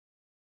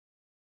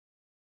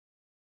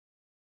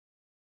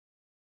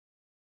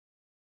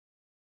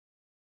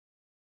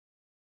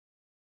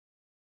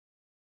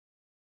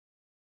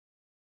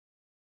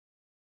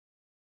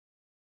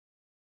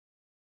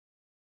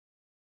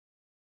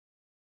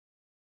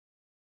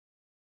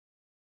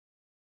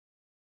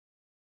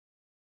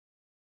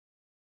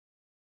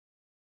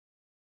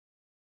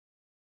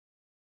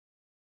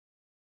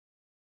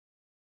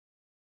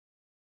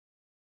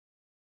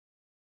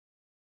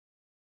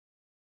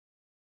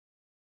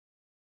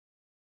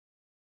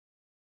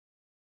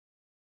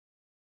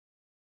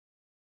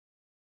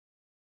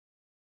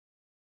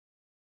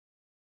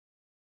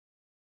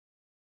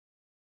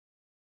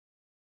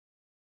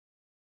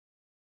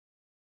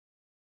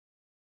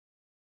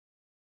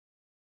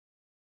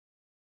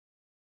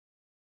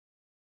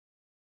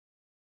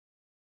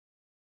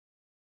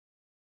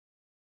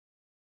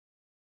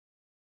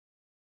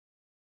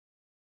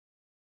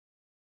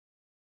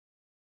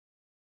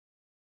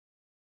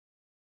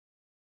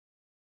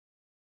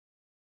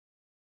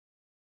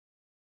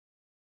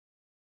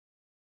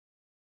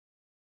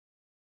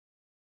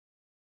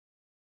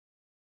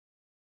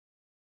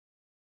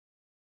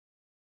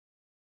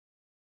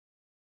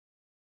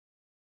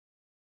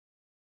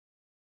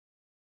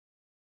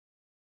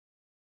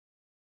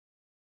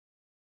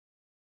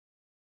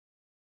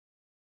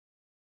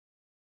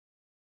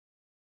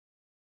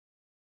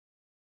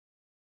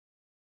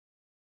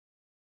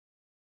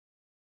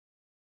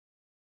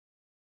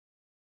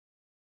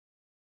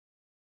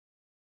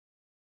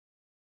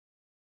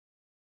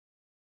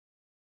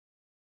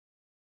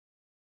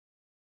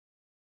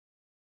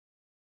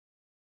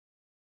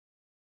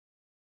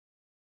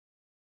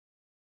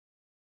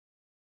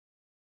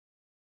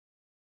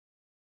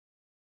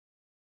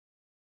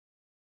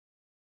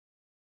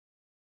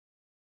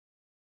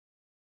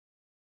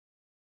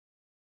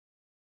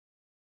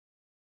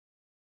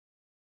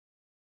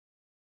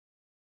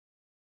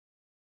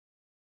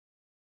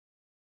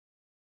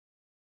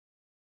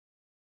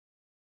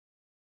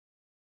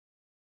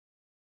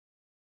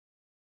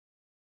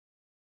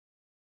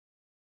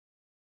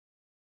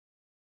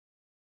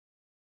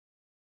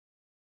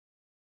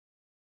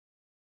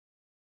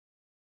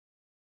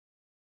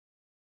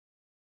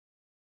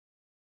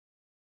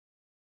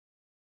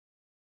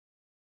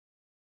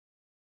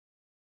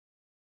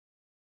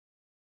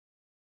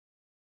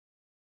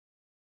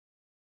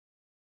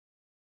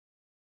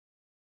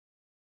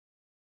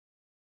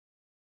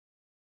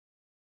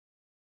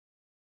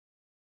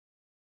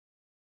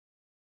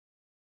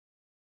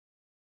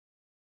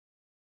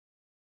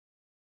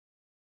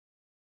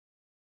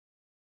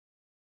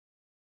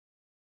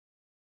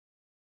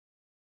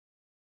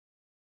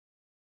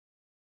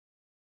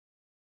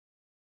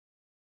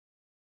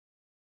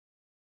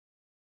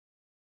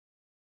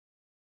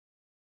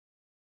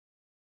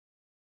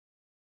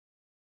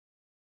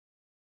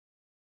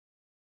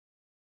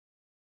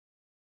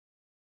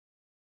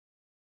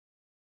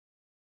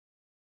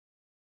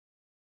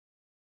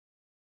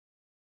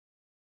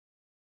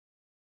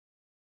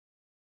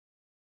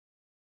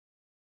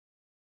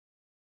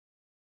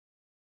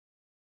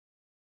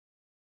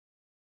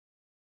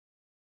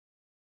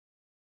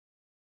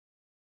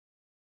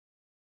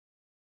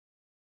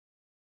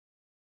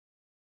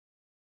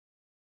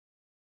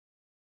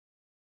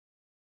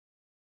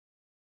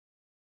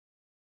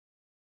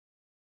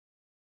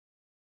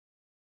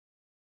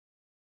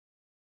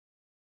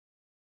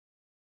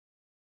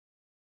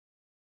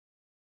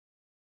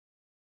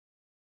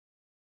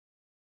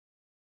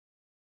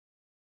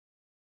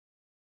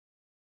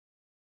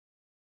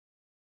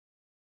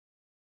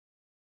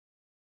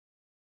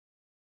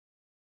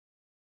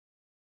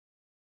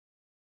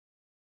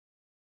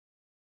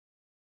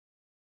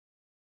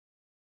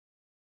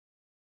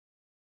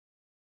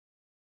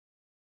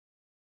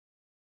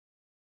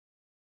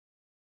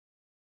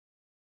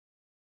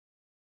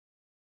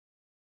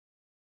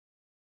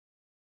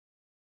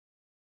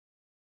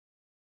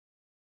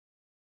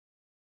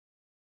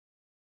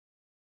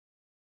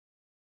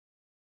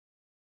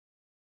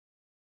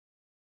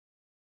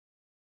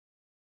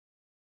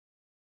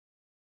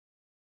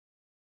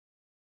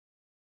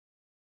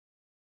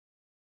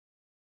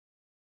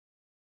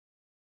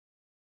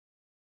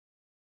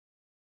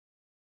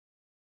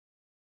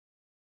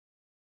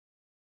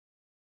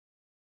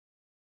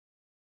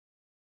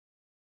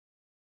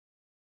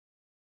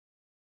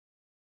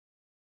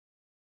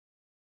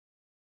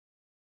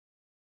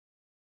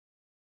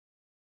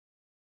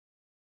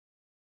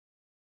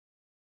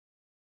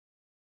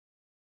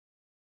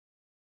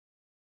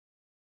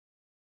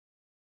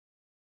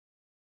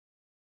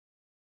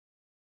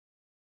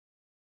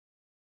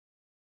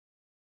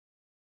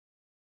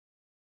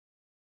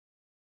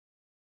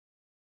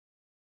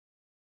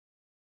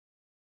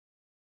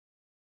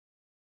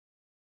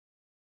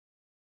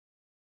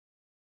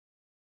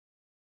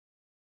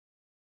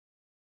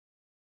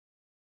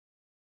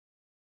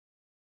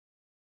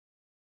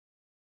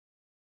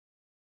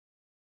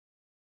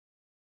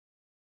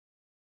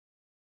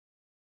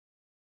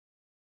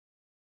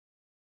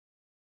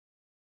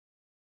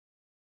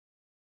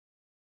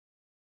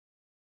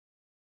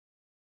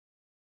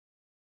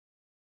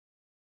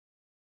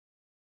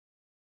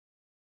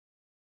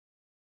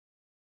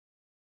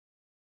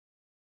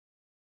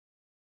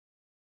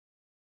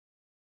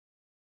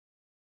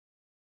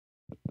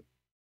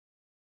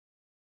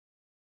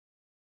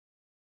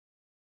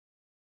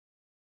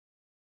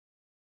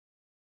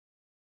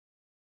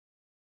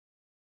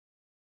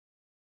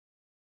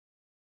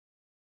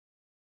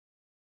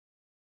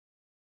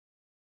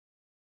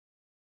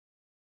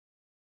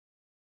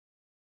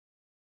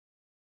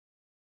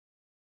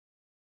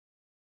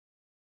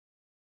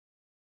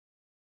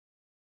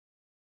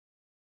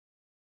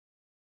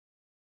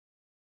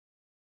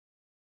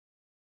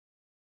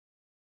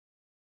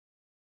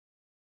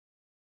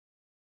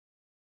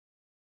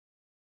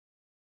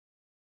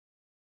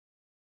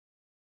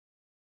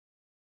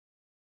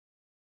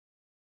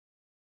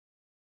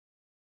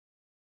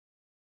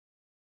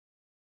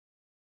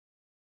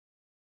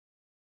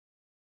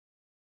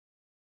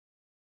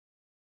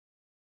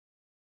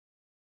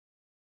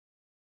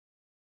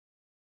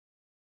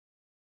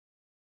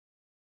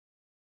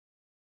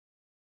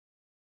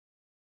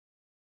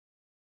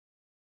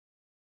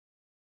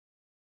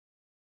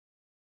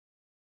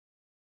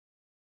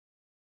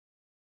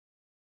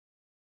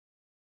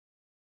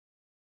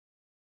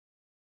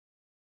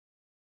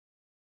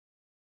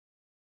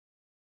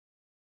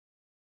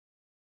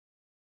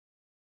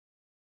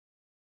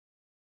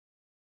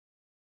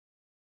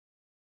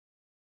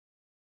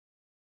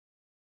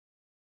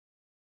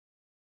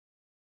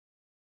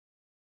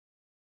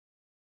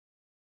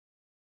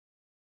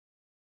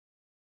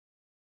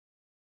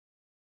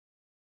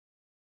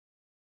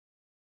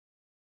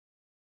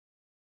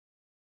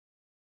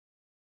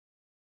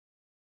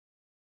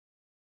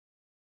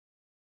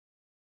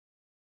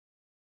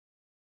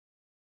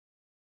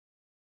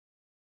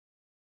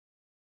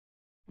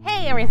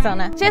Hey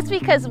Arizona, just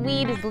because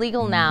weed is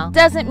legal now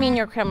doesn't mean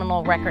your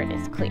criminal record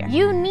is clear.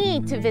 You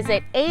need to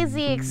visit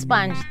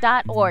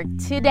azexpunge.org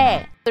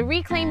today. The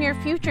Reclaim Your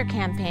Future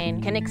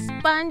campaign can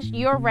expunge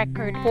your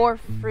record for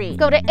free.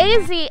 Go to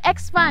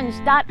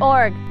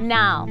azexpunge.org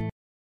now.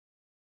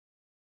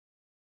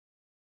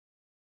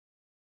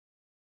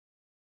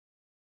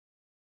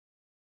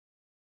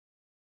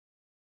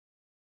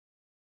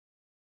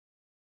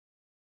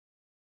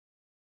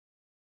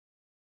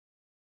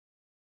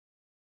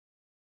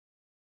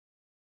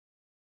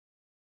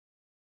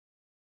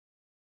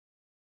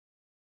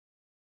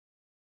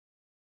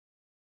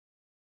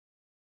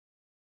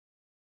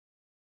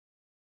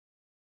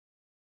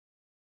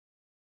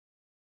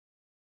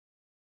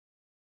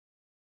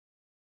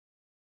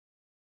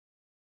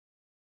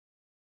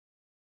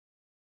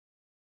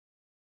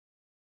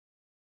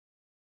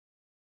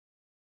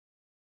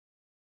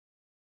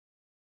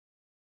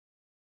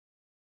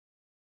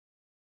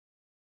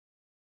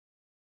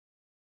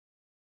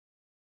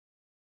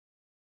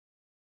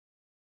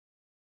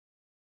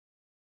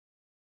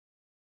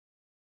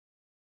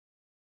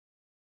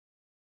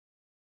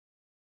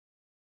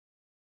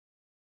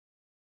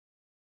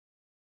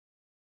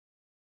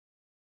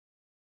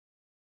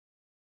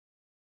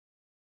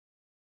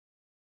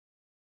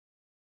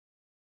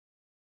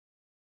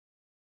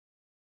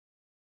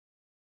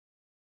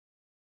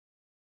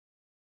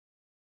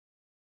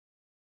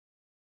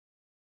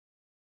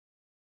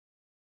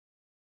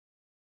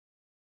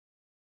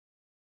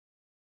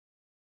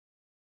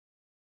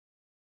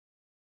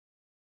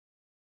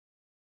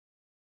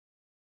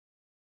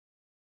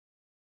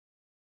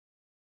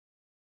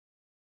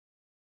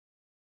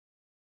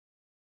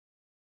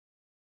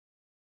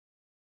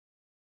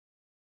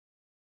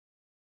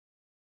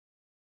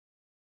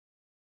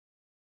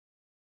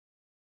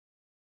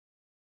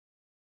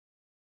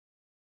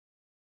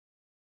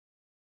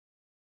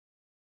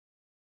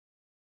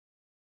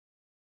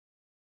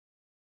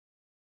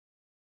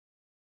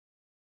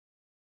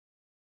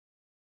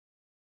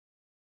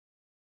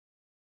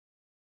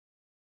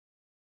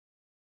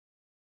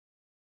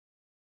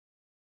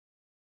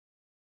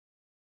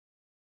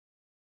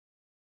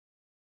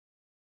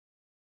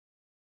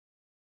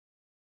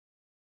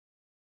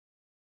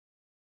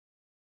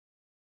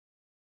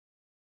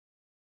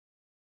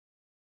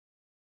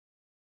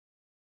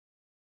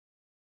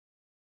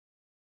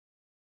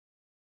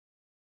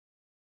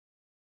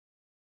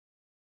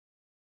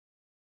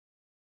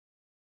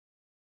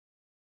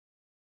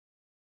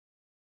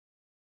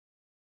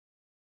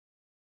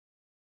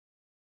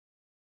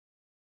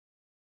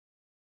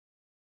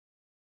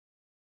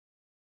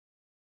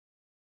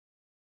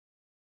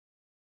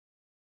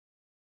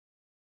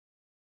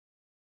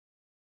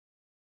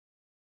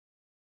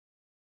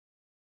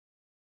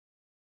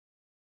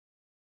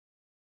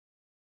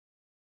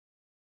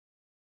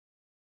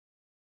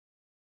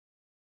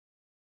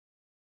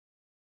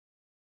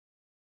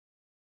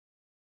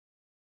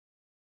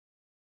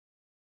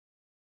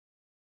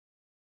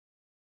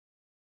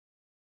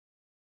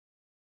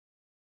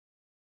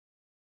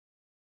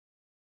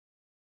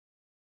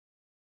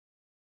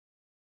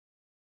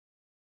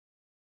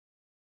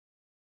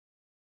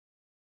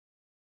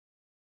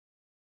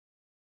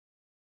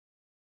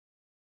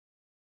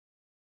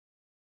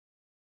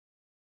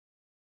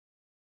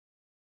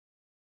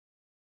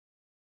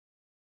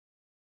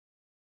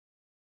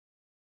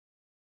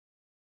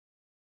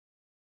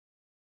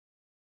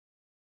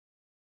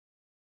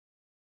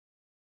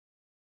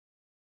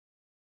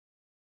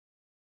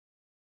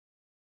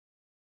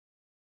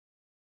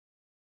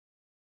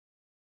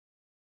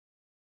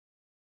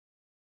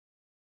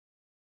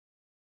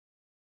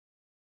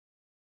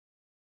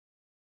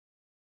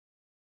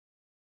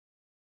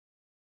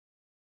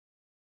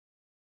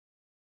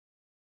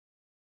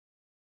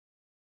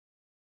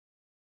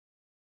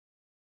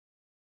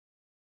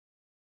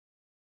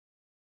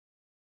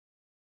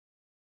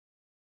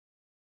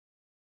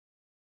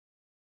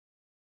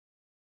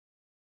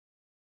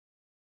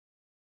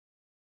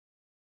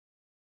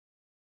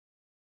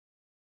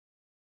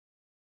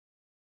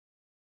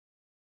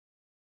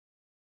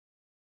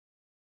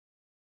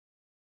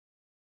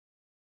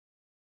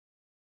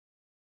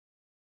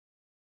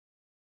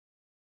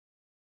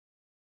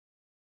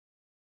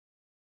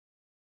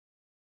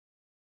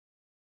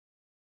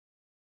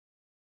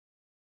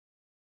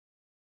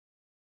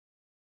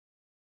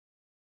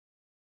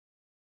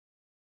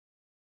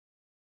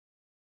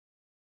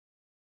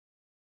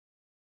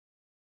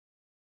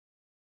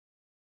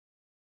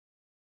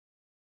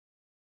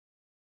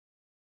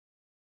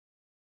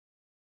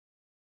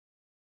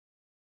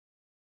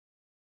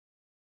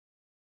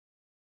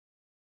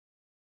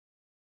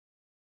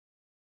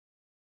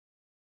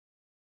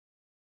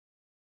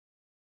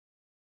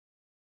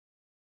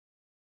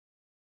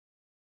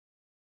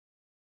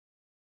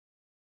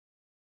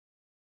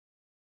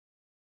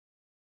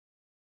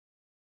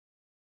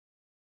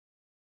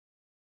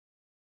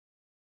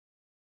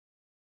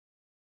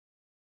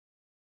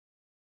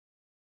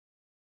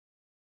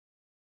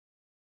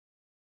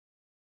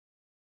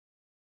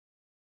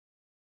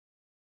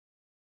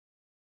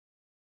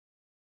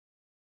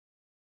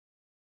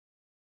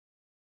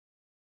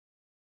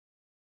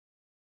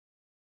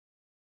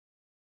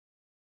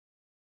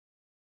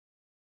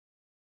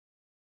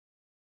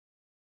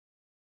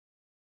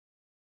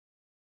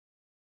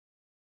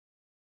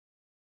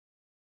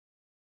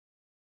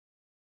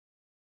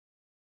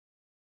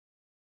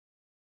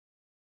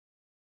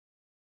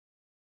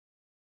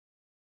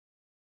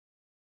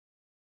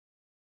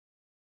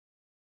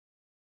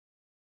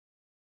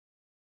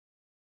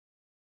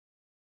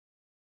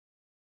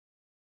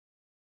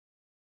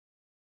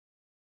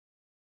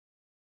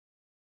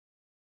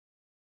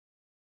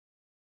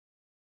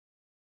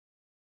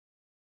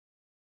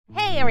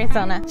 Hey,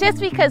 Arizona, just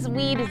because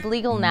weed is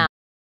legal now.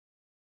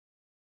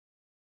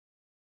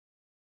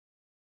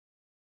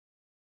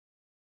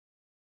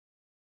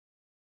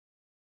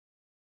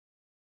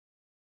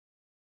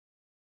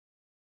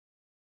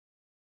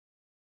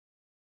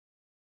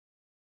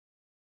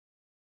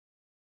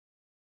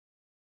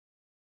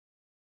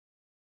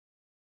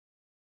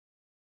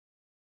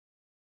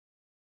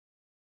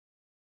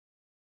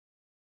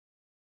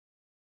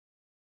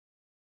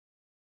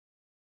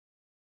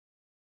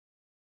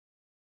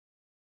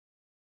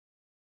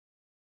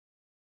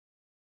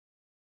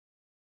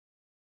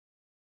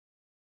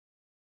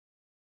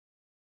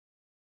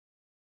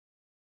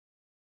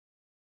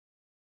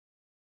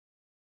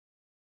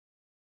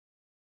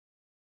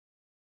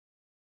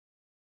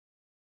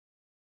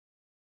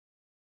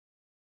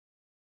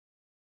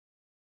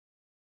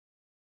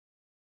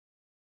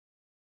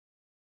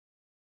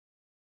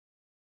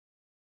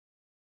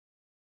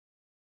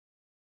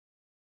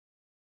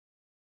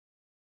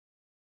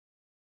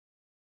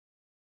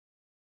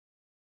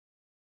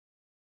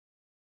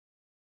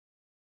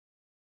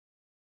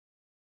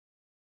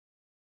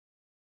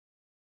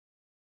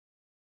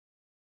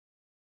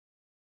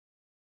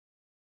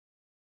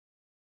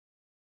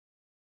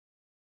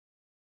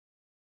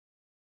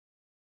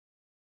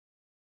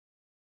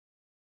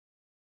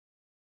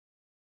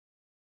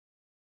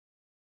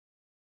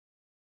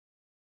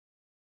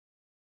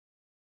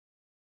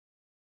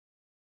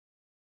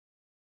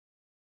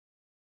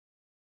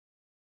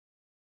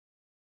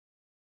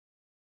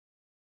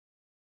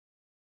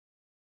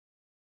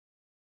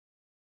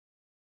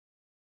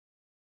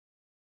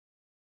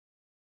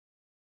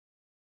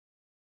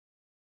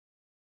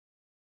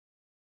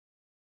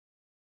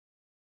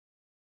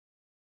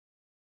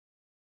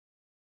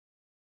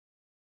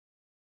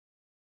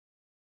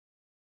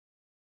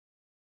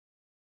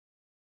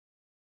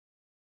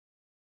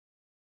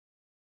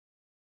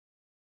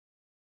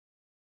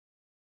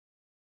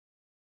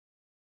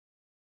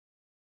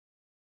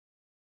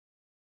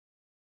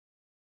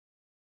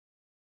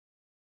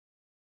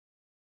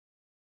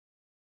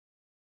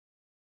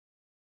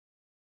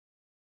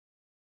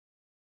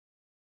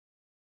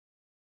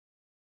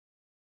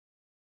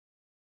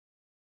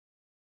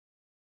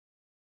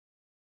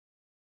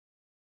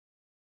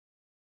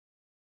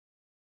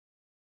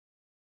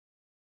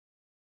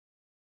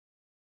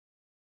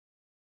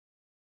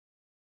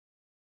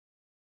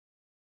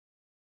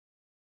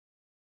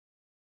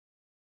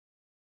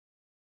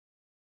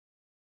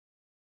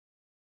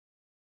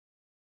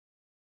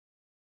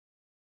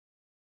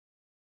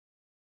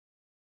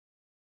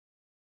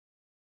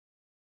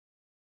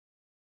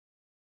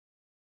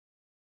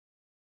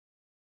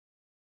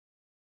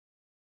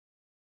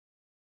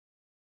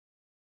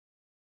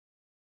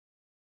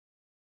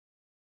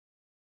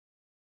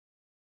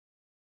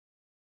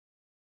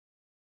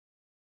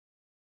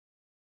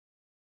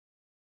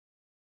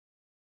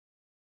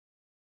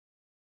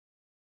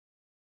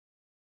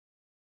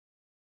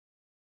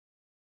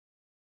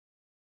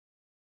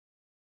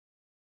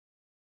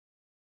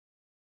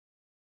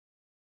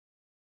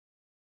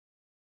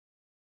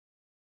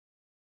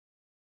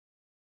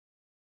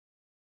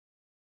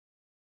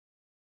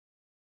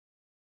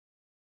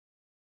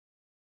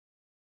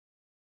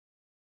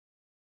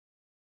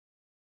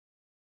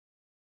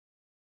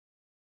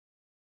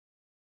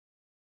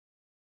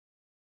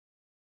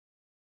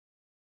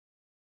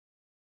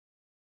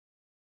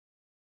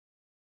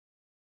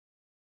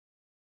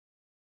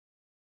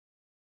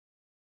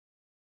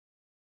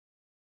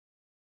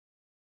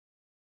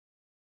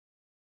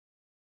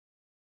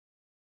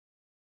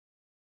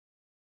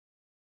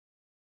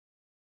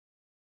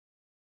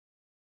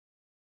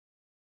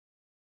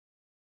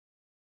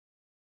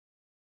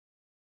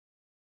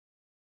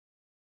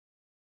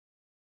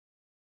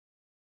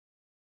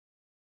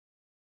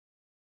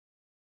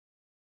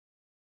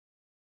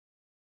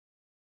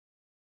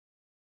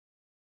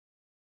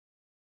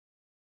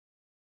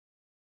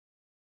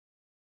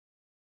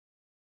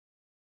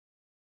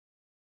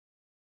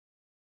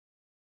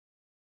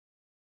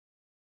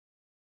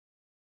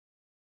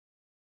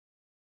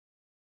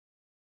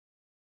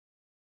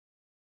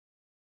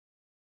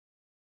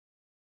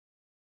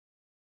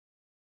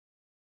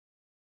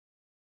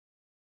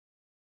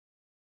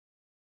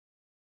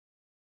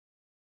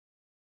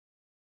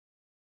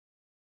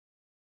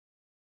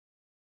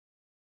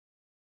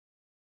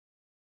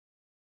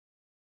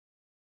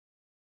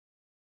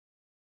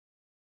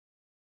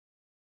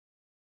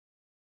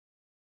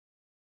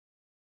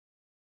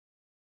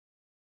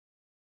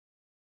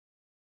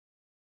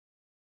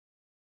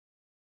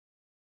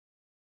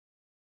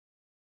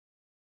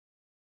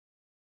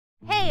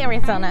 Hey,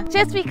 Arizona,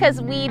 just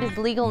because weed is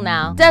legal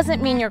now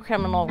doesn't mean your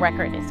criminal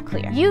record is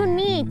clear. You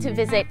need to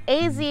visit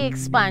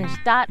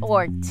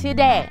azexpunge.org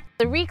today.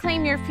 The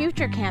Reclaim Your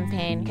Future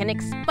campaign can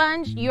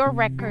expunge your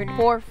record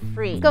for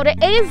free. Go to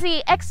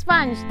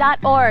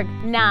azexpunge.org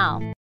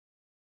now.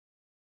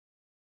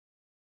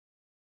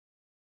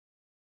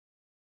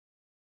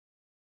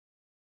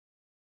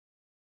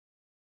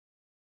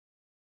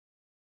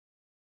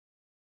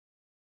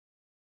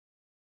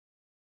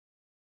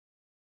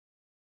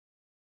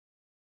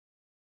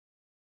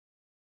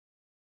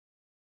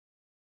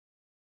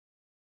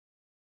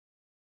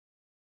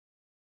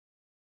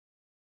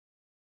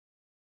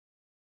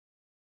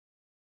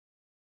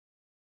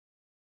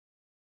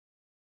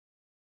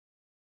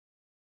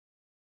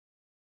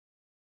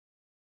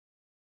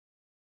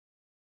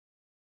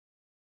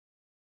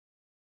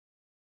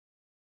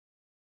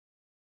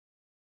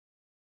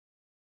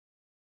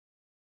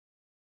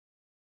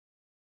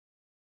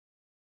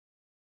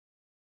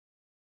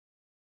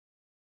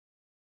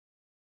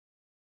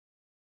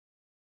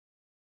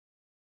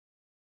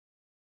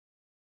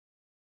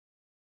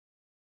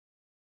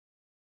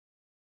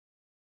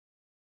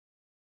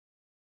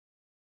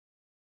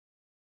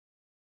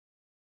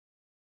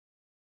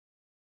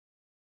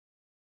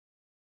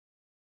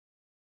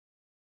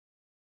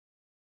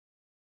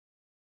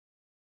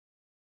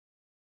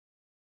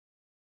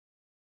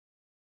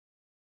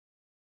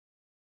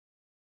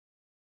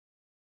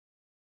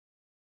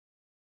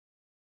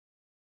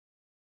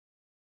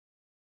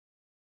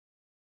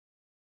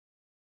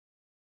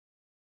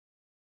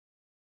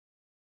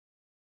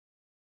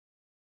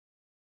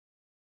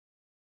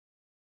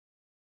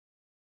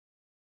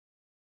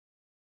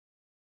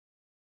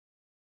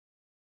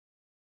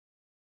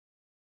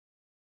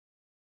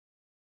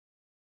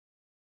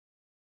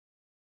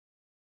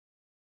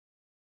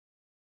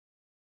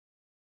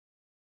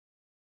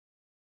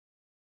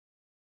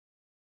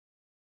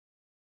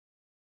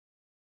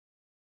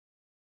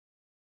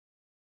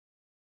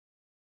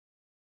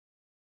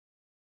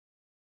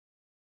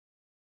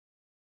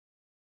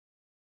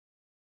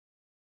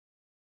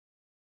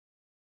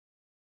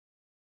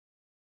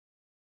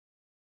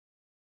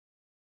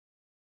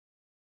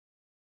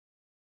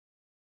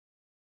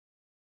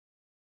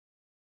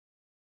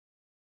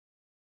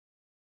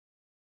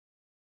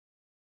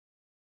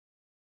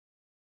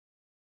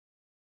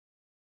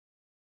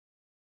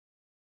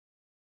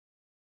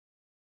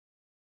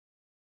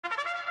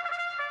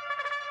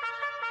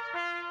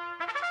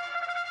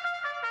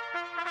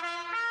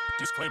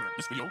 Disclaimer.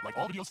 This video, like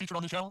all videos featured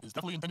on this channel, is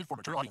definitely intended for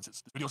mature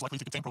audiences. This video is likely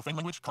to contain profane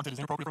language. Content is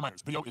inappropriate for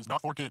minors. Video is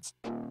not for kids.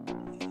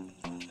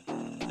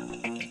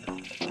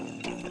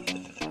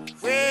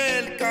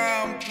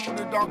 Welcome to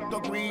the Dr.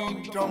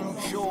 Greenthumb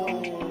Show.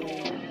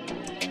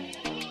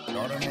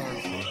 Lord of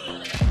mercy.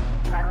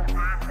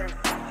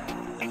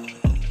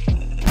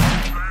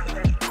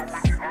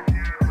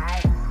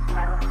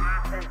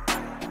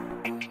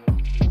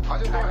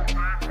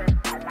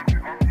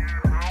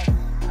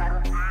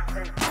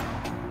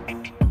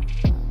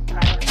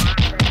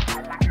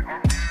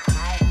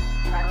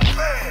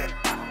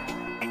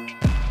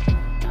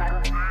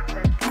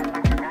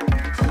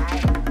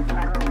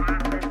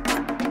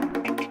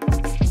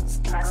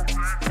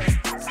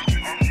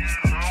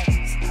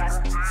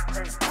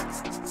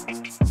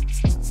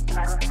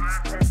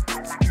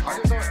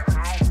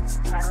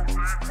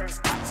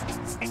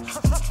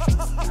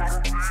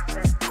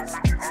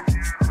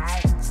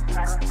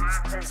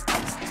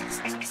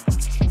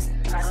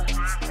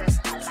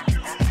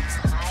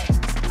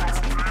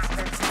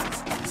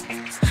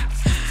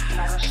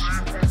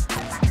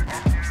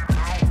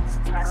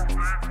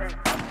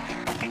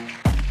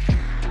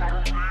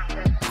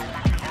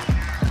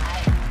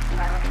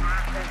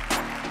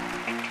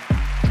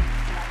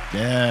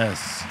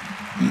 Yes.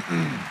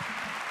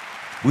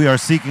 We are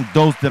seeking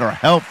those that are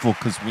helpful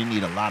because we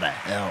need a lot of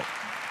help.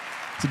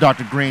 It's the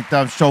Dr.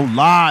 Greenthumb Show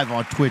live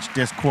on Twitch,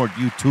 Discord,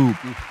 YouTube,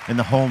 and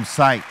the home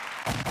site,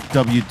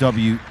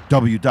 www.breal.tv.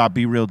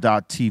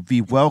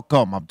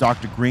 Welcome. I'm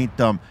Dr.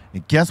 Greenthumb.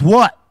 And guess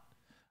what?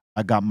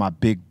 I got my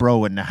big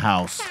bro in the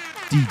house,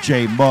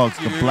 DJ Muggs,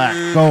 the Black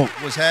Goat.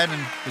 What's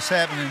happening? What's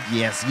happening?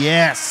 Yes,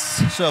 yes.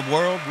 What's up,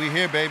 world? We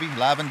here, baby.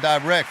 Live and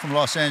direct from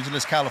Los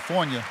Angeles,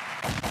 California.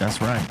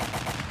 That's right.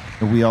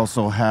 And we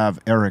also have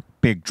Eric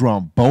Big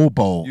Drum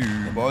Bobo.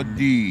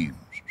 Buddy,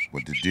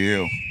 what the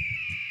deal?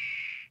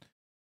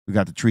 We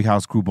got the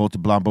Treehouse Crew, Bolta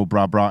Blambo,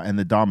 Bra Bra, and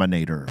the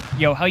Dominator.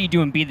 Yo, how you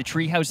doing, B? The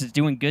Treehouse is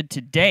doing good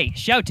today.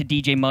 Shout to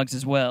DJ Muggs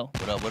as well.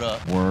 What up, what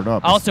up? Word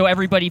up. Also,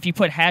 everybody, if you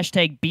put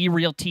hashtag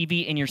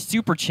BeRealTV in your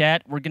super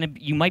chat,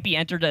 you might be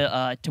entered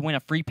to win a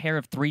free pair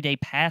of 3-day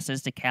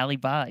passes to Cali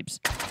Vibes.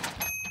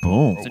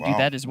 Boom. So do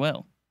that as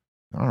well.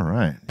 All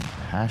right.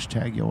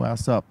 Hashtag your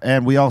ass up.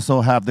 And we also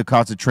have the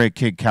Concentrate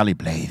Kid, Cali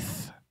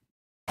Blaze.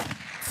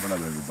 What up,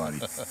 everybody?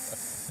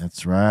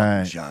 That's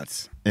right.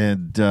 Shots.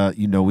 And,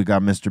 you know, we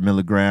got Mr.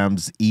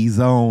 Milligram's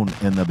E-Zone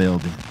in the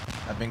building.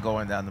 I've been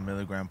going down the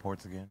milligram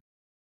ports again.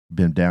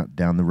 Been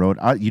down the road.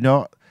 You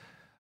know,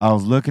 I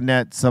was looking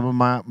at some of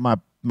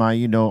my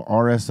you know,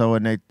 RSO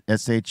and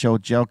SHO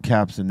gel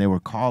caps, and they were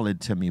calling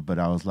to me, but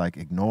I was, like,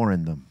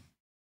 ignoring them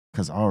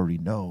because I already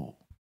know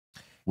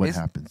what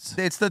happens.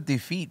 It's the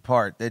defeat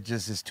part that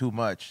just is too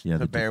much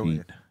to bear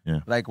with.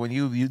 Yeah. Like when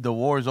you the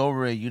war's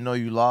over and you know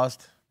you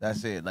lost,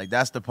 that's it. Like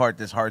that's the part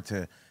that's hard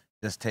to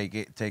just take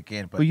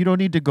in. But you don't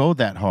need to go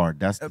that hard.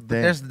 That's the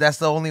thing. That's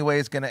the only way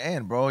it's gonna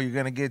end, bro. You're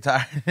gonna get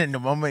tired in the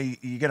moment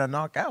you're gonna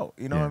knock out.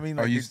 You know what I mean?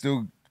 Like, are you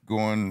still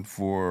going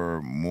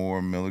for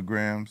more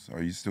milligrams?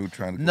 Are you still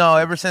trying to? No,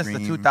 ever since the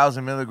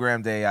 2,000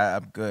 milligram day,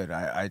 I'm good.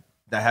 I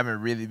haven't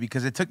really,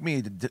 because it took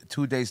me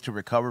 2 days to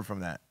recover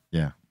from that.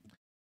 Yeah.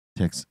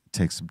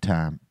 Takes some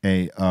time.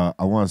 Hey, I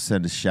want to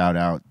send a shout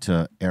out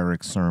to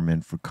Eric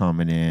Sermon for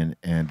coming in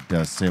and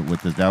sit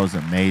with us. That was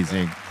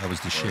amazing. That was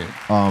the shit.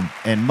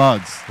 And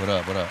Muggs. What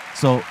up, what up?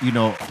 So, you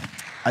know,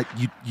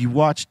 you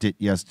watched it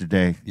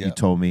yesterday, you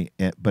told me,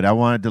 but I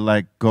wanted to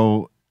like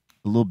go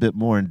a little bit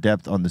more in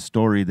depth on the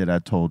story that I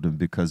told him,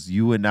 because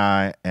you and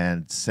I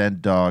and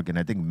Send Dog and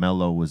I think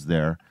Mello was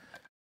there,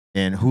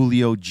 and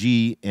Julio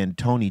G and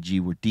Tony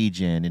G were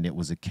DJing, and it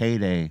was a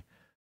K-Day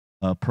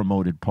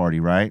promoted party,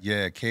 right?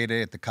 Yeah,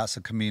 K-Day at the Casa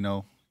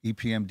Camino.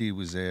 EPMD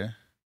was there,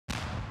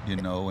 you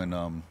know, and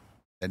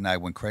that night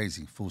went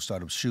crazy. Fools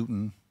started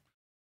shooting,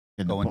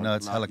 going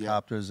nuts,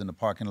 helicopters in the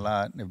parking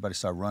lot, and everybody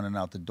started running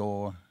out the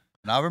door.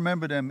 And I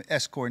remember them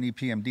escorting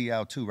EPMD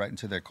out too, right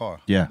into their car.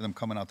 Yeah. Them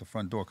coming out the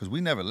front door, because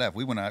we never left.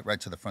 We went out right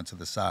to the front to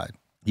the side.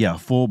 Yeah,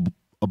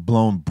 a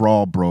blown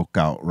brawl broke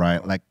out,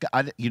 right? Like,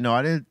 I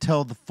didn't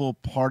tell the full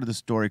part of the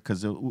story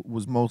because it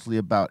was mostly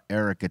about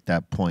Eric at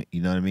that point,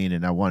 you know what I mean?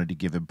 And I wanted to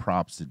give him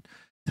props and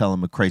tell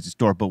him a crazy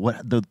story. But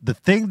what the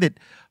thing that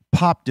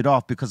popped it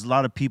off, because a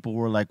lot of people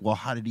were like, well,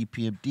 how did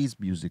EPMD's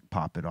music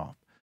pop it off?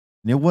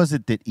 And it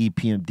wasn't that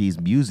EPMD's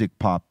music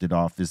popped it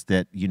off, is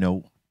that, you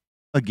know,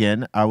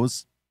 again, I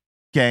was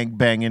gang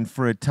banging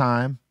for a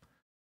time,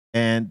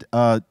 and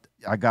I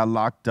got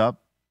locked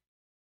up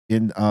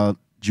in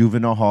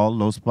Juvenile Hall,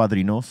 Los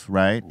Padrinos,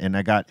 right? And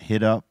I got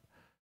hit up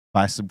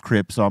by some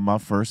Crips on my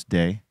first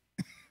day.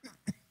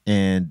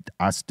 And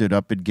I stood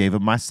up and gave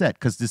them my set,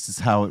 because this is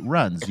how it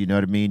runs. You know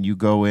what I mean? You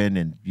go in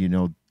and, you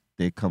know,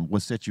 they come,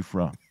 what set you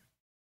from?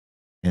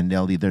 And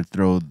they'll either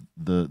throw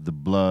the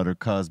blood or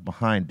cuz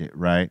behind it,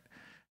 right?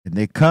 And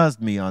they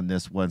cuzzed me on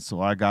this one.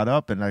 So I got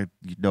up and I,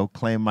 you know,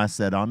 claimed my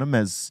set on them,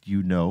 as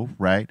you know,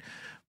 right?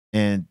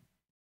 And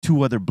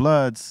 2 other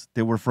bloods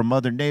that were from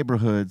other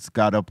neighborhoods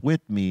got up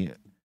with me. It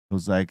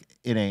was like,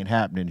 it ain't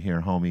happening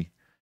here, homie.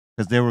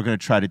 Because they were going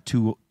to try to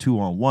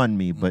two-on-one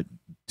me, but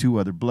 2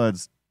 other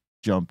Bloods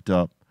jumped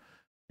up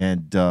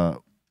and,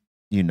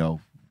 you know,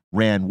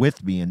 ran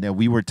with me. And then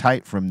we were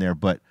tight from there.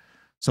 But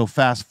so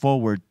fast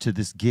forward to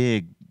this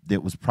gig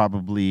that was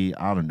probably,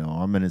 I don't know,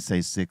 I'm going to say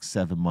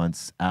 6-7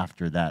 months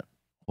after that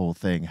whole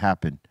thing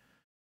happened.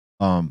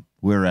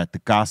 We're at the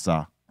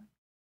Casa,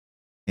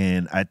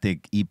 and I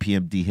think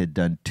EPMD had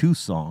done 2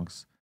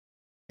 songs.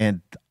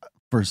 And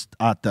first,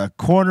 at the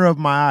corner of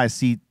my eye, I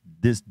see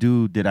this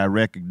dude that I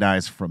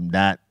recognize from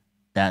that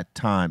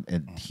time,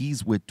 and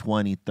he's with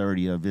 20,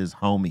 30 of his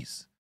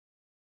homies.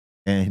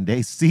 And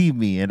they see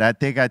me, and I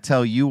think I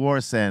tell you or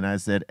Sen, I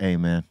said, hey,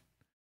 man,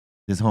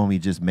 this homie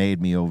just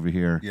made me over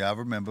here. Yeah, I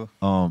remember.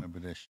 I remember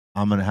this.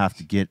 I'm going to have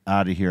to get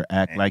out of here.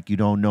 Act like you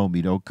don't know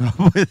me. Don't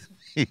come with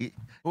me.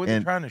 Who were they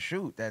trying to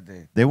shoot that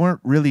day? They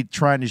weren't really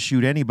trying to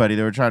shoot anybody.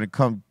 They were trying to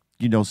come,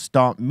 you know,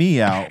 stomp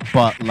me out.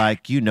 But,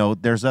 like, you know,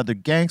 there's other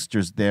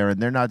gangsters there,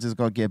 and they're not just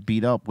going to get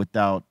beat up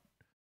without,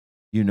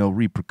 you know,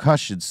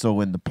 repercussions.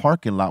 So in the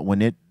parking lot,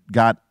 when it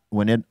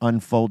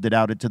unfolded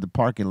out into the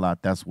parking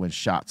lot, that's when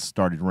shots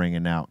started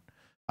ringing out.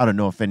 I don't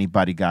know if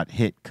anybody got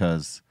hit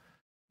because,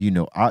 you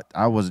know,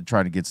 I wasn't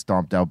trying to get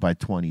stomped out by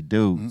 20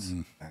 dudes.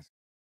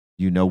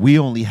 You know, we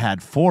only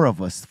had 4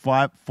 of us,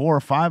 4 or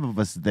 5 of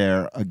us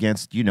there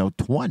against, you know,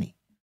 20.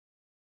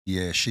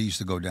 Yeah, she used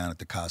to go down at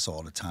the Casa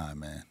all the time,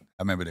 man.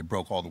 I remember they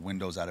broke all the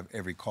windows out of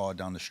every car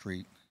down the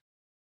street.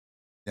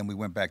 Then we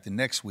went back the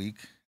next week.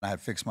 I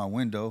had fixed my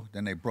window.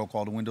 Then they broke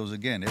all the windows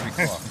again. Every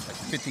car, like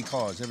 50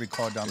 cars, every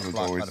car down the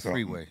block by the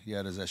freeway.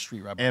 Yeah, there's that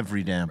street right.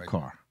 Every damn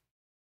car.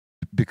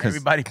 Because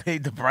everybody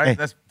paid the price.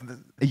 Hey,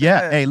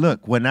 yeah. Hey,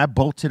 look, when I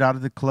bolted out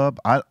of the club,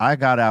 I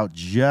got out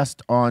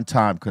just on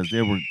time because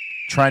they were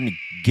trying to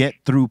get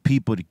through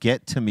people to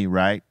get to me,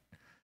 right?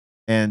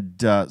 And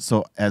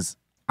so as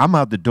I'm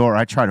out the door,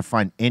 I try to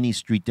find any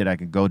street that I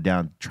can go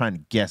down, trying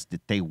to guess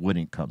that they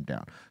wouldn't come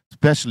down.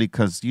 Especially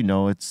because, you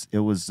know, it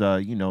was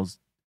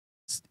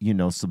you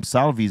know, some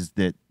Salvies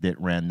that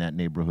ran that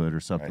neighborhood or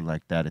something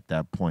like that at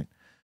that point.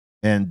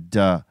 And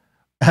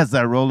as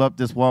I roll up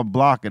this one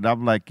block, and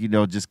I'm like, you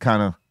know, just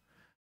kind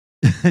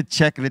of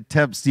checking the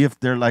temp, see if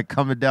they're like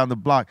coming down the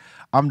block,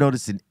 I'm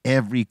noticing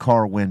every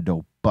car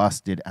window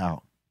busted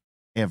out.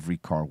 Every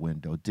car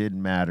window.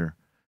 Didn't matter.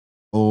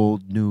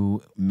 Old,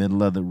 new,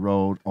 middle of the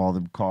road, all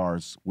them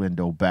cars,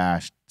 window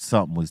bashed.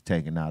 Something was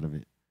taken out of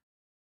it.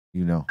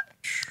 You know.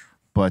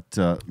 But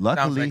luckily,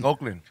 sounds like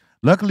Oakland.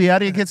 Luckily, I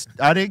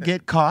didn't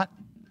get caught.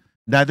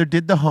 Neither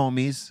did the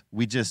homies.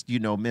 We just, you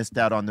know, missed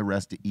out on the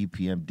rest of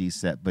EPMD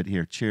set. But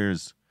here,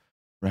 cheers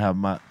for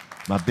having my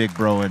big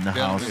bro in the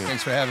house.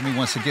 Thanks for having me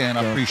once again.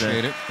 I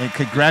appreciate it. And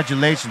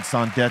congratulations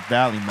on Death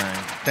Valley,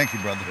 man. Thank you,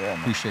 brother. Yeah,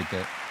 appreciate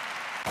that.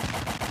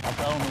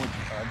 I don't know what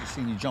I just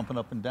seen you jumping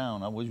up and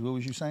down. What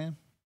was you saying?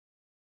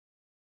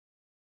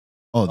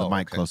 Oh, the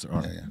mic closer.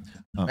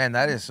 Yeah. Man,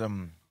 that is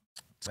some.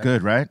 It's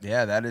good, right?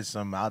 Yeah, that is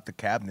some out the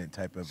cabinet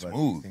type of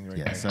smooth thing right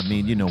yes, there. I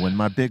mean, you know, when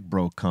my big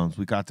bro comes,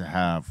 we got to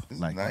have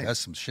like nice. That's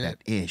some shit. that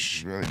ish.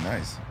 It's really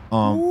nice.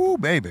 Ooh,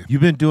 baby.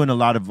 You've been doing a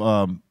lot of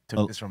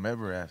Took this from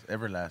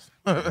Everlast.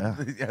 Yeah.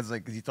 It's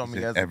like he told me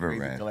he has a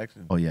crazy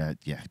collection. Oh yeah.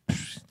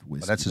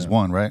 Well, that's his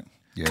one, right?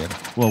 Yeah.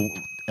 Well,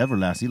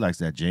 Everlast, he likes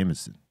that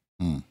Jameson.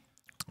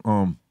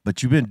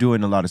 But you've been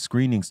doing a lot of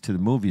screenings to the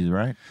movies,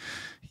 right?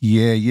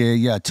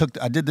 Yeah.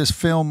 I did this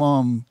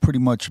film pretty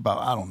much about,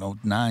 I don't know,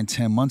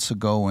 9-10 months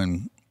ago,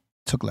 and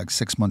took like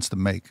 6 months to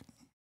make.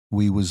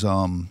 We was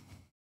I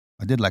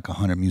did like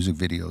 100 music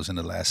videos in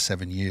the last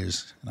 7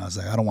 years, and I was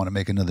like, I don't want to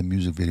make another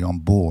music video. I'm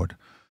bored.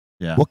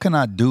 Yeah. What can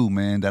I do,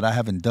 man, that I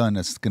haven't done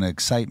that's gonna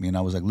excite me? And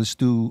I was like, let's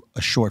do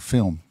a short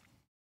film.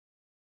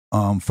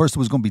 First it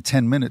was gonna be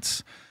 10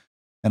 minutes,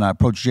 and I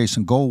approached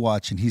Jason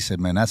Goldwatch, and he said,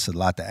 man, that's a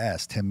lot to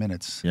ask, 10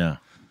 minutes. Yeah.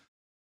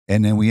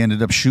 And then we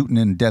ended up shooting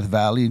in Death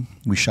Valley.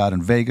 We shot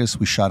in Vegas.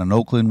 We shot in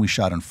Oakland. We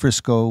shot in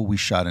Frisco. We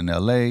shot in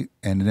L.A.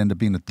 And it ended up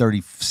being a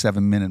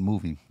 37-minute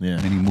movie,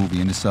 mini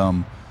movie. And it's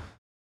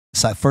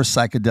first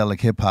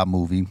psychedelic hip hop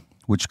movie,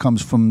 which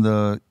comes from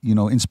the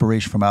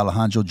inspiration from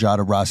Alejandro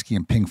Jodorowsky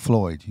and Pink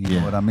Floyd. You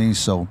know what I mean?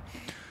 So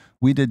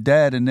we did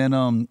that, and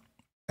then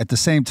at the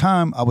same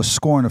time, I was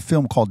scoring a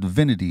film called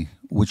Divinity,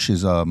 which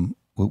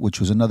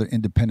was another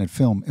independent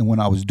film. And when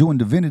I was doing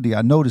Divinity,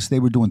 I noticed they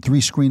were doing 3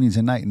 screenings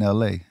a night in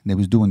LA. And they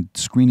was doing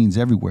screenings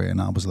everywhere.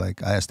 And I was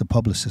like, I asked the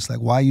publicist, like,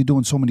 why are you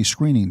doing so many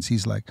screenings?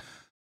 He's like,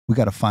 we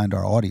got to find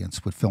our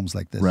audience with films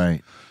like this.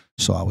 Right.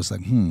 So I was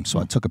like, So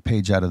I took a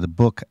page out of the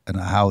book and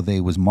how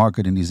they was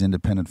marketing these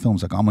independent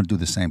films. Like, I'm going to do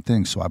the same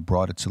thing. So I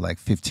brought it to like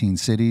 15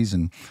 cities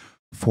and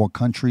 4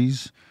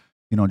 countries,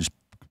 just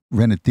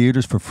rented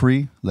theaters for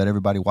free, let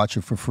everybody watch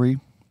it for free.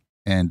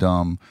 And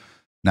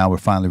now we're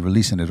finally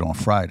releasing it on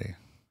Friday.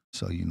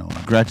 So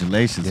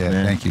congratulations,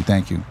 man.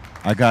 Thank you.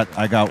 I got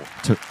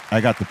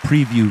the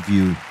preview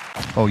view.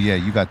 Oh yeah,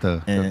 you got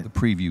the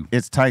preview.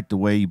 It's tight the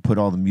way you put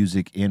all the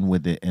music in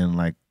with it, and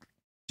like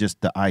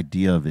just the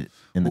idea of it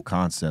and the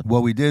concept.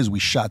 What we did is we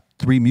shot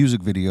 3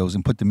 music videos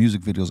and put the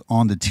music videos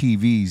on the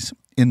TVs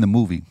in the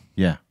movie.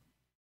 Yeah.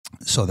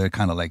 So they're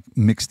kind of like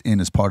mixed in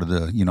as part of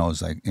the, you know,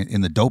 it's like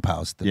in the dope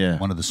house.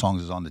 One of the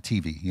songs is on the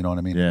TV. You know what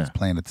I mean? Yeah. It's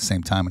playing at the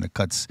same time, and it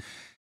cuts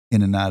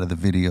in and out of the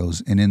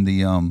videos. And in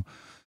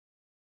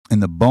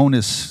the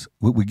bonus,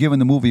 we're giving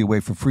the movie away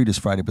for free this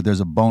Friday, but there's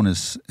a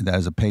bonus that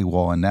has a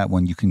paywall, and that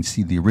one you can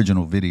see the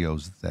original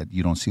videos that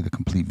you don't see the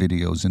complete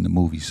videos in the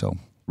movie. So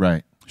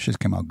right, shit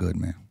came out good,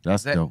 man.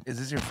 That's dope. Is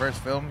this your first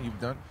film you've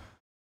done?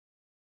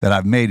 That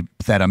I've made,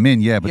 that I'm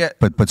in, yeah,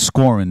 but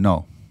scoring,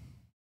 no.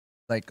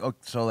 Like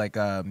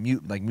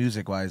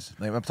music wise,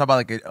 like I'm talking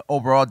about like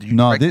overall. Did you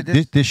No,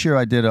 direct this year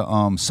I did a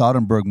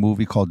Soderbergh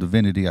movie called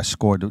Divinity. I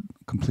scored a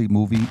complete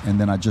movie, and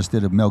then I just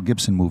did a Mel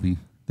Gibson movie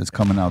that's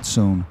coming out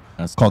soon.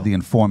 It's called The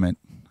Informant.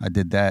 I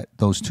did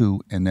those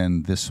two, and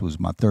then this was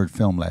my third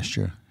film last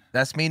year.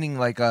 That's meaning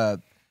like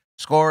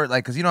score,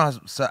 like, because you know how,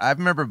 so I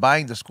remember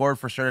buying the score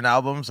for certain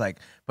albums, like,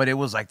 but it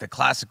was like the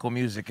classical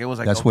music. It was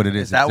like that's what it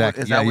is. Is that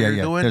exactly. what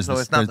you're doing? So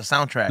it's not the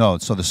soundtrack. No,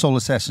 so the Soul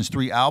Assassins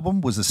 3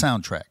 album was the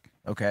soundtrack.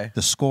 Okay.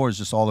 The score is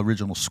just all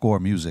original score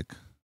music.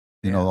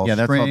 You know, all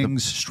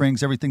that's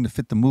strings, everything to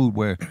fit the mood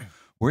where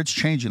it's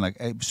changing. Like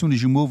as soon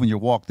as you move and you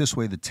walk this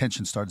way, the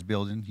tension starts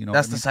building. You know,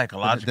 that's the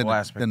psychological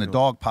aspect. Then the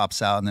dog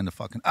pops out, and then the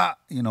fucking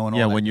you know, and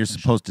all when you're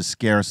supposed to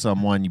scare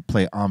someone, you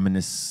play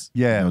ominous,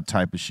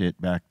 type of shit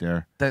back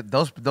there.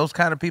 Those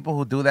kind of people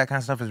who do that kind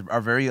of stuff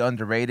are very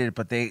underrated,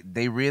 but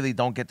they really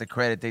don't get the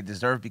credit they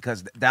deserve,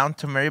 because down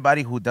to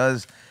everybody who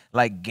does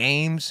like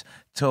games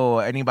to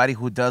anybody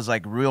who does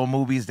like real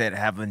movies that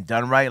haven't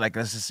done right, like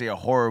let's just say a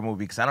horror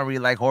movie, because I don't really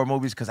like horror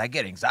movies because I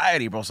get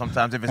anxiety, bro,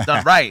 sometimes if it's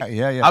done right.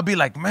 I'll be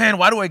like, man,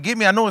 why do it get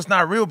me? I know it's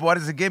not real, but why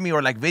does it get me?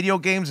 Or like video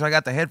games, I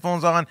got the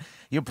headphones on,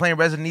 you're playing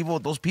Resident Evil,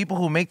 those people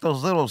who make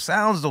those little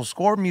sounds, those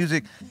score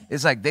music,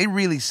 it's like they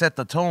really set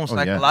the tone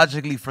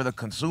psychologically for the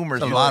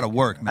consumers. It's a lot of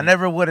work, man. I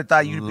never would have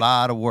thought you'd a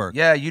lot of work.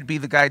 Yeah, you'd be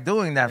the guy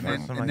doing that for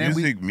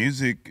something.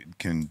 Music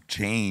can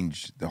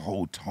change the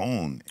whole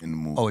tone in the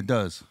movie. Oh, it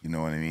does. You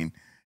know what I mean?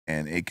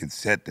 And it can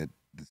set the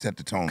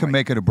tone. Can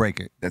make it or break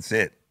it. That's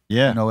it.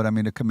 Yeah. You know what I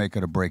mean? It can make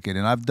it or break it.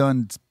 And I've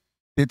done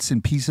bits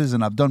and pieces,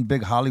 and I've done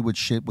big Hollywood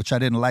shit, which I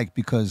didn't like,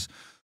 because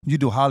you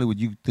do Hollywood,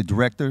 the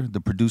director,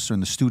 the producer,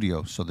 and the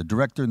studio. So the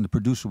director and the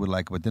producer would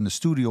like it, but then the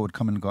studio would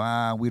come in and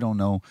go, we don't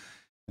know.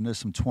 And there's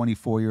some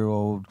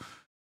 24-year-old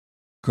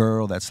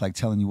girl that's like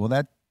telling you,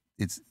 well,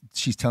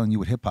 she's telling you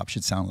what hip hop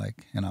should sound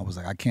like. And I was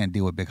like, I can't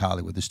deal with big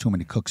Hollywood. There's too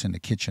many cooks in the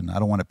kitchen. I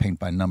don't want to paint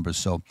by numbers.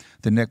 So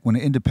when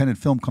an independent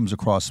film comes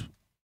across,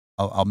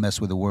 I'll mess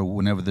with the word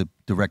whenever the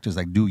director's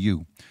like, do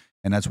you?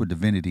 And that's where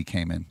Divinity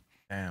came in.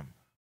 Damn.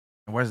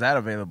 And where's that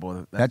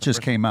available? That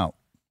just came out.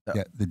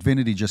 Yeah, the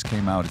Divinity just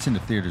came out. It's in the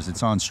theaters.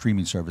 It's on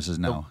streaming services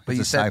now. But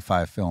it's a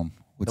sci-fi film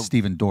with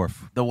Steven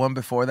Dorff. The one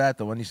before that,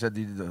 the one you said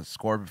you did the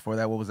score before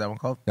that, what was that one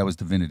called? That was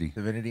Divinity.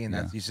 Divinity,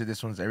 and you said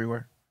this one's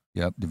everywhere?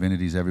 Yep,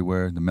 Divinity's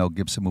everywhere. The Mel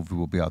Gibson movie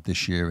will be out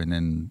this year, and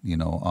then,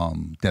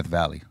 Death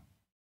Valley.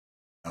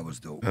 That was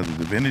dope. The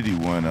Divinity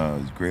one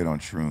is great on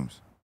shrooms.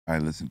 I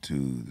listened to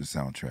the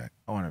soundtrack.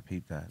 I want to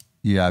peep that.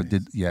 Yeah, I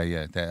did.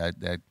 Yeah.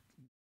 That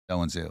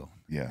one's ill.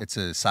 Yeah. It's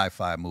a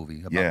sci-fi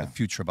movie about the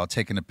future, about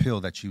taking a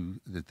pill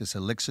this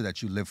elixir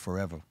that you live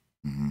forever.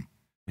 Mm-hmm.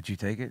 Would you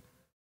take it?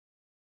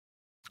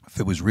 If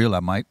it was real, I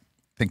might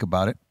think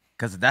about it.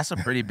 Because that's a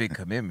pretty big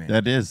commitment.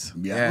 That is.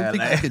 Yeah, I don't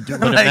think I could do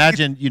it. But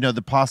imagine,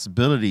 the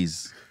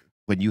possibilities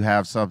when you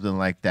have something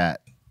like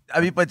that. I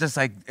mean, but just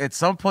like at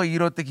some point, you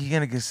don't think you're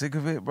gonna get sick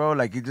of it, bro?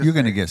 Like you're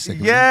gonna get sick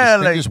of it.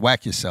 Yeah, just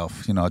whack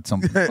yourself, at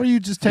some point. Or you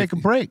just take a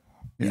break.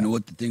 You know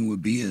what the thing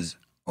would be is,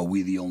 are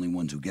we the only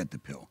ones who get the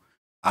pill?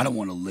 I don't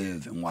want to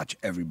live and watch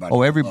everybody.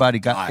 Oh, everybody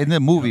got die. in the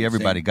movie.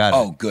 Everybody got it.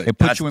 Oh, good. It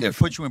puts you in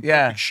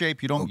perfect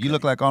shape. You don't. Okay. You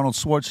look like Arnold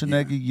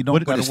Schwarzenegger. Yeah. You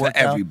don't got it's to work for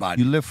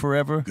everybody. out. You live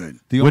forever. Good.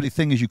 The only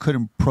thing is you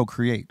couldn't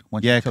procreate.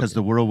 Because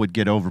the world would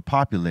get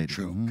overpopulated.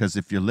 True. Because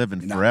if you're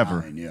living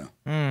forever,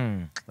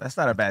 that's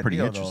not a bad pretty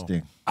deal,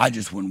 interesting. Though. I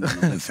just wouldn't want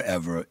to live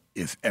forever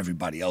if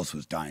everybody else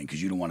was dying,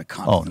 because you don't want to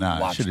constantly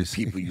watch the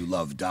people you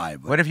love die.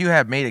 But what if you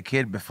have made a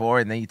kid before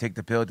and then you take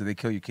the pill? Do they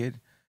kill your kid?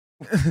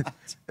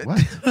 What?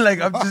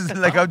 I'm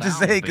just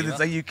saying, because it's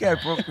like you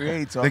can't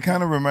procreate. So It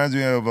kind of reminds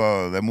me of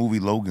that movie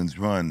Logan's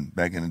Run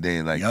back in the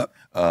day. Like,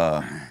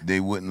 they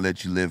wouldn't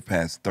let you live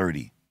past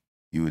 30.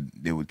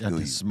 They would kill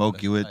you.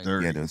 Smoke you at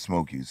 30. Yeah, they'll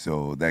smoke you.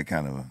 So that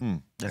kind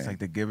of. That's like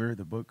The Giver,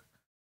 the book.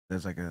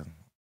 There's like a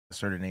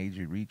certain age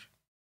you reach,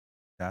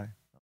 die.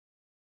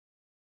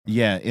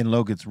 Yeah, in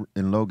Logan's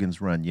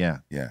Run, Yeah.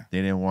 they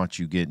didn't want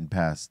you getting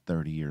past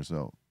 30 years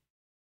old,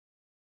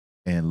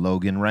 and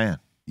Logan ran.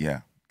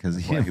 Yeah. Because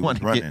he didn't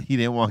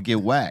want to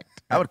get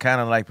whacked. I would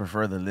kind of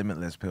prefer the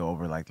limitless pill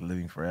over like the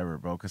living forever,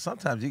 bro. Because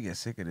sometimes you get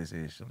sick of this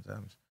ish.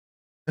 Sometimes,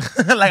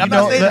 I'm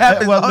not saying it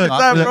happens all the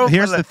time, bro.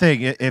 Here's the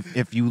thing: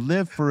 if you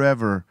live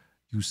forever,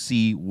 you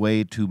see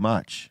way too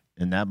much,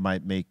 and that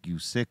might make you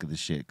sick of the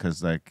shit.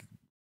 Because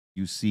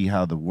you see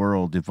how the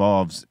world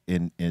evolves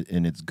in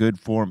its good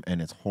form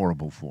and its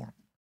horrible form.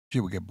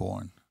 Shit would get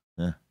boring.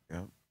 Yeah.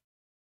 Yep.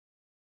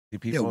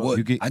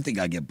 I think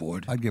I'd get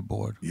bored. I'd get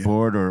bored. Yeah.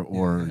 Bored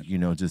or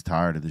just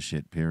tired of the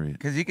shit, period.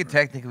 Because you could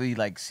technically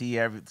like see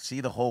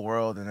the whole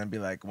world and then be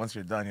like, once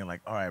you're done, you're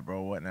like, all right,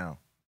 bro, what now?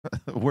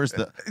 Where's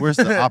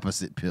the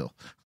opposite pill?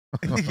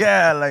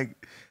 Yeah,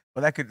 like,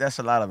 well, that's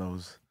a lot of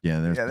those. Yeah,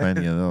 there's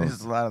plenty of those.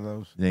 There's a lot of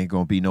those. There ain't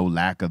gonna be no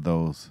lack of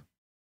those.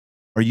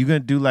 Are you gonna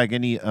do like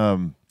any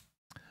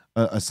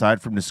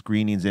aside from the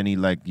screenings, any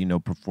like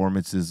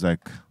performances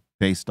like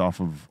based off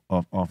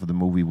of the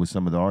movie with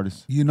some of the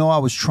artists? I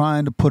was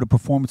trying to put a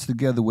performance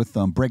together with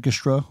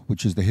Breakestra,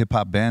 which is the hip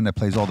hop band that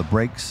plays all the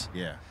breaks.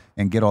 Yeah.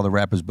 And get all the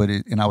rappers,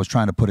 and I was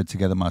trying to put it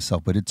together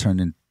myself, but it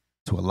turned into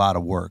a lot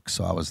of work.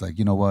 So I was like,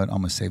 you know what, I'm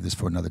gonna save this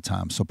for another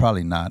time. So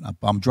probably not.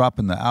 I'm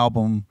dropping the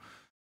album,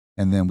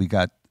 and then we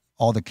got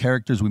all the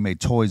characters. We made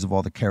toys of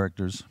all the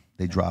characters.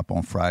 They drop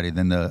on Friday.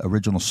 Then the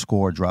original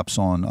score drops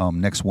on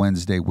next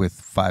Wednesday with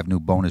 5 new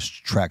bonus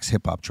tracks,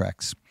 hip hop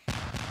tracks.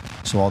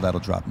 So all that'll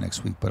drop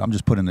next week. But I'm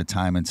just putting the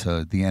time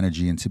into the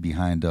energy into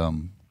behind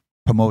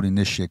promoting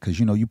this shit because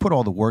you put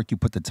all the work, you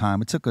put the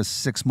time. It took us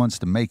 6 months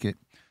to make it,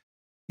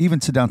 even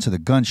down to the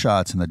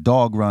gunshots and the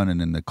dog running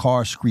and the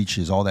car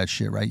screeches, all that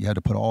shit. Right? You had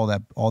to put all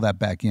that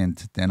back in.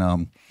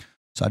 Then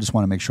so I just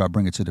want to make sure I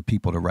bring it to the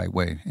people the right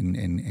way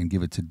and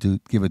give it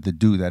the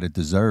due that it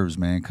deserves,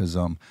 man. Because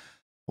I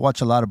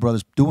watch a lot of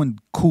brothers doing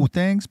cool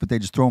things, but they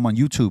just throw them on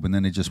YouTube and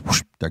then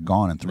they're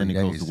gone in 3 days.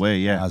 Then it goes away,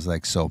 yeah. I was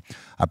like, so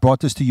I brought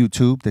this to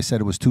YouTube. They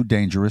said it was too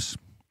dangerous.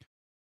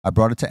 I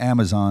brought it to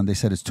Amazon. They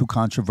said it's too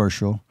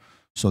controversial.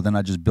 So then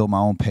I just built my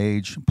own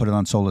page, put it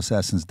on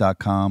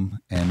soulassassins.com,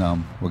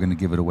 and we're going to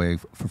give it away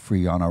for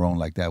free on our own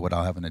like that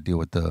without having to deal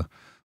with the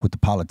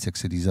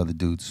politics of these other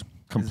dudes.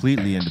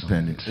 Completely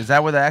independent. Is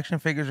that where the action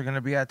figures are going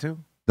to be at too?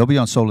 They'll be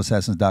on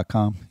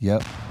soulassassins.com.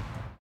 Yep.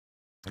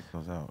 Check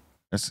those out.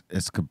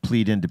 It's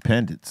complete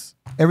independence.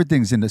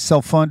 Everything's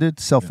self-funded,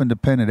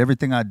 self-independent.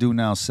 Everything I do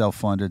now is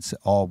self-funded. It's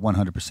all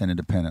 100%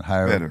 independent.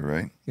 Better,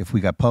 right? If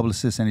we got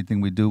publicists,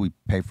 anything we do, we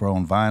pay for our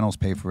own vinyls,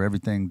 pay for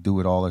everything,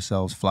 do it all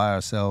ourselves, fly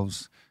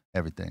ourselves,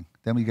 everything.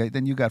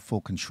 Then you got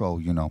full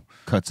control,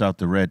 Cuts out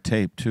the red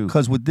tape too.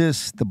 Because with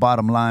this, the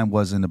bottom line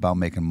wasn't about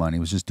making money. It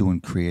was just doing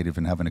creative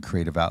and having a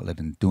creative outlet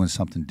and doing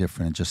something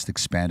different and just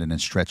expanding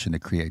and stretching the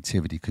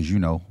creativity. Because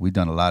we've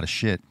done a lot of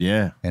shit.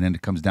 Yeah. And then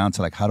it comes down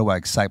to like, how do I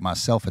excite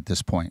myself at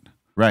this point?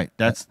 Right.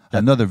 That's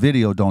another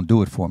video don't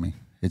do it for me.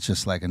 It's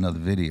just like another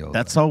video.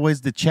 That's always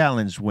the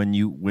challenge when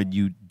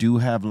you do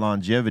have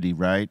longevity,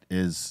 right?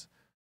 Is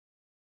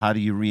how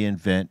do you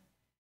reinvent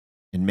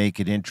and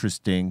make it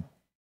interesting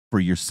for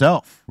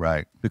yourself?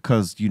 Right.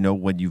 Because,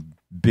 when you've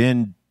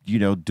been,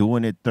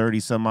 doing it 30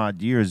 some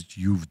odd years,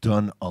 you've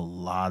done a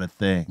lot of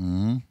things.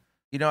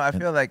 Mm-hmm. I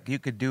feel like you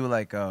could do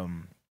like,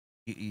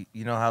 you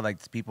know how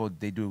like people,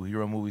 they do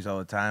hero movies all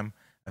the time?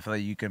 I feel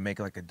like you can make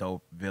like a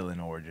dope villain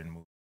origin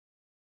movie.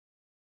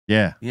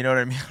 Yeah. You know what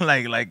I mean?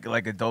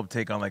 Like a dope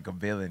take on like a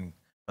villain.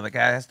 But like it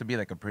has to be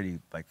like a pretty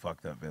like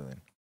fucked up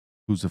villain.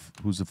 Who's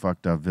a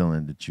fucked up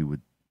villain that you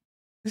would?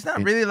 It's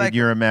not really like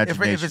your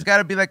imagination. If it's got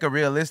to be like a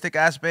realistic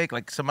aspect,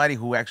 like somebody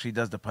who actually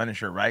does the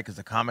Punisher right, because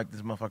the comic,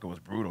 this motherfucker was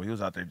brutal. He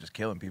was out there just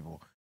killing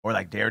people, or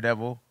like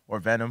Daredevil or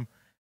Venom,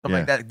 something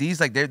like that. These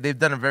they've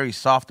done a very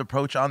soft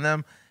approach on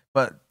them.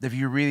 But if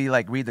you really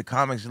like read the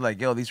comics, you're like,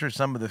 yo, these are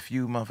some of the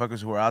few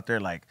motherfuckers who are out there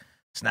like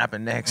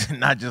snapping necks and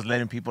not just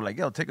letting people like,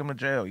 yo, take them to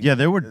jail. Yeah,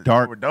 there were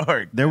dark.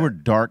 There were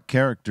dark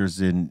characters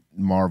in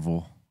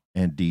Marvel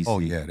and DC. Oh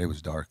yeah, they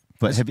was dark.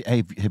 But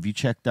have you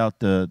checked out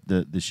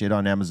the shit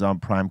on Amazon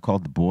Prime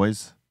called The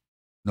Boys?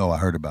 No, I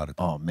heard about it.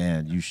 Oh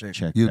man, you should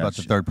check. You're about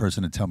the third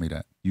person to tell me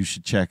that. You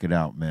should check it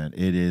out, man.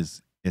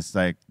 It's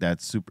like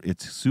that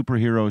it's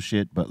superhero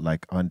shit, but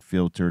like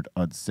unfiltered,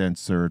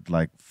 uncensored,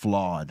 like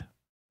flawed.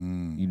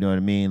 You know what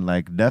I mean?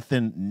 Like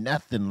nothing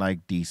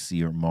like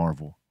DC or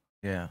Marvel.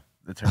 Yeah,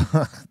 the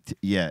term.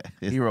 Yeah,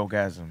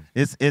 hero-gasm.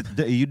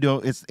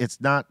 It's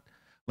not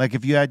like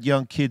if you had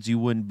young kids, you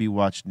wouldn't be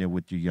watching it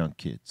with your young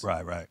kids.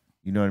 Right.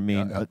 You know what I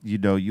mean?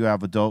 Yeah. You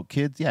have adult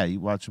kids, yeah, you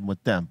watch them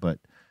with them, but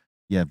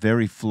yeah,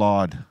 very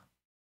flawed.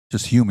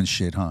 Just human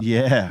shit, huh?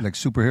 Yeah. Like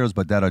superheroes,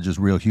 but that are just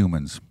real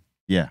humans.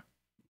 Yeah.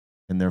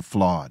 And they're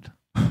flawed.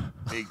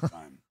 Big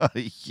time.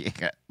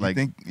 Yeah. Like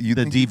you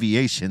the think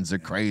deviations are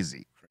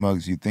crazy.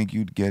 Muggs, you think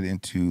you'd get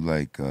into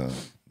like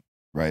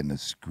writing a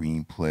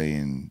screenplay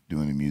and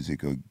doing the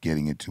music, or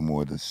getting into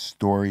more of the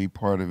story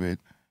part of it?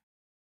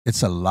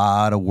 It's a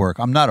lot of work.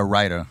 I'm not a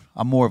writer.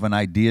 I'm more of an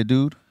idea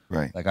dude.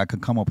 Right. Like I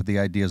could come up with the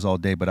ideas all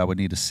day, but I would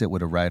need to sit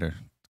with a writer.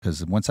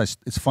 Because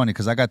it's funny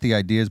because I got the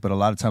ideas, but a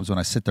lot of times when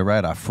I sit to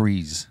write, I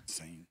freeze.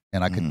 Same.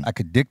 And I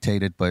could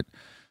dictate it, but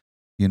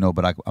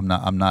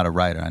I'm not a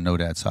writer. I know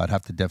that, so I'd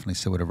have to definitely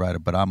sit with a writer.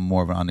 But I'm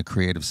more of on the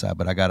creative side.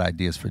 But I got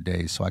ideas for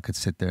days, so I could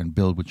sit there and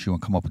build with you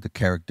and come up with the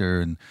character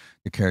and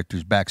the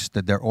character's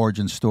their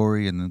origin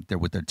story, and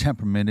what their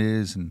temperament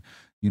is, and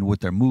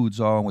what their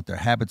moods are and what their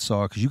habits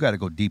are. Because you got to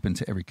go deep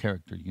into every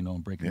character,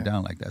 and break it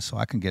down like that. So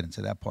I can get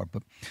into that part,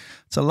 but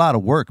it's a lot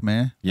of work,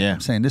 man. Yeah, I'm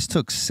saying this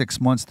took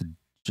 6 months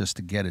just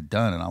to get it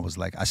done, and I was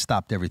like, I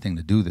stopped everything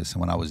to do this,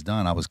 and when I was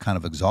done, I was kind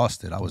of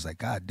exhausted. I was like,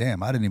 God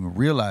damn, I didn't even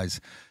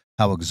realize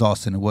how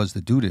exhausting it was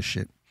to do this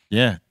shit.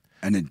 Yeah.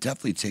 And it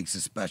definitely takes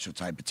a special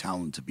type of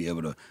talent to be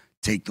able to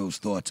take those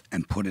thoughts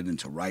and put it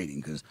into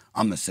writing, because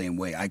I'm the same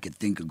way. I could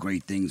think of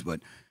great things,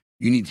 but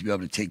you need to be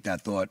able to take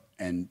that thought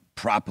and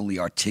properly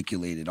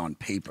articulate it on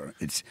paper.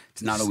 It's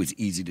not always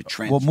easy to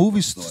transfer. Well,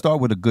 movies start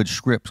with a good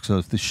script. So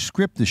if the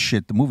script is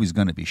shit, the movie's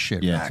going to be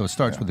shit. Yeah. Right? So it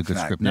starts with a good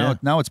script.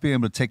 Now it's being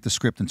able to take the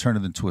script and turn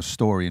it into a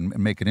story and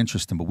make it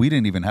interesting. But we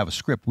didn't even have a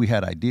script. We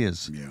had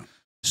ideas. Yeah.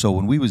 So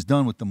when we was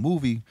done with the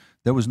movie,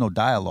 there was no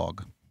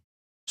dialogue.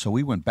 So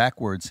we went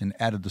backwards and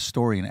added the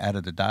story and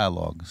added the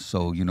dialogue.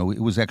 So, you know, it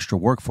was extra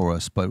work for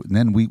us. But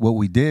then what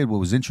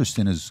was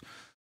interesting is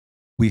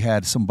we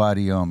had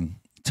somebody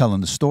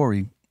telling the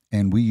story,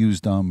 and we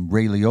used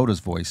Ray Liotta's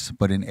voice,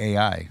 but in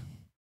AI.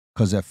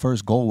 Because at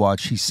first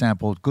Goldwatch, he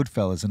sampled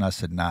Goodfellas, and I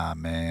said, nah,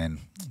 man,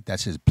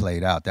 that's just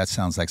played out. That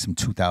sounds like some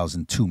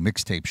 2002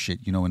 mixtape shit,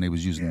 you know, when they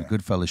was using the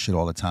Goodfellas shit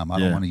all the time. I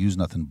don't want to use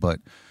nothing, but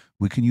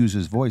we can use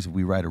his voice if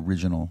we write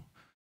original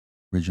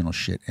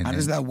shit. And how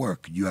does that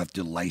work? You have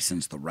to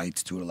license the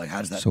rights to it? Like, how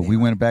does that So we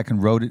went back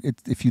and wrote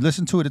it. If you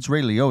listen to it, it's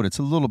Ray Liotta. It's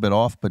a little bit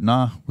off, but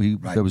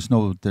there's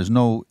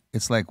no,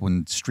 it's like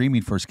when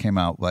streaming first came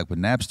out, like with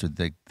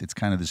Napster, it's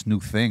kind of this new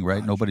thing,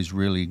 right? Nobody's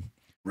really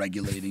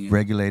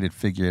regulated,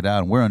 figure it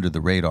out. And we're under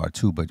the radar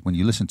too, but when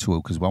you listen to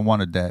it, because I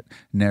wanted that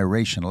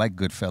narration, like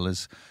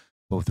Goodfellas,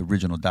 both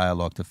original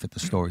dialogue to fit the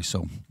story.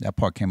 So that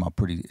part came out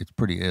it's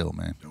pretty ill,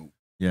 man.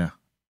 Yeah.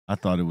 I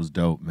thought it was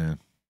dope, man.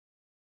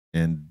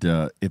 And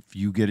if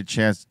you get a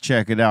chance to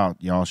check it out,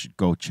 y'all should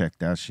go check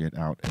that shit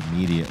out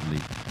immediately.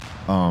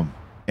 And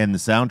the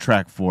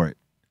soundtrack for it,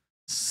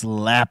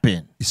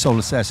 slapping. Soul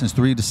Assassins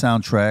 3, the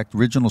soundtrack.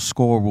 Original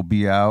score will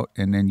be out.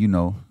 And then, you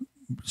know,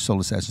 Soul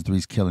Assassins 3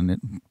 is killing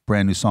it.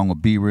 Brand new song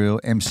with Be Real,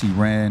 MC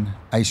Ren,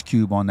 Ice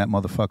Cube on that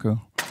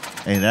motherfucker.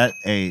 Hey,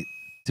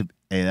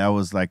 that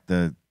was like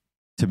to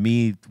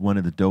me, one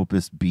of the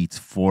dopest beats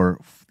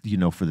for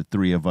the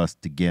three of us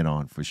to get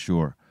on, for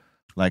sure.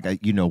 Like,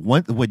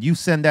 when you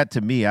send that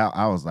to me,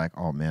 I was like,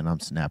 oh, man, I'm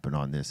snapping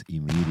on this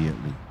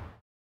immediately.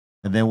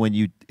 And then when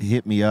you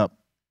hit me up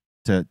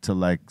to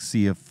like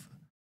see if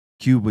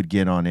Cube would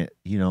get on it,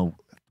 you know,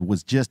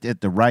 was just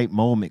at the right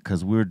moment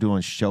because we were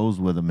doing shows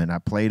with him, and I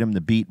played him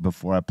the beat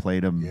before I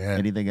played him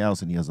anything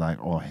else, and he was like,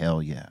 oh,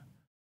 hell yeah.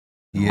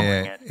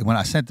 Yeah. When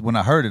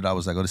I heard it, I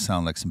was like, oh, this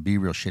sounds like some Be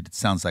Real shit. It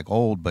sounds like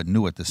old but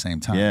new at the same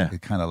time. Yeah.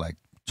 It kind of like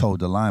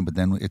towed the line, but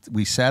then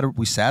we sat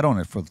on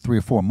it for 3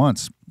 or 4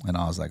 months, and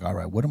I was like, all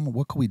right, what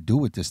can we do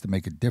with this to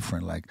make it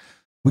different? Like,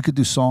 we could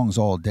do songs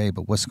all day,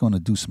 but what's going to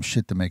do some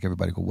shit to make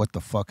everybody go, what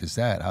the fuck is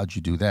that? How'd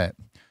you do that?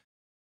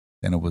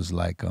 Then it was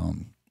like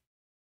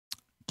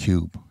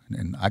Cube,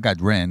 and I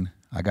got Ren,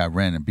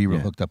 and B-Real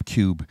hooked up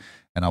Cube,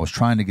 and I was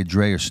trying to get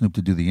Dre or Snoop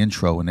to do the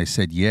intro, and they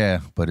said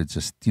but it's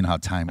just, you know how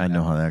time. I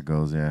know how that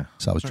goes, yeah.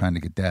 So I was trying to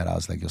get that. I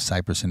was like, yo,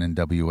 Cypress and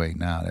NWA.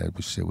 Now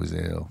that shit was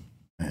ill.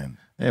 Man.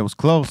 Hey, it was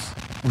close.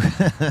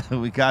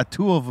 We got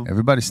 2 of them.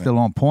 Everybody's still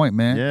on point,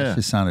 man. Yeah. That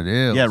shit sounded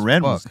ill. Yeah,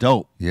 Ren was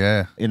dope.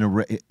 Yeah.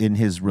 In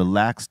his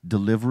relaxed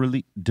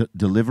delivery,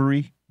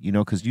 you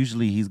know, because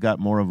usually he's got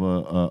more of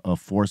a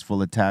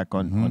forceful attack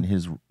on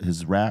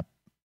his rap.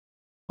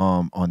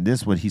 On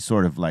this one, he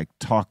sort of like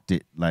talked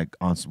it like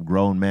on some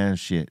grown man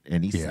shit,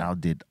 and he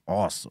sounded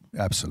awesome.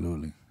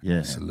 Absolutely. Yeah.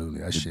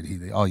 Absolutely. That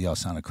shit, all y'all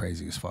sounded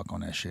crazy as fuck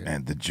on that shit.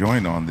 And the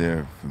joint on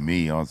there for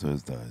me also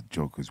is the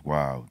Joker's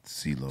Wild,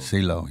 CeeLo.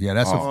 CeeLo. Yeah,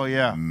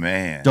 that's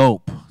man.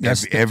 Dope.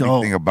 That's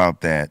everything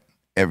about that,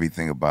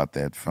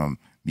 from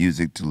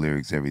music to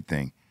lyrics,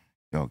 everything.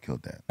 Y'all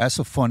killed that. That's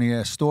a funny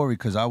ass story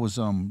because I was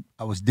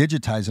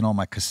digitizing all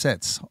my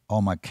cassettes,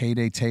 all my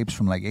K-Day tapes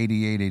from like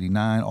 88,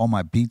 89, all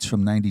my beats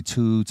from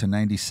 92 to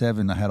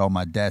 97. I had all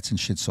my DATs and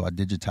shit, so I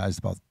digitized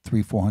about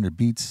 300-400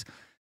 beats,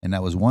 and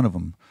that was one of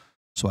them.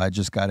 So I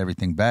just got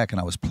everything back, and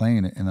I was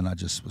playing it, and then I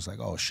just was like,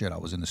 oh shit, I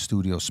was in the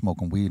studio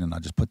smoking weed, and I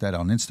just put that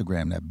on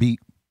Instagram, that beat,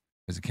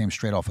 because it came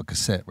straight off a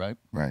cassette, right?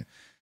 Right.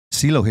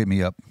 CeeLo hit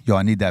me up, yo,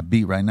 I need that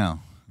beat right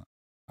now.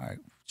 All right,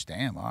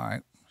 damn, all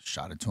right.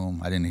 Shot it to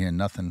him. I didn't hear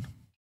nothing.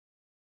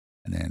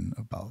 And then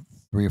about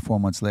 3 or 4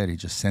 months later, he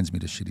just sends me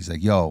the shit. He's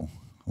like, yo,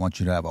 I want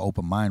you to have an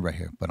open mind right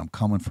here, but I'm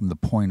coming from the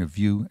point of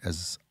view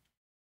as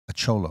a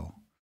Cholo.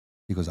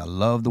 He goes, I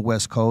love the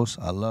West Coast.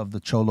 I love the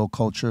Cholo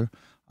culture.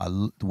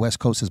 The West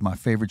Coast is my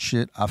favorite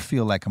shit. I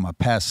feel like in my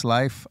past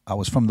life, I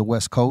was from the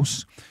West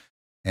Coast,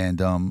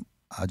 and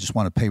I just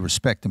want to pay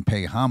respect and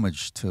pay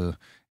homage to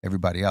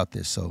everybody out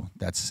there. So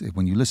that's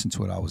when you listen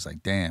to it, I was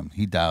like, damn,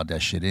 he dialed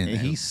that shit in. And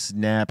he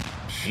snapped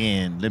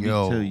in. Let me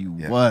tell you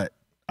what.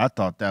 I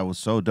thought that was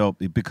so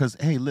dope because,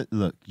 hey,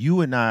 look,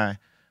 you and I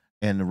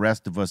and the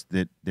rest of us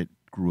that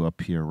grew up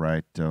here,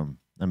 right?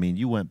 I mean,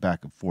 you went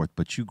back and forth,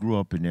 but you grew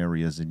up in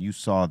areas and you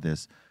saw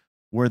this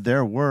where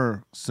there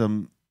were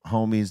some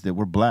homies that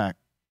were black,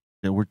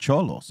 that were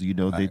cholos. You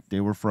know, right. they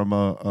were from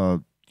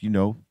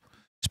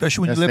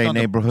especially when you lived on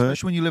neighborhood.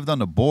 Especially when you lived on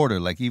the border,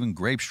 like even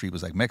Grape Street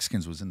was like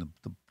Mexicans was in the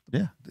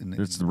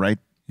it's the right.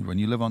 When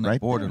you live on the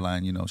right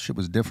borderline, you know, shit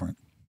was different.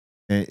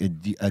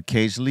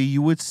 Occasionally,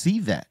 you would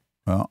see that.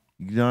 Well.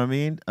 You know what I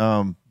mean?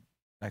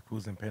 Like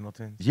who's in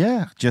Pendleton?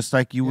 Yeah, just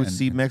like you would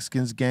see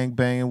Mexicans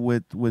gangbanging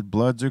with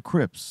Bloods or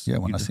Crips. Yeah,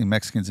 when I see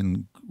Mexicans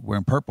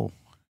wearing purple,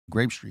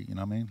 Grape Street, you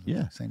know what I mean?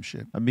 Yeah. Same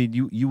shit. I mean,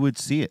 you would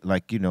see it.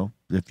 Like,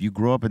 if you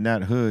grew up in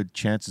that hood,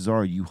 chances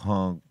are you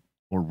hung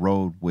or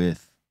rode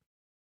with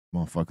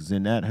motherfuckers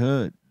in that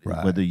hood.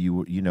 Right. Whether you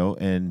were,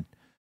 and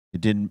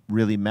it didn't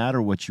really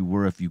matter what you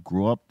were if you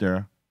grew up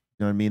there.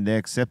 You know what I mean? They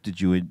accepted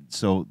you. And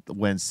so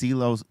when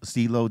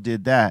CeeLo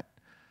did that,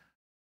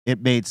 it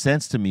made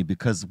sense to me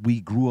because we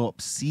grew up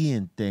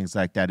seeing things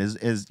like that.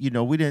 As you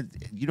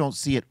don't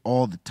see it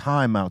all the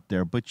time out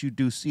there, but you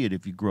do see it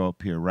if you grow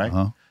up here, right?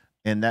 Uh-huh.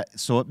 And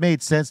so it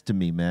made sense to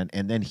me, man.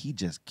 And then he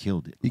just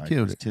killed it. He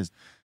killed it. Just,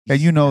 and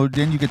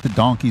then you get the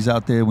donkeys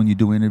out there when you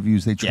do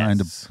interviews. They trying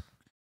to,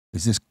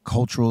 is this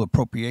cultural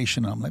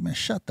appropriation? I'm like, man,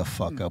 shut the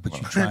fuck up. But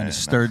you trying to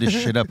stir this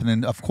shit up. And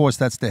then, of course,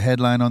 that's the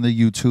headline on the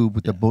YouTube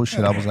with the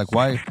bullshit. I was like,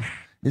 why?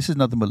 This is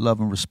nothing but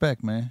love and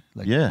respect, man.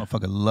 Like,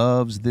 motherfucker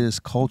loves this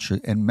culture.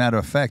 And matter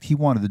of fact, he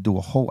wanted to do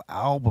a whole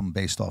album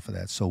based off of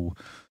that. So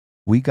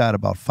we got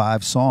about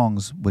 5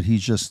 songs, but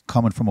he's just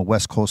coming from a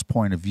West Coast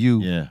point of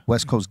view,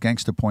 West Coast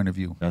gangster point of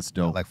view. That's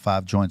dope. Like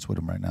 5 joints with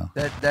him right now.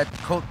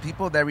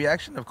 That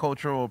reaction of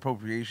cultural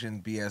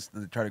appropriation BS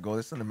to try to go,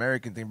 this is an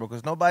American thing, bro,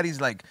 because nobody's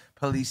like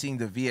policing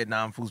the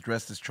Vietnam fools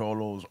dressed as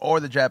cholos or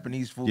the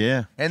Japanese fools.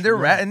 Yeah. And they're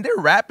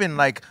rapping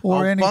like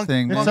or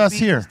anything. Funk it's us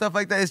here. stuff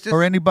like that. It's just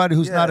or anybody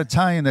who's not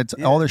Italian, that's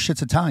all their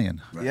shit's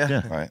Italian. Right.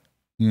 Yeah. Right.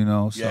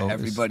 So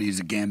everybody's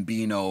a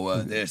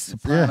Gambino, this,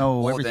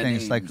 Soprano, everything.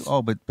 It's like,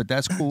 but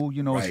that's cool.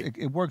 Right.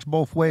 It works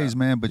both ways,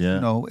 man. But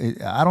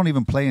I don't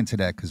even play into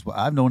that because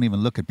I don't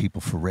even look at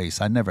people for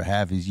race. I never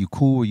have. Is you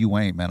cool or you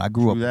ain't, man? I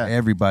grew up with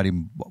everybody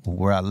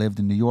where I lived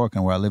in New York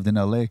and where I lived in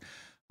L.A.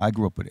 I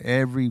grew up with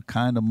every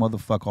kind of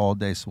motherfucker all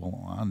day.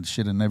 So I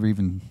should have never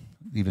even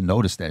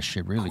noticed that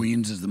shit. Really,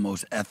 Queens is the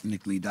most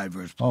ethnically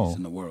diverse place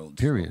in the world.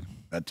 Period. So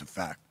that's a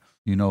fact.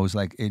 It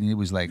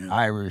was like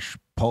Irish,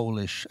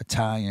 Polish,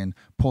 Italian,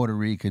 Puerto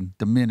Rican,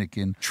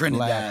 Dominican,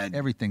 Trinidad, Black,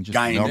 everything just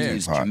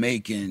Guyanese, there.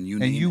 Jamaican,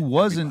 you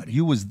wasn't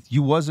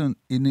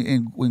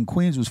in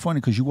Queens was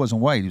funny because you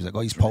wasn't white. He was like, oh,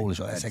 he's Polish.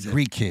 Oh, that's a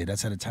Greek kid.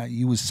 That's an Italian.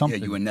 You was something.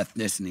 Yeah, you an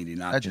ethnicity,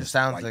 not that just just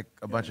sounds white. like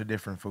a bunch of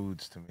different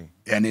foods to me.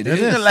 And it is.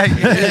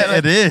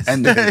 It is.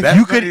 And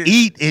you could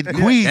eat in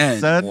Queens,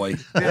 son. Boy.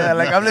 Yeah,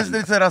 like I'm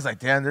listening to it. I was like,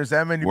 damn, there's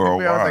that many people. I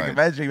was Worldwide. like,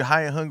 imagine you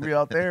high and hungry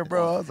out there,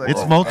 bro. I was like,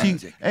 It's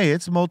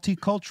it's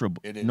multicultural.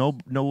 It is.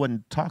 No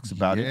one talks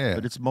about it,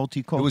 but it's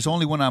multicultural. It was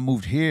only when I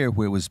moved here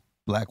where it was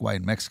black, white,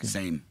 and Mexican.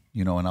 Same.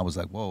 And I was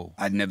like, whoa.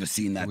 I'd never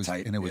seen that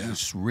type. And it was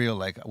just real.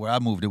 Like where I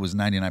moved, it was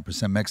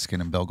 99%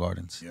 Mexican in Bell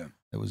Gardens. Yeah.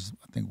 There was,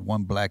 I think,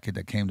 one black kid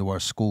that came to our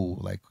school,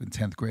 like in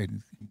 10th grade.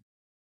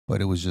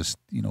 But it was just,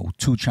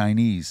 2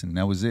 Chinese, and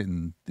that was it,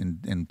 and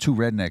 2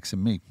 rednecks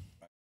and me. You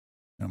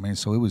know what I mean?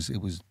 So it was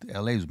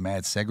LA was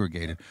mad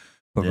segregated.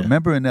 But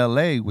remember in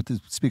LA,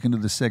 speaking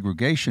of the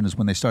segregation, is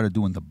when they started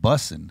doing the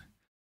busing.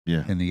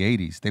 Yeah. In the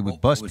 80s, they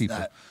would bus people.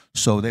 That?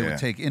 So they would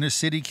take inner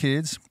city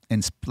kids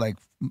and like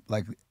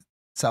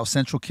South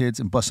Central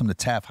kids and bus them to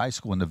Taft High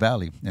School in the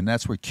Valley. And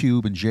that's where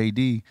Cube and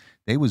JD,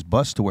 they was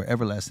bused to where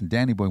Everlast and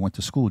Danny Boy went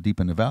to school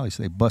deep in the Valley.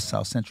 So they bust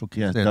South Central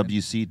kids there.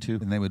 WC too.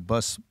 And they would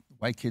bus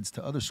white kids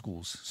to other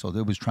schools. So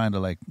they was trying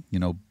to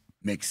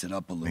mix it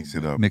up a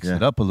little mix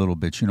it up a little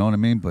bit, you know what I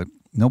mean? But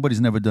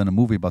nobody's never done a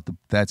movie about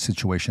that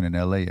situation in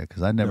LA yet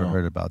because I never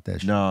heard about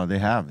that shit. No, they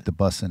haven't. The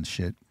bus and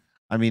shit.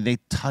 I mean, they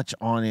touch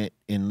on it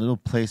in little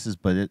places,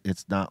 but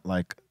it's not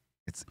like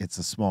it's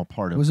a small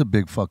part of it. It was a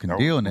big fucking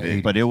deal in the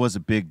 80s. But it was a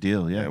big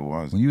deal, yeah. It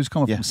was. When you was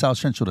coming from South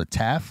Central to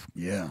Taft?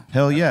 Yeah.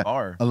 Hell yeah.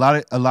 Are. A lot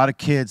of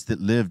kids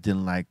that lived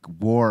in like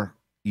war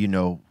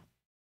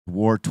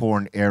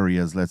torn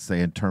areas, let's say,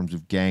 in terms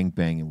of gang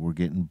banging, were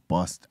getting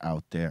bust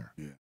out there.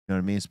 Yeah. You know what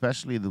I mean?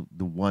 Especially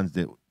the ones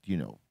that,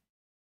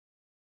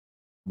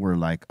 were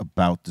like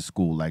about the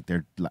school, like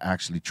they're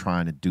actually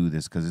trying to do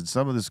this. Because in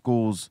some of the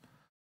schools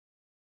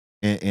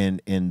in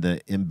the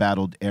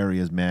embattled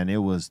areas, man, it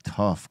was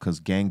tough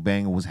because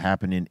gangbanging was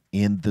happening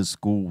in the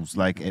schools,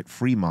 like at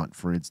Fremont,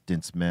 for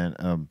instance, man.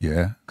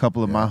 A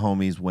couple of my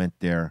homies went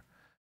there,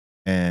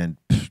 and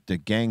the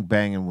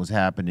gangbanging was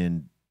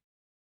happening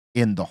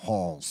in the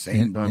halls,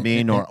 you know what I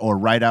mean, or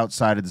right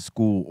outside of the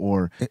school,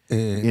 or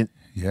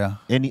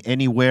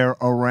anywhere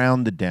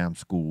around the damn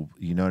school.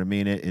 You know what I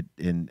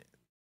mean?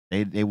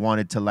 They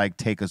wanted to like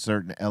take a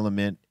certain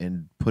element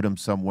and put them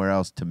somewhere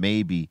else to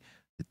maybe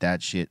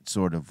that shit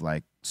sort of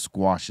like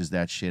squashes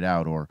that shit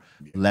out or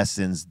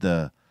lessens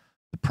the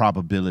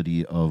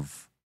probability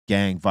of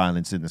gang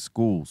violence in the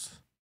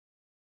schools.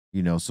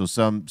 So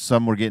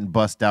some were getting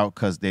bust out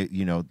because they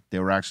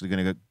were actually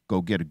going to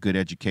go get a good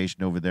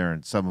education over there,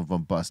 and some of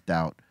them bust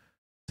out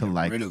to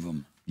get rid of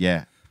them.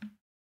 Yeah.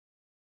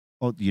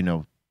 Well,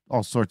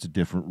 all sorts of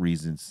different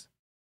reasons.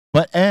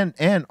 But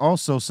and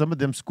also some of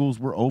them schools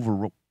were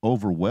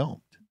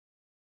overwhelmed.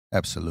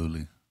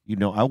 Absolutely.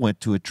 I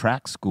went to a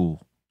track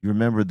school. You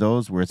remember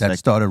those where it's that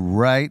started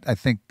right? I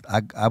think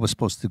I was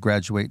supposed to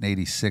graduate in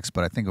 '86,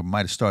 but I think it might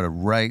have started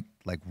right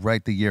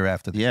the year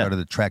after the start of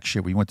the track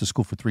shit, where you went to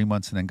school for 3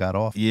 months and then got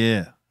off.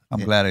 Yeah. I'm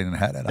glad I didn't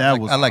have that. That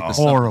I like the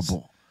horrible.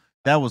 summers.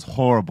 That was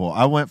horrible.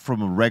 I went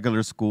from a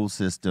regular school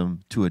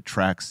system to a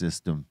track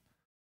system,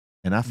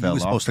 and I You fell were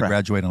off supposed track. to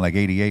graduate in like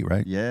 88,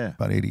 right? Yeah,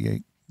 About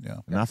 88. Yeah.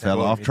 and I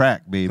fell off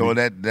track, baby. So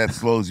that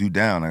slows you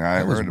down. Like, I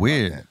That was heard about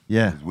weird. that.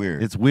 Yeah, It's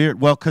weird. It's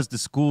weird. Well, because the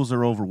schools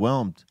are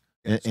overwhelmed,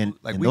 and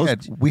Like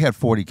and we had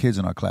 40 kids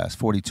in our class,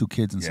 42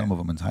 kids, and Yeah. some of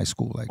them in high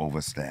school. Like,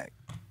 Overstack.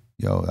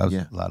 yo, that was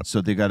yeah. a lot of. So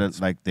they gotta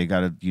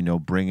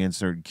bring in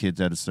certain kids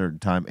at a certain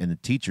time, and the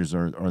teachers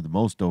are the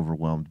most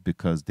overwhelmed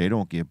because they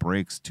don't get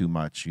breaks too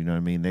much. You know what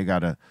I mean? They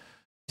gotta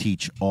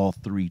teach all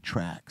 3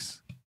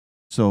 tracks.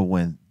 So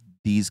when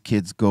these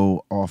kids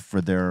go off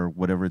for their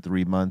whatever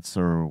 3 months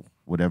or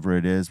whatever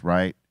it is,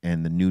 right?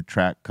 And the new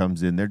track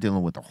comes in, they're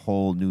dealing with a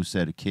whole new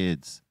set of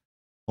kids,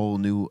 whole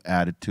new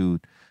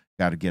attitude,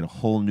 got to get a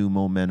whole new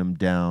momentum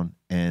down.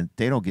 And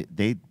they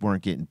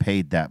weren't getting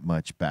paid that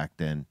much back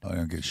then. I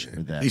don't get shit.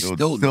 For that. They still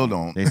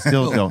don't. They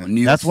still don't.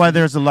 New York That's why City.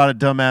 there's a lot of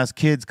dumbass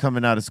kids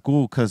coming out of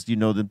school because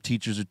the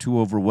teachers are too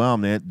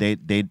overwhelmed.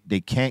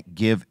 They can't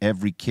give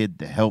every kid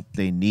the help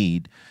they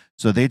need,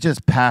 so they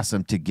just pass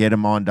them to get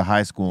them on to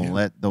high school and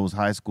let those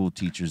high school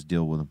teachers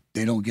deal with them.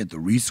 They don't get the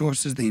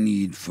resources they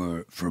need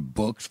for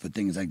books, for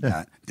things like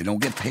that. They don't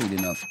get paid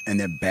enough, and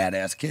they're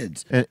badass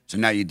kids. So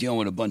now you're dealing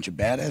with a bunch of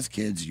badass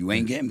kids. You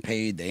ain't getting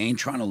paid. They ain't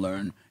trying to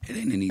learn. It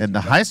ain't an easy And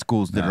the job. high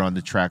schools that are on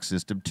the track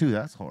system too,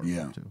 that's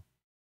horrible too.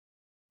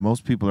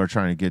 Most people are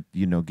trying to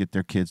get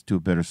their kids to a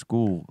better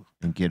school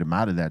and get them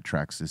out of that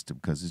track system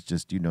because it's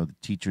just the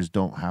teachers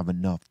don't have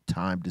enough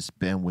time to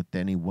spend with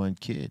any one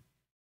kid.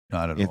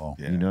 Not at all.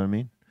 You know what I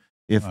mean?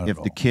 If Not at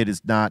the all. kid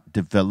is not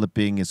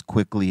developing as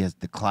quickly as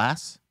the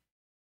class,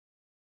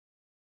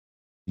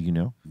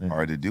 then-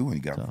 Hard to do when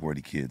you got So.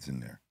 40 kids in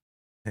there.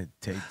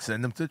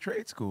 Send them to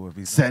trade school if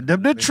he's send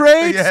them to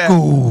trade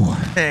school.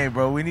 Hey,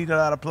 bro, we need a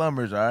lot of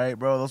plumbers. All right,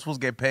 bro, those fools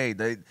get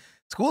paid.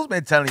 School's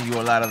been telling you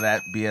a lot of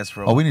that BS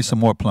for. Oh, we need some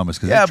more plumbers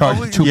because Yeah, they're but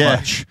charging too yeah.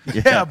 much.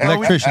 Yeah, bro.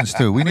 Electricians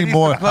too. We need some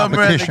more plumber,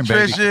 competition, baby.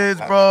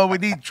 electricians, bro. We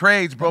need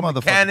trades, bro. That motherfucker-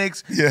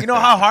 Mechanics. Yeah. You know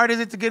how hard is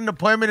it to get an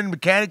appointment in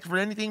mechanics for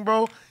anything,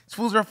 bro? These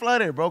fools are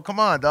flooded, bro. Come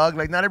on, dog.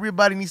 Like, not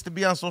everybody needs to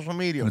be on social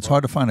media. It's bro.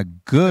 hard to find a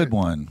good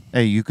one.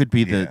 Hey, you could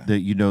be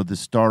the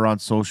star on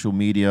social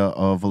media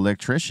of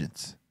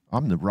electricians.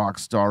 I'm the rock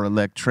star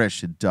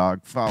electrician,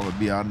 dog. Follow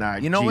me on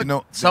IG. You know what? You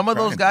know, Some of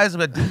they're those trying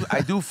guys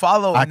I do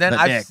follow, I and then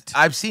connect.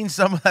 I've seen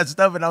some of that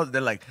stuff, and they're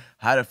like,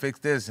 how to fix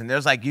this, and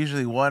there's like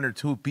usually 1 or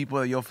 2 people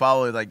that you'll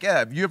follow. Like, yeah,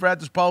 have you ever had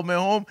this problem at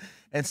home?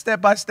 And step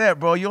by step,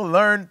 bro, you'll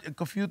learn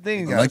a few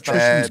things.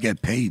 Electricians bad.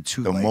 get paid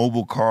too. The like,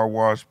 mobile car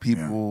wash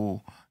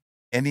people,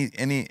 any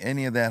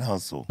of that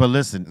hustle. But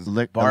listen,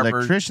 Barbers.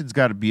 electricians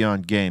got to be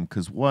on game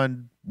because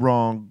one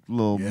wrong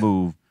little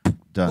move,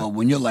 done. well,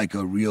 when you're like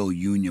a real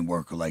union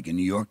worker, like in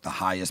New York, the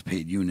highest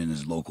paid union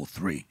is Local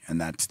 3, and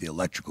that's the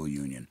electrical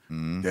union.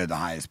 They're the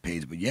highest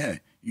paid. But yeah,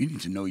 you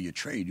need to know your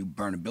trade. You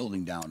burn a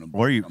building down,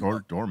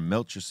 or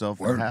melt yourself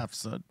in Word. half,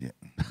 son. Yeah.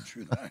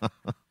 True that.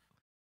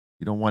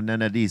 You don't want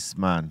none of these,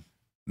 man.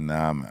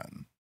 Nah,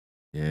 man.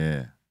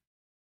 Yeah,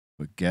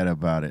 forget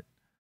about it.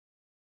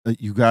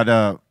 You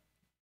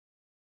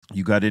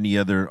got any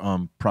other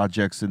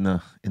projects in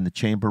the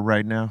chamber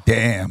right now?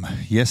 Damn.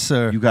 Yes,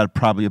 sir. You got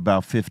probably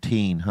about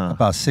 15, huh?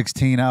 About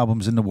 16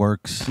 albums in the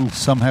works.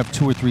 Some have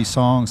 2 or 3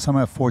 songs. Some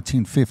have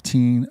 14,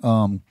 15.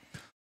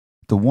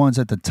 The ones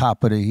at the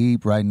top of the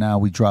heap right now,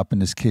 we dropping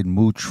this kid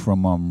Mooch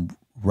from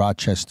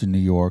Rochester, New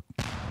York.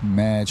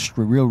 Mad,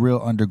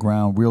 real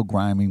underground, real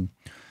grimy.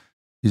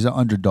 He's an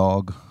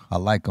underdog. I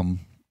like him.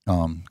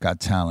 Got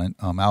talent.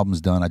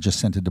 Album's done. I just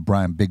sent it to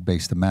Brian Big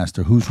Bass, the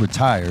master, who's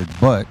retired,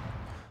 but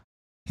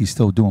he's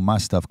still doing my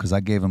stuff because I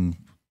gave him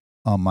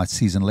my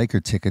season Laker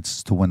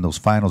tickets to win those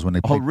finals when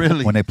they played,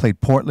 really? when they played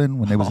Portland,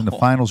 when they was in the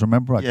finals.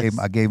 Remember, Yes.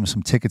 I gave him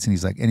some tickets, and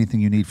he's like, anything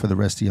you need for the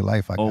rest of your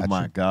life, I got Oh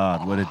my you.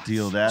 God, what a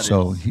deal that is!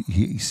 So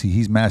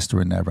he's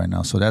mastering that right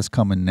now. So that's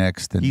coming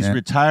next. And He's then,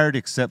 retired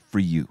except for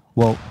you.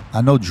 well,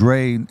 I know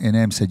Dre and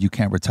M said you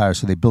can't retire,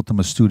 so they built him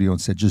a studio and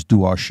said just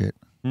do our shit.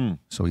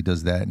 So he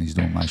does that, and he's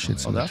doing my shit.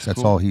 So that's that's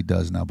cool. all he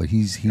does now. But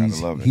he's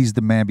love it.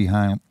 the man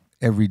behind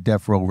every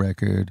Death Row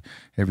record,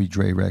 every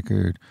Dre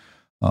record,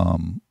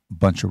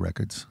 bunch of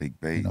records. Big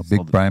bass.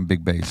 Brian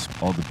Big Bass.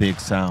 All the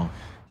big sound.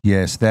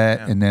 Yes,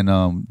 that, and then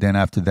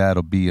after that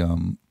will be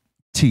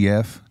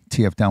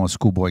TF down with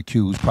Schoolboy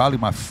Q, who's probably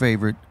my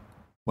favorite,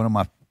 one of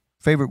my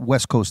favorite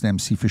West Coast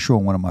MC for sure,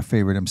 one of my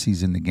favorite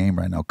MCs in the game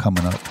right now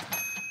coming up.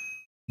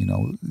 You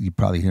know, you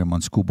probably hear him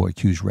on Schoolboy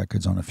Q's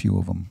records on a few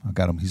of them. I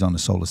got him. He's on the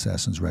Soul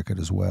Assassins record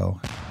as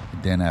well.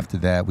 And then after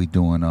that, we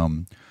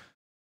doing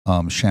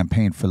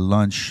Champagne for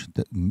Lunch,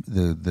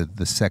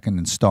 the second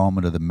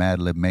installment of the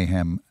Madlib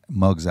Mayhem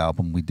Muggs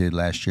album we did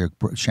last year.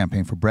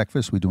 Champagne for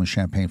Breakfast. We're doing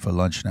Champagne for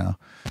Lunch now.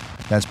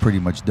 That's pretty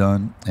much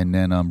done. And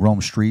then Rome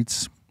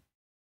Streets,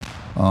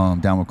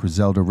 down with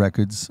Griselda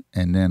Records,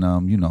 and then a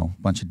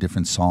bunch of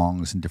different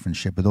songs and different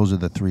shit. But those are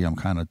the 3 I'm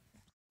kind of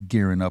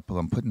gearing up.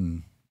 I'm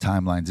putting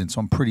timelines in,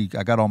 so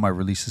I got all my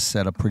releases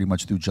set up pretty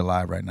much through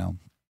July right now.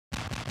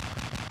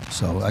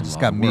 So I just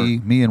got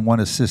me and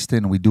one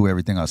assistant, and we do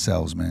everything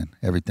ourselves, man.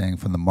 Everything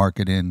from the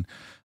marketing,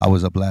 I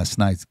was up last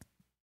night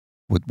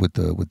with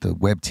the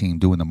web team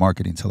doing the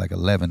marketing till like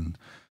 11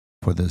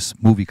 for this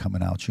movie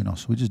coming out, you know.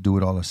 So we just do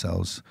it all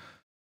ourselves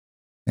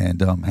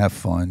and have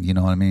fun, you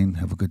know what I mean?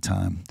 Have a good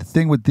time. The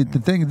thing with the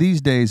thing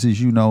these days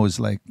is, you know, is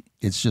like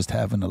it's just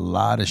having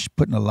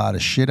putting a lot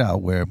of shit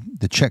out where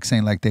the checks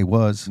ain't like they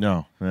was.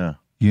 No, yeah.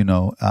 You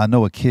know, I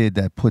know a kid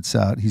that puts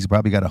out, he's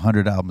probably got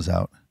 100 albums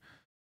out.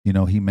 You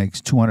know, he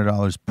makes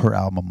 $200 per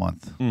album a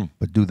month.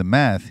 But do the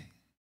math,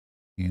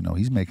 you know,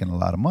 he's making a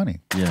lot of money.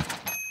 Yeah.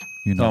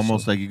 You know, it's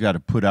almost like you got to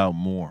put out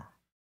more.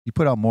 You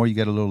put out more, you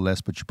get a little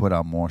less, but you put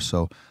out more.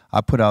 So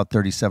I put out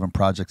 37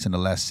 projects in the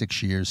last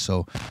 6 years.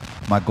 So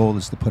my goal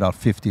is to put out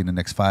 50 in the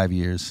next 5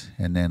 years.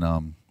 And then,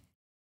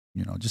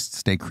 you know, just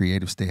stay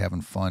creative, stay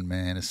having fun,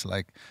 man. It's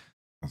like,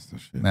 That's the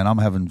shit. man, I'm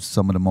having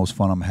some of the most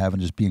fun I'm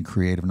having just being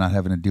creative, not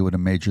having to deal with a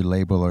major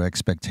label or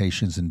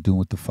expectations and doing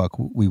what the fuck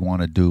we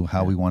want to do,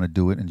 how we want to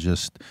do it, and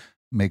just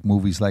make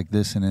movies like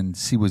this and then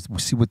see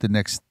what the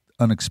next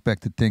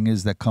unexpected thing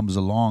is that comes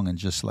along and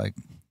just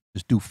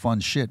do fun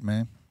shit,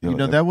 man. You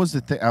know, that was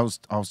the thing. I was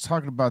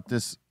talking about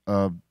this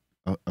a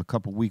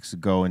couple weeks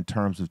ago in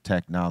terms of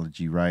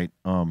technology, right?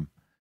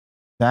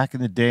 Back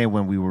in the day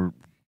when we were,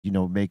 you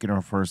know, making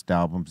our first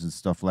albums and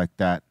stuff like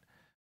that,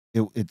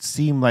 it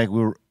seemed like we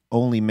were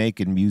only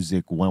making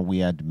music when we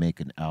had to make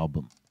an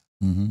album.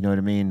 Mm-hmm. You know what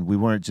I mean? We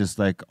weren't just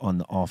like on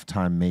the off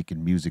time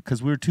making music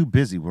because we were too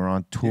busy. We were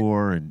on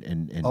tour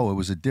and oh, it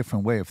was a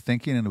different way of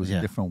thinking and it was a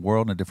different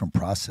world and a different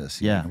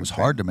process. Yeah. It was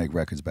hard to make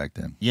records back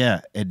then. Yeah,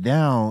 and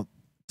now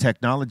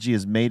technology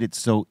has made it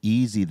so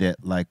easy that,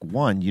 like,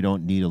 one, you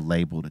don't need a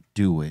label to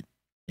do it,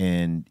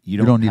 and you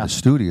don't need a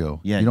studio.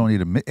 Yeah, you don't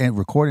need a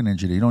recording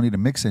engineer. You don't need a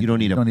mix engineer.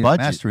 You don't need a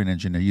budget. mastering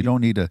engineer. You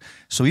don't need a.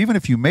 So even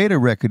if you made a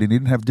record and you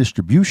didn't have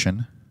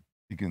distribution,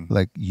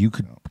 you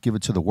could give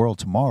it to the world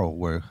tomorrow.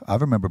 Where I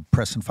remember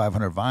pressing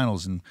 500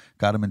 vinyls and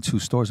got them in 2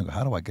 stores and go,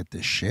 how do I get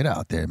this shit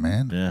out there,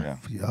 man? Yeah.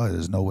 Oh,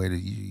 there's no way to,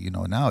 you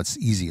know, now it's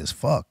easy as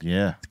fuck.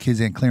 Yeah. The kids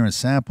ain't clearing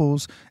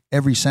samples.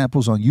 Every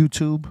sample's on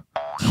YouTube.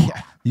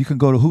 Yeah. You can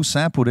go to who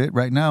sampled it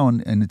right now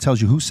and it tells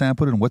you who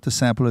sampled it and what the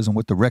sample is and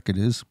what the record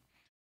is.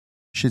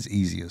 Shit's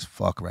easy as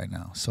fuck right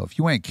now. So if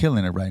you ain't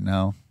killing it right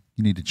now,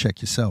 you need to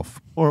check yourself.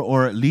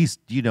 Or at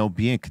least, you know,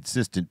 being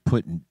consistent,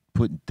 putting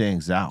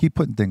things out. Keep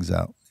putting things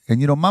out. And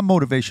you know, my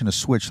motivation to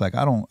switch, like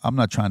I'm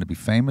not trying to be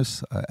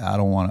famous. I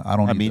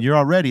mean, you're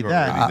already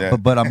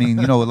that. But I mean,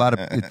 you know, a lot of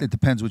it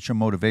depends what your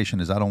motivation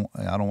is. I'm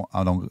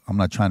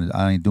not trying to.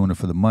 I ain't doing it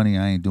for the money.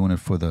 I ain't doing it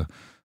for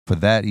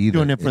that either.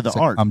 Doing it for the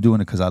art. I'm doing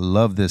it because I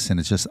love this, and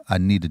it's just I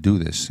need to do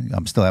this.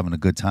 I'm still having a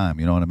good time.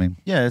 You know what I mean?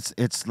 Yeah,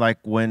 it's like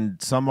when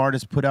some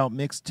artists put out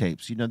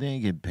mixtapes. You know, they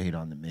ain't getting paid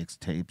on the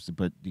mixtapes,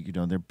 but you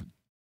know they're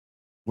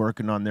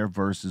working on their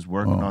verses,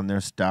 working on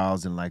their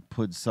styles, and like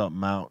putting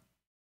something out.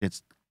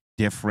 It's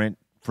different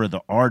for the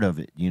art of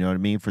it, you know what I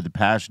mean? For the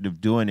passion of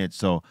doing it.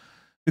 So,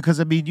 because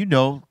I mean, you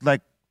know,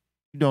 like,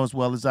 you know as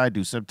well as I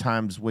do,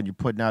 sometimes when you're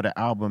putting out an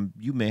album,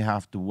 you may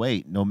have to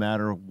wait no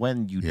matter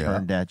when you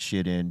turn that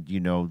shit in. You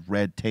know,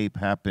 red tape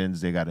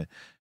happens, they got to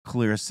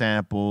clear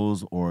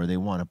samples, or they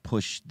want to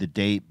push the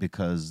date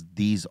because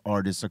these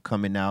artists are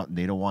coming out and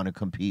they don't want to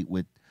compete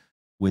with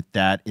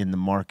that in the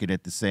market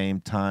at the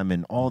same time,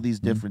 and all these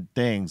different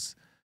things.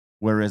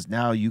 Whereas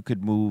now you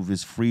could move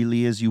as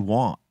freely as you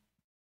want.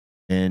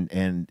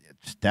 And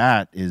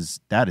that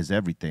is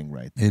everything,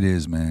 right there. It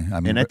is, man.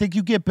 I mean, and I think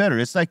you get better.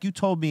 It's like you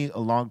told me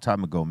a long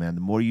time ago, man.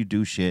 The more you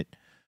do shit,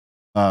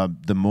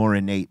 the more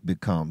innate it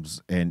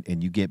becomes, and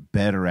you get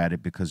better at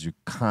it because you're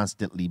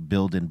constantly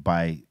building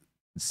by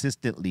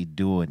consistently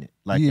doing it.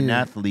 Like an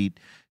athlete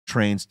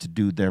trains to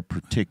do their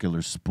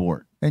particular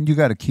sport. And you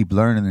got to keep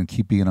learning and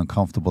keep being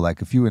uncomfortable.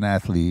 Like if you're an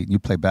athlete and you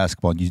play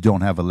basketball and you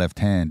don't have a left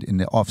hand, in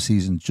the off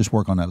season, just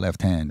work on that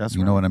left hand.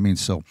 You know what I mean?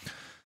 So.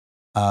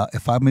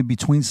 If I'm in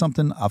between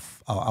something,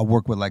 I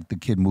work with like the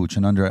Kid Mooch,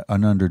 an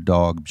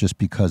underdog, just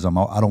because I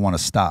don't want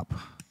to stop,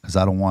 because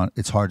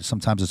it's hard.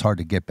 Sometimes it's hard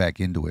to get back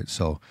into it.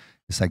 So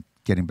it's like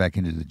getting back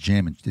into the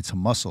gym, and it's a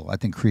muscle. I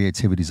think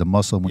creativity is a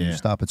muscle. When you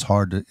stop, it's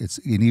hard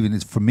to.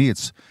 For me,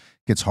 it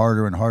gets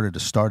harder and harder to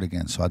start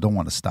again. So I don't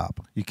want to stop.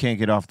 You can't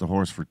get off the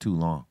horse for too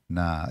long.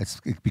 Nah,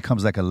 it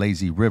becomes like a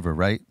lazy river,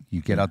 right?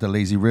 You get out the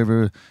lazy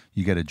river,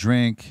 you get a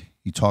drink,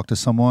 you talk to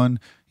someone.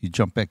 You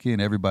jump back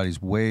in,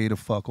 everybody's way the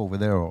fuck over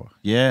there. Or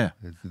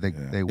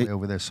they way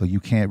over there, so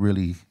you can't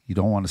really, you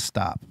don't want to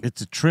stop.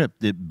 It's a trip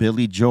that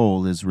Billy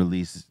Joel has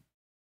released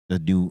a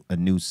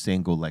new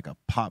single, like a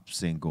pop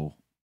single,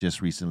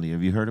 just recently.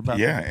 Have you heard about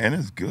that? Yeah, and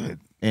it's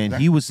good. And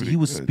he was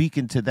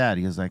speaking to that.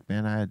 He was like,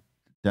 man, I had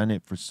done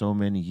it for so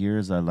many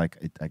years. I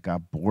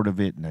got bored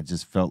of it, and I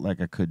just felt like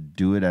I couldn't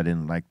do it. I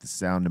didn't like the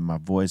sound of my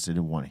voice. I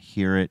didn't want to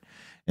hear it.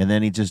 And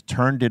then he just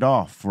turned it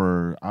off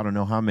for I don't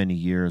know how many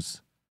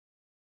years.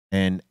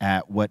 And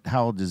how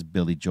old is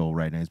Billy Joel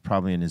right now? He's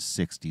probably in his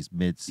 60s,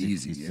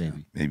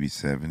 mid-60s, maybe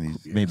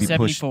 70s. Maybe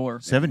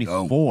 74.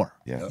 74.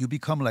 Yeah. You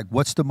become like,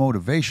 what's the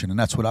motivation? And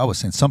that's what I was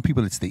saying. Some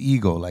people, it's the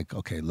ego. Like,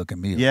 okay, look at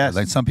me. Yes.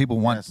 Like some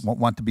people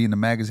want to be in the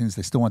magazines.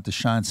 They still want to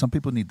shine. Some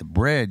people need the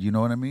bread. You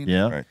know what I mean?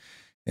 Yeah. Right.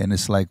 And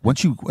it's like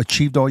once you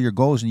achieved all your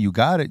goals and you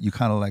got it, you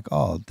kind of like,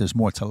 oh, there's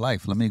more to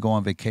life. Let me go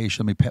on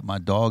vacation. Let me pet my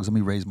dogs. Let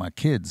me raise my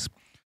kids.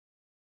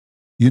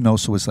 You know,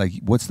 so it's like,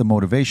 what's the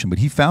motivation? But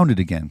he found it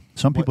again.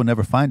 Some people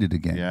never find it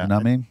again. Yeah, you know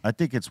what I mean? I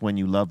think it's when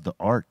you love the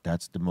art,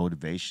 that's the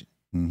motivation.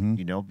 Mm-hmm.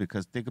 You know,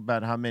 because think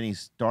about how many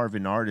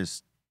starving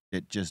artists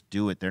that just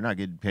do it. They're not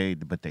getting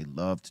paid, but they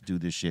love to do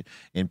this shit.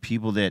 And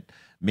people that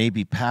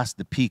maybe past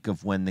the peak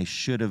of when they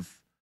should have,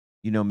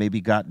 you know,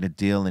 maybe gotten a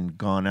deal and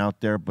gone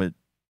out there, but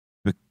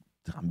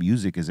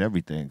music is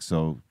everything.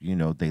 So, you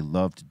know, they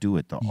love to do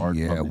it, the art.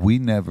 Yeah, of it. we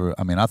never,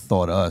 I mean, I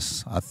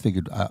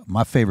figured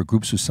my favorite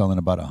groups was selling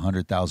about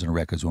 100,000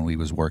 records when we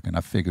was working.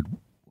 I figured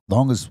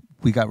long as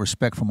we got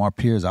respect from our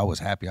peers, I was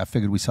happy. I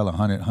figured we sell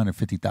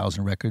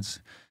 150,000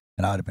 records.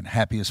 And I'd have been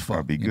happy as fuck.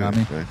 That'd be you good, know what I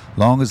mean? right?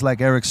 Long as like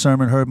Eric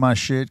Sermon heard my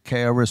shit,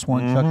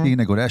 KRS-One, Chuck D, and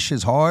they go, that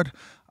shit's hard,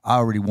 I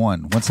already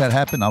won. Once that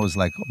happened, I was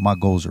like, my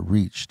goals are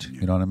reached.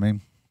 You know what I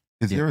mean?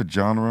 Is there a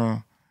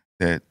genre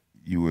that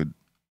you would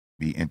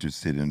be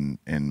interested in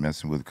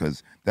messing with?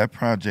 Because that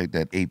project,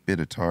 that 8-bit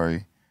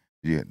Atari,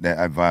 yeah, that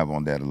I vibe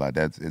on that a lot.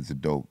 It's a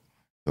dope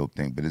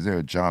thing. But is there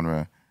a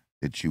genre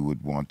that you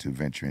would want to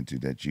venture into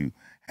that you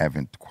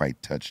haven't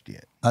quite touched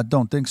yet? I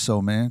don't think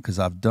so, man, because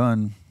I've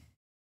done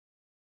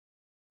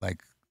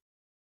like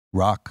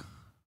rock.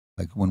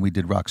 Like when we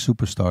did Rock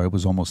Superstar, it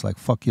was almost like,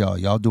 fuck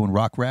y'all doing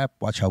rock rap?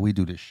 Watch how we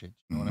do this shit.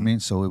 You know what I mean?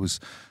 So it was,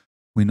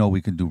 we know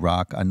we can do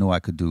rock. I know I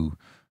could do,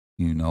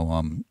 you know,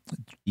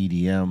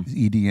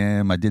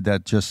 EDM. I did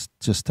that just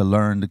to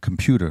learn the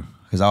computer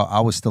because I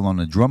was still on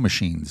the drum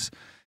machines,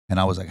 and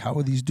I was like, how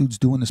are these dudes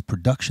doing this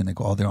production? They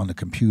go, oh, they're on the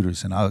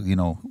computers. And I, you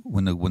know,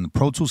 when the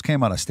Pro Tools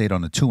came out, I stayed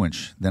on the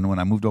 2-inch. Then when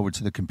I moved over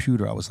to the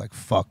computer, I was like,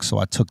 fuck. So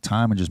I took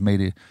time and just made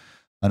it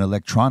an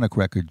electronic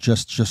record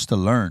just to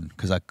learn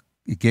because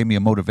it gave me a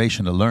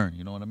motivation to learn.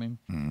 You know what I mean?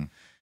 Mm-hmm.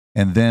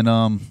 And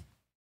then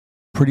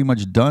pretty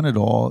much done it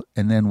all.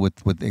 And then with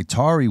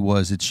Atari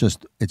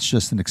it's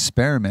just an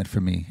experiment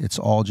for me. It's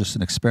all just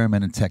an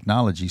experiment in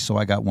technology. So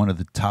I got one of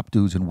the top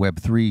dudes in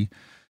Web3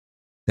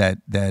 that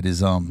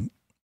is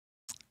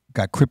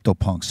got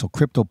CryptoPunks. So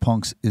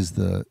CryptoPunks is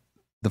the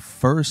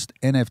first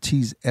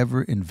NFTs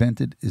ever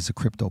invented is a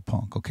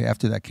CryptoPunk. Okay,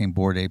 after that came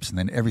Bored Apes, and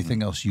then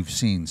everything else you've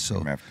seen.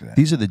 So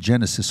these are the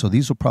genesis. So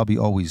these will probably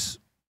always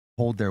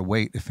hold their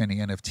weight if any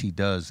NFT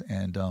does.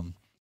 And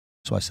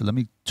so I said, let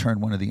me turn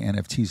one of the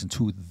NFTs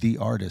into the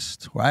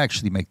artist. Where I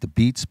actually make the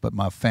beats, but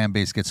my fan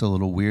base gets a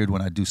little weird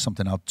when I do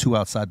something too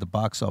outside the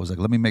box. So I was like,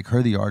 let me make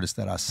her the artist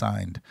that I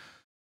signed,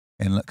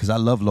 and because I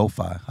love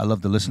lo-fi, I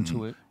love to listen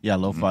to it. Yeah,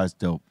 lo-fi is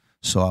dope.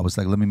 So I was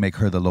like, let me make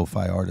her the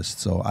lo-fi artist.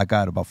 So I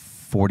got about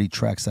 40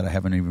 tracks that I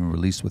haven't even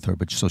released with her,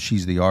 but so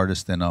she's the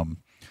artist. And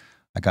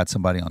I got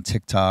somebody on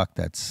TikTok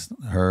that's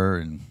her,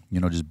 and you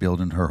know, just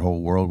building her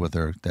whole world with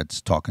her.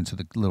 That's talking to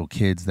the little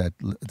kids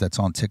that's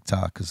on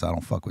TikTok because I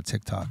don't fuck with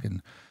TikTok,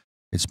 and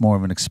it's more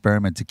of an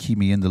experiment to keep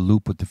me in the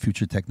loop with the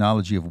future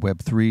technology of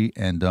Web3,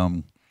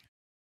 and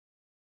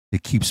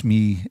it keeps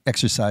me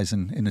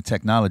exercising in the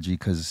technology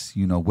because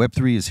you know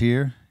Web3 is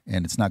here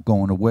and it's not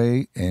going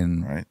away.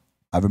 And right.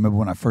 I remember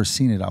when I first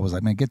seen it, I was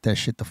like, man, get that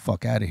shit the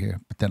fuck out of here.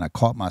 But then I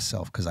caught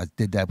myself because I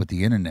did that with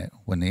the internet.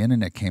 When the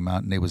internet came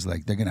out and they was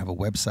like, they're going to have a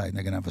website and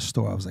they're going to have a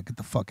store. I was like, get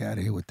the fuck out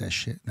of here with that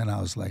shit. And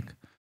I was like,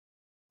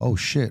 oh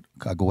shit.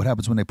 I go, what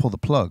happens when they pull the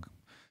plug?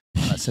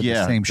 And I said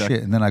the same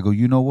shit. And then I go,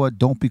 you know what?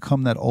 Don't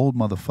become that old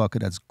motherfucker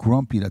that's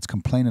grumpy, that's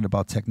complaining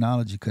about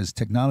technology, because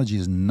technology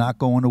is not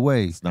going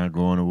away. It's not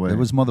going away. There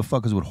was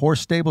motherfuckers with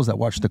horse stables that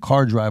watched the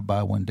car drive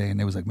by one day and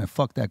they was like, man,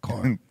 fuck that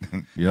car.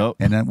 Yep.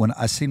 And then when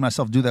I seen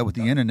myself do that with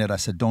the internet, I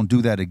said, don't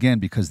do that again,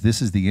 because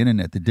this is the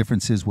internet. The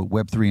difference is with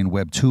Web3 and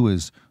Web2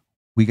 is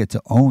we get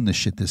to own the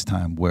shit this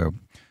time, where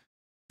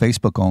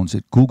Facebook owns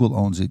it, Google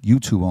owns it,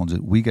 YouTube owns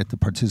it. We get to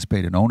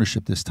participate in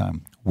ownership this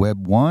time.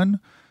 Web 1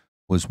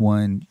 was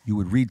when you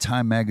would read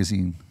Time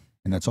magazine,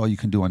 and that's all you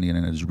can do on the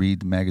internet is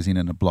read the magazine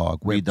and a blog.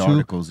 Read the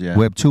articles, yeah.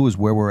 Web 2 is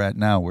where we're at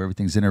now, where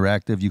everything's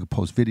interactive. You can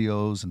post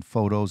videos and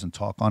photos and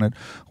talk on it.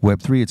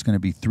 Web 3, it's going to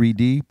be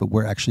 3D, but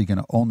we're actually going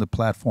to own the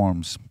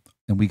platforms,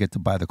 and we get to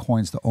buy the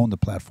coins to own the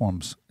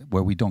platforms,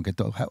 where we don't get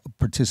to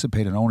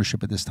participate in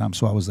ownership at this time.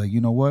 So I was like,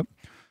 you know what?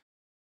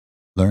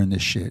 Learn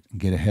this shit and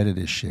get ahead of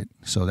this shit.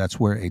 So that's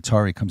where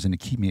Atari comes in to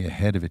keep me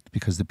ahead of it,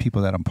 because the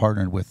people that I'm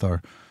partnered with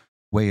are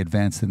way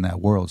advanced in that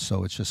world.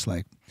 So it's just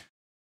like,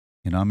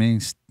 you know what I mean?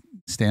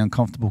 Stay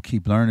uncomfortable,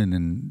 keep learning,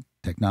 and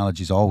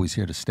technology's always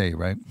here to stay,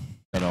 right?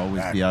 Gotta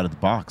always be out of the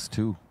box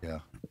too. Yeah.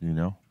 You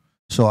know?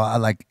 So I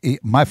like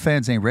it, my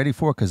fans ain't ready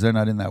for it because they're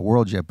not in that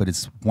world yet, but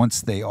it's once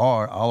they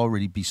are, I'll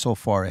already be so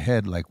far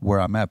ahead like where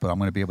I'm at, but I'm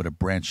going to be able to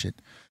branch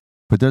it.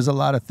 But there's a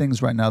lot of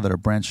things right now that are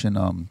branching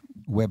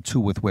Web 2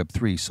 with Web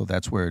 3, so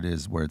that's where it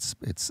is, where it's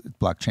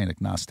blockchain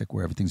agnostic,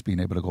 where everything's being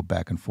able to go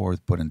back and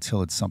forth. But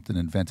until it's something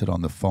invented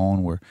on the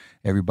phone where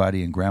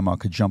everybody and grandma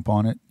could jump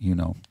on it, you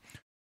know,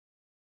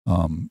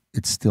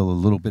 it's still a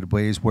little bit of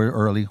ways. We're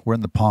early. We're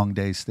in the Pong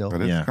days still.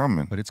 But it's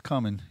coming. But it's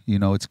coming. You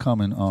know, it's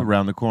coming. It's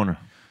around the corner.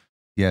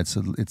 Yeah, it's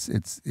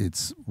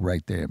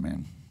right there,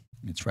 man.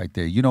 It's right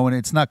there. You know, and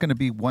it's not going to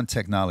be one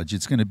technology.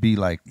 It's going to be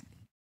like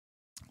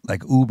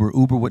like Uber.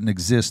 Uber wouldn't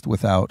exist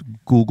without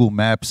Google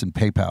Maps and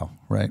PayPal,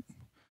 right?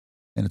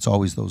 And it's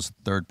always those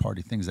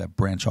third-party things that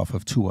branch off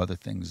of two other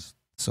things.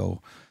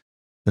 So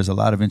there's a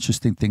lot of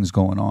interesting things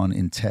going on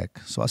in tech.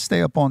 So I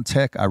stay up on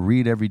tech. I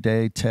read every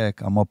day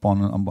tech. I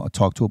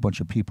talk to a bunch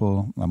of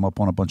people. I'm up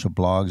on a bunch of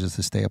blogs just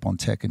to stay up on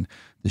tech. And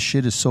the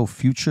shit is so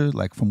future,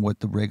 like from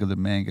what the regular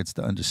man gets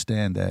to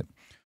understand, that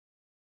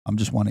I'm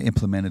just want to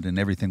implement it in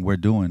everything we're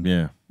doing,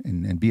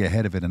 and be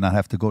ahead of it, and not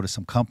have to go to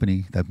some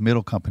company, that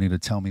middle company, to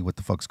tell me what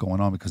the fuck's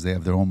going on, because they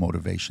have their own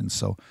motivations.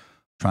 So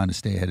trying to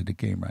stay ahead of the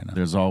game right now.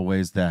 There's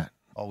always that.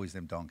 Always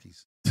them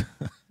donkeys.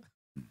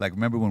 Like,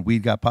 remember when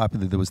weed got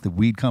popular, there was the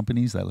weed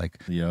companies that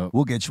like,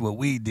 we'll get you a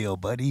weed deal,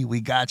 buddy. We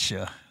got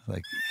you.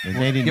 Like,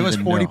 give us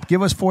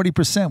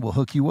 40%, we'll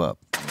hook you up.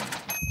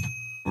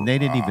 And they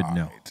didn't even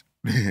know.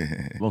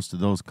 Most of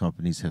those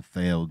companies have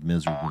failed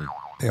miserably.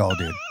 They all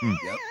did.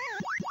 Yep.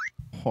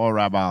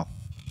 Horrible.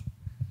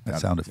 That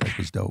sound effect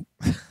was dope.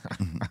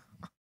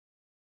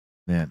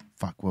 Man,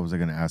 fuck, what was I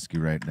going to ask you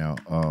right now?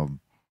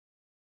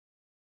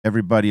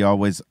 Everybody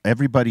always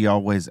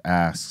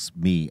asks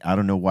me. I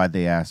don't know why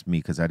they ask me,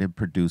 because I didn't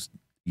produce,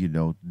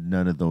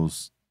 none of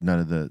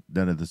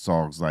the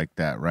songs like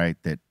that, right?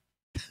 That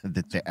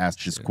they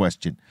ask this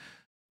question.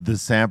 The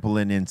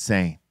sampling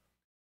insane.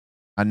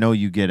 I know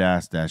you get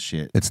asked that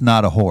shit. It's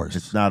not a horse.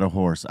 It's not a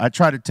horse. I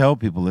try to tell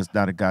people it's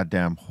not a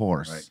goddamn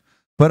horse. Right.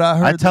 But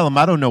I tell them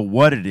I don't know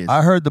what it is.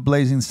 I heard the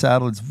Blazing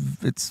Saddle.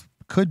 It's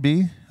could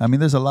be. I mean,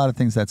 there's a lot of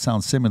things that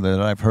sound similar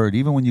that I've heard.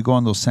 Even when you go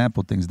on those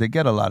sample things, they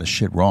get a lot of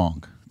shit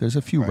wrong. There's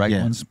a few right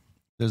ones.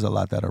 There's a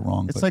lot that are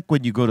wrong. It's like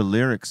when you go to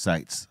lyric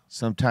sites.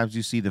 Sometimes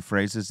you see the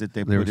phrases that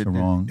they lyrics put in are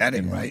wrong. That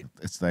ain't right.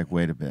 It's like,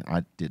 wait a minute,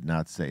 I did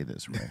not say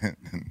this right.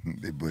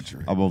 They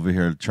butcher it. I'm over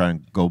here trying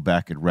to go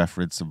back and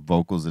reference some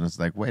vocals, and it's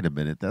like, wait a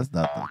minute, that's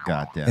not the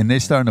goddamn. And they're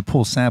starting to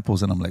pull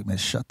samples, and I'm like, man,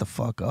 shut the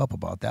fuck up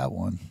about that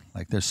one.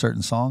 Like, there's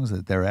certain songs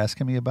that they're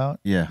asking me about.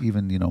 Yeah.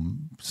 Even,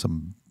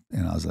 some,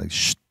 and I was like,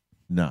 shh.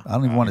 No. I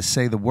don't even want to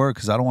say the word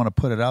because I don't want to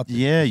put it out there.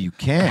 Yeah, you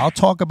can't. I'll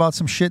talk about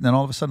some shit, and then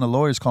all of a sudden the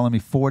lawyer's calling me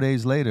 4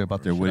 days later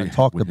about the shit I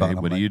talked about.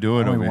 What are you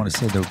doing I don't over even want to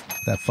say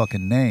that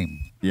fucking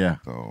name. Yeah.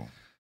 So,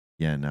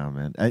 yeah, no,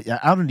 man.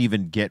 I don't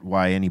even get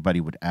why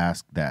anybody would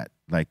ask that,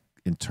 like,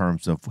 in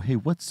terms of, hey,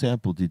 what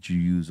sample did you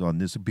use on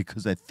this?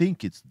 Because I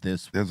think it's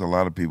this. there's a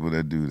lot of people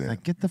that do that.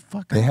 Like, get the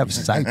fuck They out have of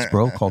here. sites,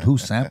 bro, called Who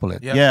Sample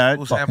It. Yeah,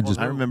 Who Sample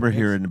I remember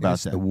hearing about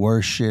It's that. the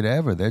worst shit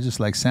ever. They're just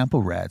like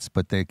sample rats,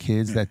 but they're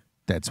kids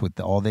that's what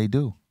all they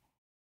do.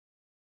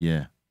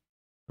 Yeah.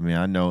 I mean,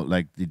 I know,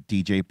 like, the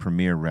DJ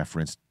Premier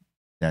referenced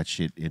that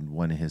shit in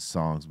one of his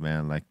songs,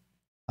 man. Like,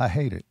 I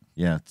hate it.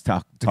 yeah,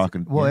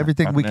 talking. Well, yeah,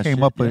 everything talking we that came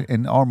shit, up yeah. with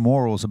in our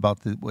morals about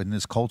in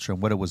this culture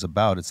and what it was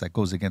about, it's like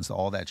goes against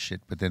all that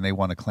shit. But then they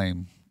want to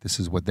claim this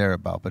is what they're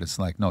about. But it's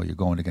like, no, you're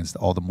going against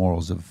all the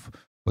morals of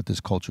what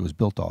this culture was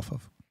built off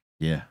of.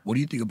 Yeah. What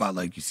do you think about,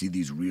 like, you see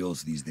these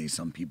reels these days?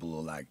 Some people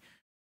will, like,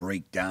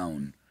 break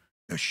down.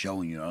 They're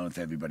showing you. I don't know if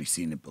everybody's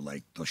seen it, but,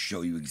 like, they'll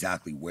show you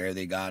exactly where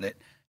they got it,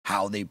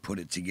 how they put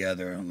it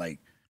together. Like,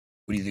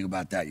 what do you think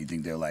about that? You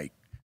think they're like,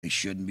 they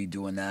shouldn't be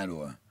doing that,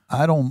 or?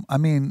 I don't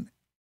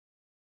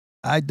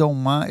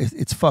mind.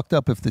 It's fucked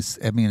up if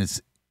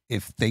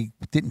if they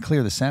didn't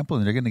clear the sample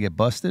and they're going to get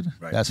busted.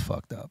 Right. That's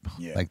fucked up.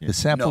 Yeah. Like the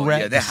sample No,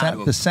 rat, yeah, they had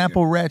to the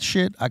sample rat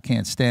shit. I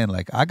can't stand.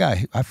 Like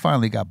I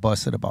finally got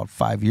busted about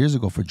 5 years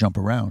ago for Jump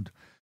Around.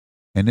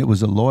 And it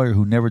was a lawyer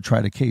who never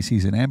tried a case.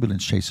 He's an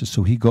ambulance chaser.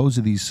 So he goes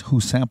to these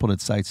Who Sampled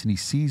It sites and he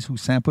sees who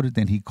sampled it.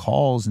 Then he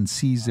calls and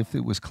sees if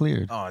it was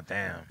cleared. Oh,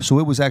 damn. So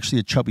it was actually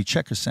a Chubby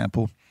Checker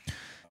sample.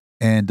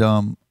 And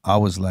I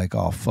was like,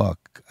 oh,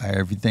 fuck.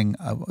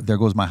 There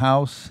goes my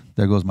house.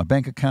 There goes my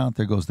bank account.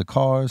 There goes the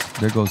cars.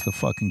 There goes the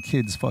fucking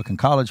kids' fucking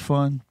college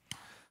fund.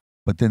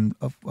 But then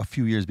a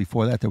few years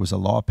before that, there was a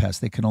law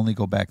passed. They can only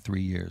go back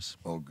 3 years.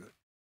 Oh, good.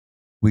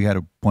 We had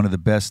one of the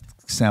best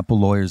sample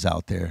lawyers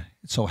out there.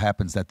 It so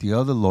happens that the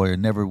other lawyer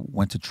never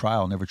went to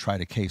trial, never tried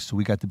a case. So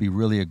we got to be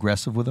really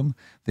aggressive with them.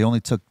 They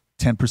only took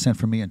 10%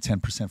 for me and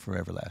 10% for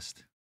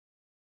Everlast.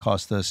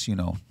 Cost us,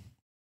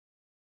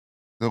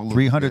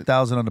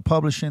 $300,000 on the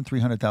publishing,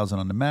 $300,000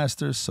 on the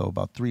masters, so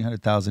about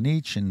 $300,000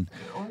 each. And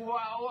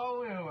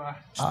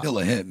Still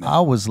a hit, man. I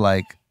was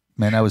like,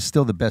 man, that was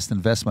still the best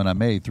investment I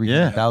made.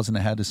 $300,000 I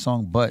had this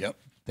song, but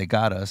they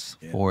got us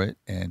for it,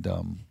 and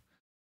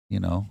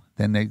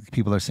then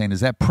people are saying,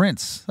 "Is that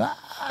Prince?"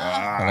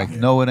 I'm like,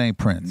 no, it ain't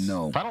Prince.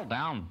 No. Settle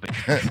down.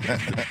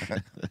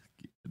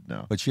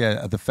 No. But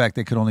yeah, the fact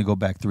they could only go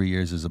back 3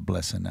 years is a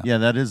blessing now. Yeah,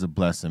 that is a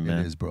blessing, man.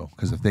 It is, bro.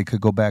 Because if they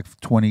could go back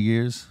 20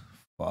 years,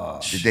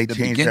 did they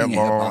change that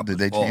law? Did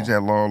they change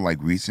that law like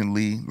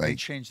recently? They Like,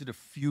 changed it a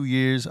few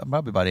years,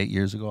 probably about 8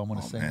 years ago, I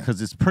want to say.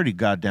 Because it's pretty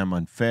goddamn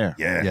unfair.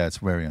 yeah. Yeah, it's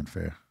very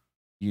unfair.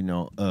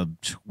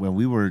 When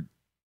we were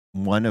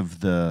one of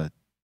the,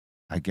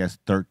 I guess,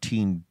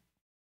 13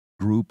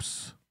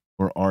 groups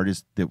or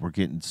artists that were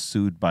getting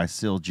sued by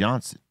Syl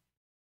Johnson.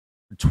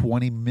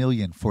 $20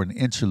 million for an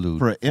interlude.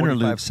 For an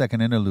interlude.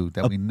 45-second interlude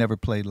that we never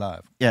played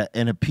live. Yeah,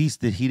 and a piece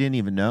that he didn't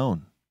even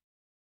own.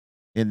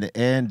 In the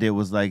end, it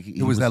was like...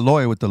 It was that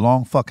lawyer with the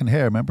long fucking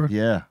hair, remember?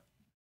 Yeah.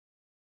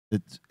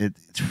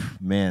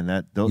 Man,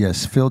 that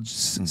yes, Phil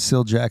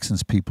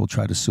Jackson's people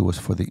tried to sue us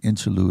for the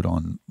interlude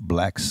on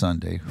Black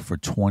Sunday for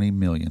 $20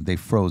 million. They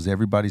froze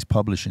everybody's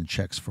publishing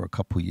checks for a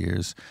couple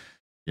years,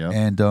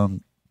 and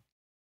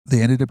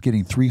they ended up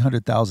getting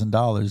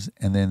 $300,000,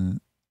 and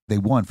then they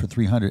won for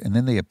 $300,000, and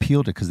then they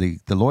appealed it because the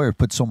lawyer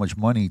put so much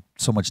money,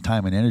 so much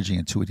time and energy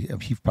into it.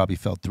 He probably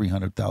felt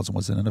 $300,000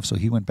 wasn't enough, so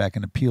he went back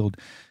and appealed.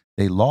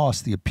 They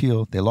lost the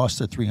appeal. They lost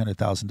their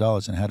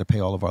 $300,000 and had to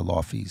pay all of our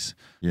law fees.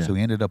 Yeah. So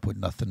we ended up with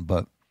nothing.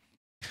 But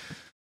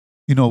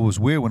it was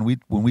weird when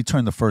we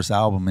turned the first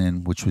album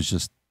in, which was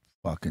just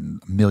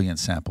fucking a million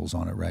samples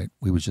on it. Right?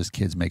 We was just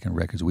kids making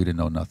records. We didn't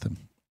know nothing.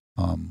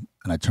 And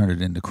I turned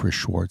it into Chris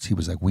Schwartz. He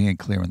was like, "We ain't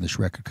clearing this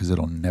record because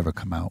it'll never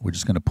come out. We're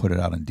just gonna put it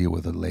out and deal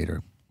with it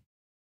later."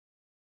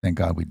 Thank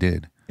God we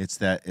did. It's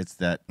that.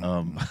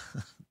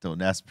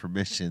 Don't ask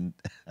permission,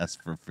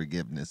 ask for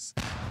forgiveness.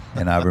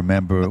 And I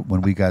remember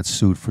when we got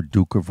sued for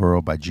Duke of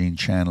Earl by Gene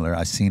Chandler,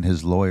 I seen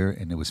his lawyer,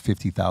 and it was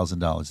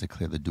 $50,000 to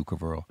clear the Duke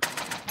of Earl.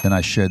 Then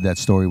I shared that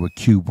story with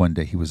Cube one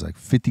day. He was like,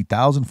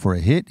 $50,000 for a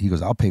hit? He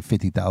goes, I'll pay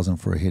 $50,000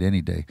 for a hit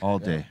any day. All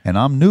day. And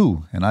I'm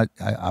new. And I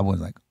was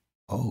like,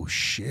 oh,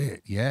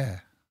 shit,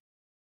 yeah.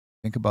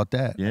 Think about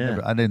that. Yeah.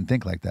 I didn't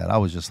think like that. I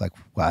was just like,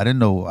 well, I didn't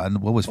know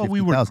what was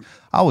 $50,000.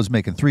 I was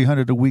making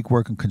 $300 a week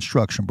working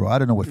construction, bro. I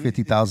didn't know what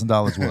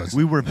 $50,000 was.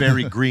 We were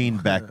very green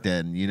back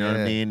then. You know what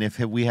I mean? If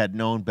we had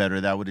known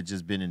better, that would have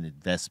just been an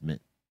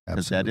investment.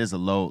 Because that is a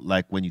low.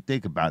 Like when you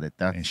think about it,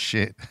 that ain't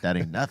shit. That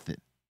ain't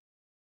nothing.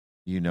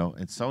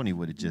 And Sony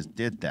would have just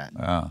did that.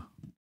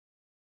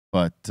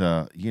 But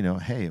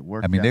hey, it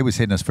worked. I mean, out. They was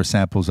hitting us for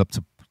samples up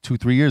to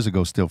 2-3 years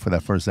ago still for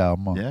that first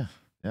album.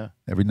 Yeah.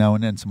 Every now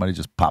and then somebody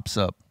just pops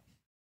up.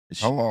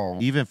 Hello.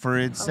 Even for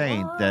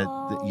Insane,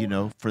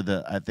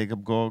 I think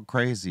I'm going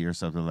crazy or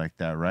something like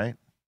that, right?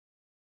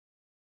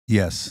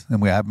 Yes,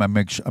 and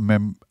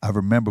I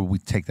remember we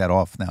take that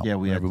off now. Yeah,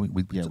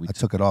 I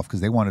took it off because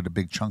they wanted a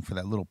big chunk for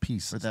that little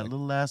piece. For that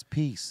little last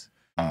piece.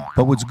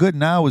 But what's good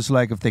now is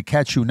like if they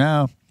catch you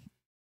now,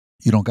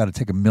 you don't got to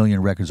take a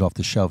million records off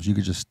the shelves. You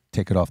could just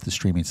take it off the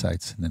streaming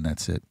sites, and then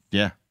that's it.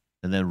 Yeah,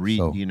 and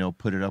then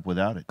put it up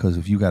without it. Because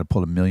if you got to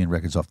pull a million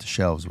records off the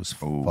shelves, it was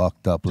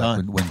fucked up.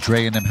 Like when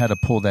Dre and them had to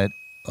pull that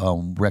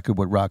record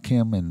with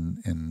Rakim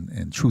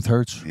and Truth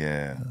Hurts.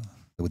 Yeah.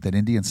 With that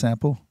Indian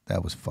sample,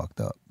 that was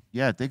fucked up.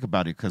 Yeah, think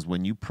about it. Because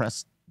when you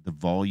press the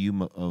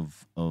volume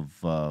of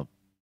vinyl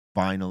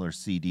or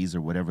CDs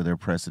or whatever they're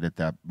pressing at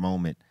that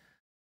moment,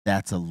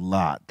 that's a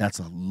lot. That's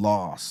a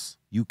loss.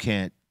 You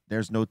can't.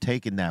 There's no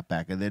taking that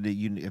back. And then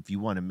if you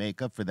want to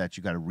make up for that,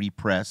 you got to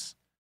repress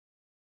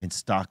and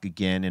stock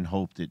again and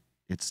hope that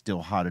it's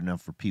still hot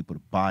enough for people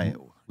to buy it.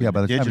 Yeah,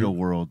 but the digital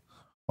world,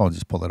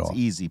 just pull it off. It's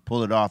easy.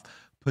 Pull it off.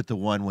 Put the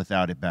one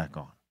without it back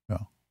on. Yeah.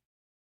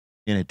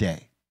 In a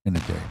day.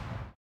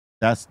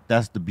 That's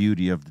the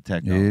beauty of the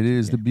technology. It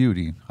is the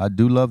beauty. I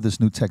do love this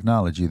new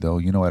technology, though.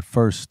 At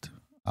first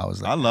I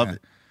was like, I love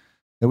it.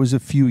 There was a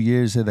few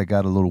years there that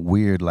got a little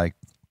weird. Like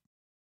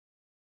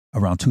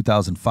around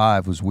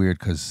 2005 was weird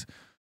because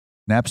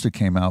Napster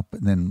came out,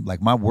 and then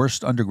like my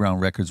worst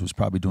underground records was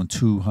probably doing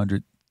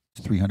 200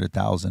 to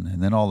 300,000,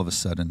 and then all of a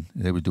sudden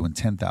they were doing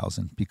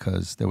 10,000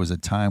 because there was a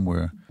time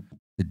where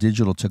the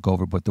digital took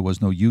over, but there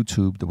was no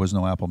YouTube, there was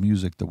no Apple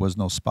Music, there was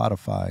no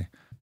Spotify,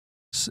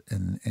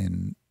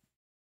 and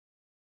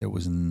there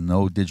was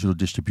no digital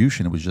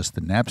distribution. It was just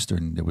the Napster,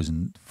 and there was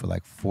for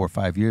like 4 or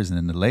 5 years, and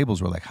then the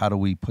labels were like, how do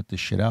we put this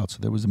shit out? So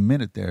there was a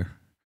minute there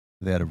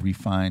they had to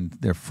refine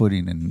their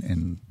footing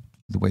and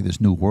the way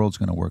this new world's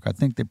going to work. I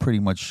think they pretty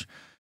much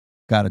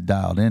got it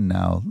dialed in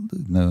now.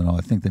 No,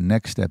 I think the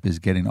next step is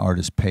getting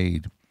artists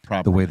paid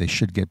the way they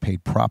should get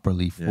paid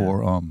properly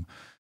for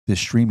this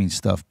streaming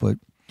stuff. But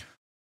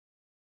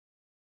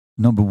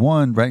number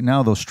one, right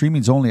now, though,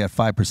 streaming's only at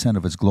 5%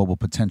 of its global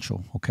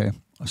potential, okay?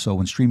 So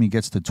when streaming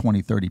gets to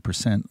 20,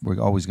 30%,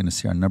 we're always going to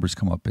see our numbers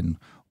come up. And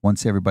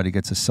once everybody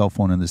gets a cell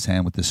phone in this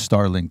hand with this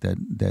Starlink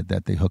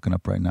that they're hooking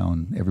up right now,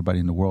 and everybody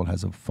in the world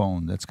has a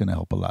phone, that's going to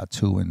help a lot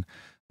too. And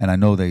I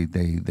know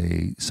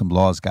they some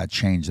laws got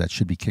changed that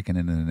should be kicking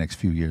in the next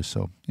few years.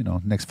 So,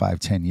 next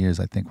 5-10 years,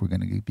 I think we're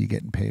going to be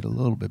getting paid a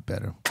little bit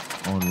better.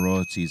 On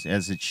royalties,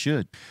 as it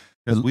should.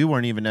 Because we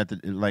weren't even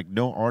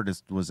no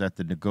artist was at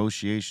the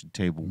negotiation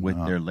table with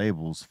their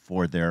labels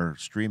for their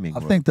streaming.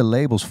 I think the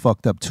labels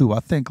fucked up too. I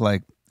think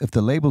like if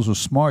the labels were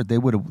smart, they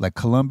would have, like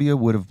Columbia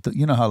would have,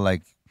 how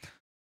like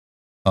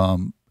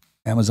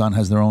Amazon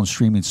has their own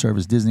streaming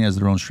service, Disney has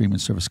their own streaming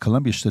service.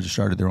 Columbia should have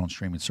started their own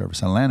streaming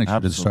service. Atlantic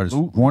should have started.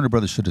 Warner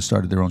Brothers should have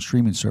started their own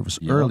streaming service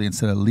early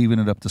instead of leaving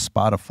it up to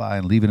Spotify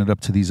and leaving it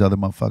up to these other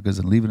motherfuckers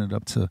and leaving it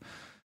up to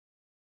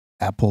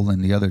Apple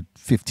and the other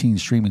 15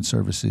 streaming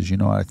services.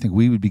 I think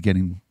we would be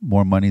getting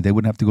more money. They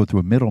wouldn't have to go through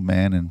a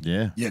middleman. And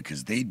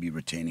because they'd be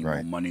retaining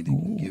more money they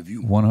can give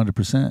you.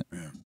 100%.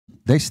 Yeah.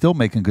 They still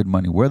making good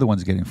money. We're the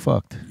ones getting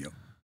fucked. Yep.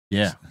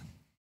 Yeah.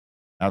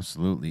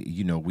 Absolutely.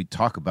 We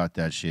talk about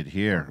that shit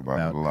here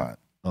about a lot,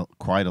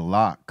 quite a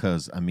lot,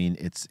 because I mean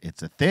it's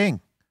a thing.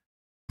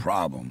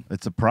 Problem.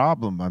 It's a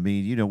problem. I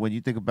mean, when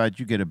you think about it,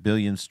 you get 1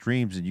 billion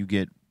streams and you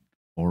get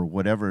or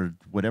whatever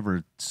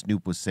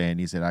Snoop was saying.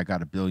 He said, I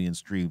got 1 billion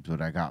streams,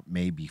 but I got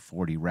maybe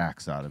 40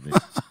 racks out of it.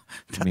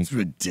 That's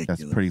ridiculous.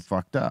 That's pretty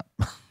fucked up.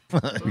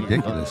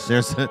 Ridiculous.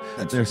 That's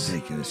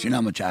ridiculous. You know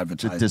how much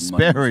advertising the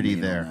disparity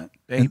there.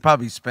 Yeah, he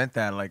probably spent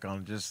that like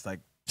on just like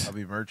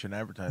probably merchant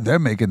advertising. They're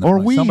making the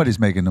money. Somebody's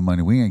making the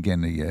money. We ain't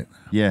getting it yet.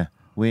 Yeah.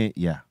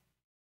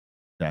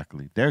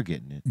 Exactly. They're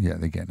getting it. Yeah,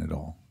 they're getting it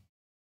all.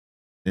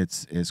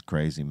 It's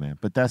crazy, man.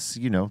 But that's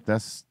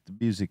the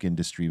music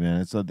industry,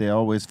 man. So they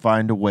always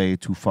find a way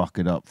to fuck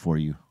it up for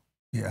you.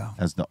 Yeah.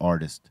 As the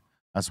artist.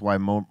 That's why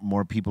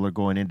more people are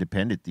going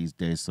independent these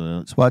days. So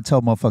that's why I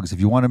tell motherfuckers, if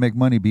you want to make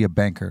money, be a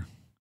banker.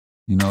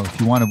 You know, if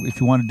you want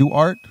to do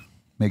art,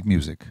 make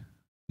music.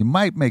 You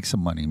might make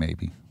some money,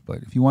 maybe.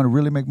 But if you want to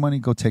really make money,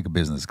 go take a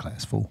business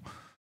class, fool.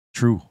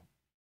 True,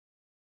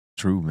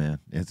 man.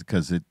 It's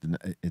because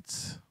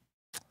it's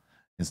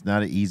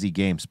not an easy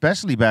game,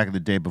 especially back in the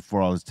day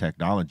before all this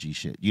technology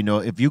shit. You know,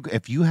 if you've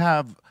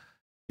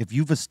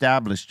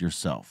established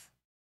yourself,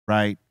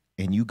 right,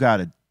 and you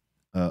got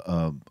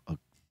a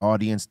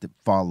audience that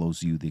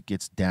follows you, that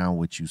gets down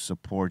with you,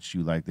 supports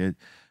you, like that,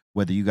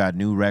 whether you got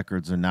new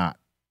records or not,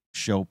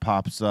 show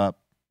pops up,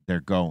 they're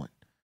going.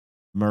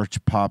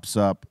 Merch pops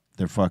up,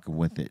 they're fucking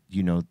with it.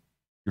 You know,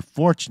 you're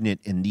fortunate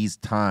in these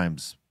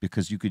times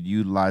because you could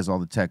utilize all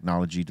the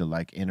technology to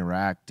like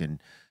interact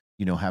and,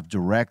 you know, have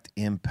direct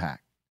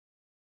impact.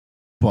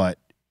 But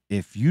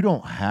if you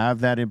don't have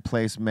that in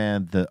place,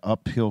 man, the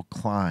uphill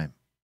climb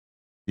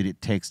that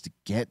it takes to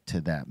get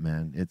to that,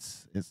 man,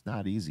 it's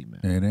not easy,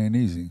 man. It ain't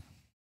easy.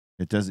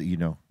 It doesn't, you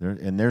know,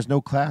 there's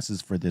no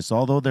classes for this,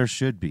 although there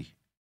should be.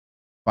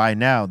 By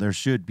now, there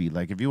should be.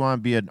 Like, if you want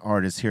to be an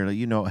artist here,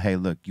 you know, hey,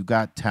 look, you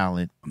got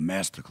talent. A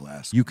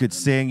masterclass. You could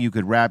sing, you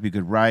could rap, you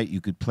could write, you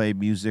could play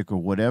music or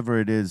whatever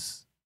it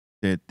is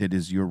that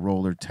is your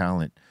role or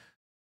talent.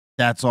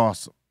 That's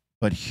awesome.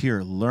 But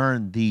here,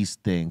 learn these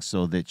things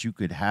so that you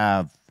could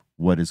have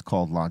what is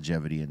called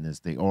longevity in this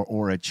thing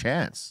or a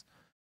chance.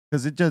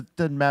 Because it just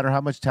doesn't matter how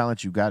much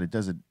talent you got. It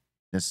doesn't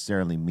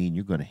necessarily mean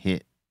you're going to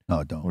hit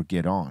or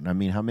get on. I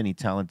mean, how many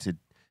talented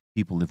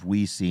people have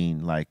we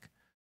seen, like,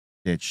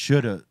 that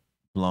should have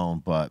blown,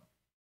 but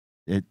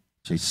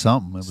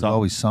something. It was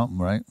always something,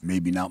 right?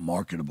 Maybe not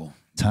marketable.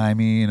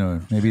 Timing,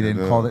 or maybe they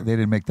didn't call it. They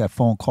didn't make that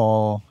phone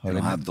call. They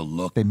don't have the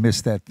look. They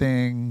missed that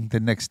thing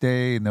the next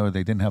day, and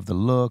they didn't have the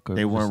look. Or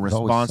they weren't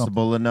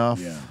responsible enough.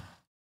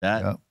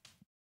 Yeah,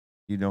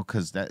 you know,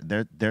 because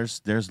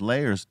there's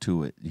layers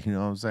to it. You know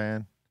what I'm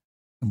saying?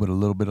 And with a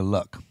little bit of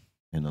luck.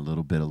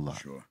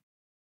 Sure.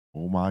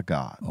 Oh my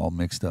God. All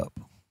mixed up.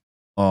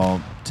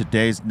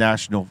 Today's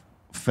National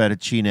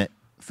Fettuccine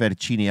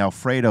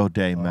Alfredo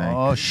Day, man.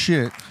 Oh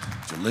shit!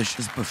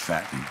 Delicious but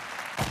fattening.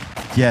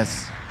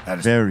 Yes, that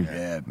is very.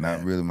 Yeah,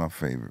 not really my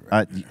favorite.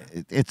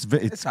 It's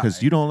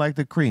because you don't like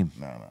the cream.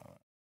 No.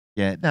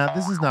 Yeah,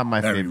 this is not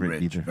my favorite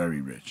rich, either. Very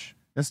rich.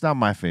 It's not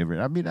my favorite.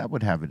 I mean, I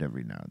would have it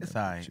every now and then. It's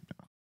all right. You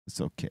know, it's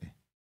okay.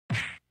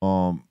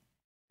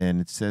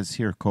 And it says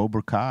here,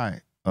 Cobra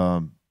Kai,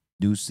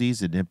 new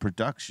season in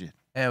production.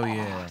 Hell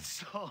yeah.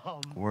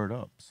 Awesome. Word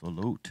up.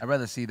 Salute. I'd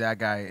rather see that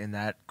guy in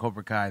that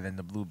Cobra Kai than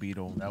the Blue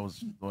Beetle. That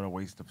was a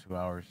waste of 2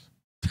 hours.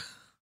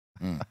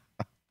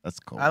 That's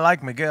cool. I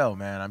like Miguel,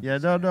 man. I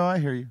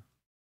hear you.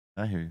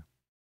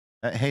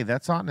 Hey,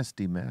 that's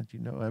honesty, man. You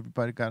know,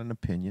 everybody got an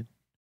opinion.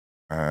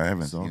 I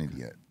haven't seen it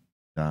yet.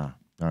 All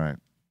right.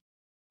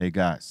 Hey,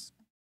 guys.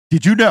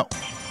 Did you know?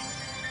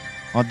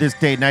 On this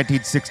day,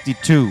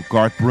 1962,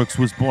 Garth Brooks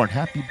was born.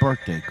 Happy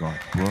birthday,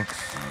 Garth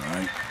Brooks. All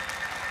right.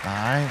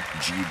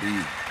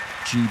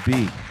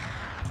 GB.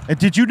 And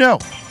did you know,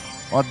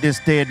 on this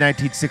day in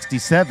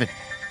 1967,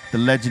 the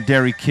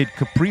legendary Kid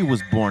Capri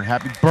was born.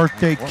 Happy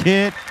birthday,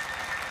 Kid.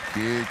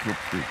 Kid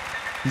Capri.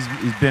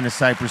 He's been a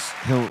Cypress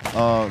Hill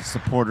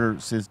supporter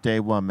since day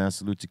one, man.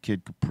 Salute to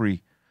Kid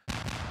Capri.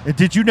 And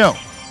did you know,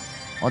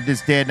 on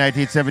this day in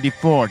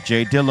 1974,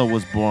 Jay Dilla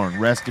was born.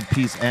 Rest in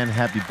peace and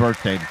happy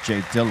birthday to Jay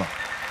Dilla.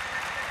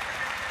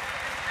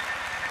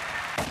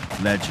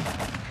 Legend.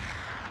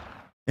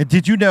 And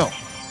did you know,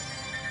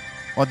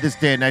 on this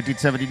day in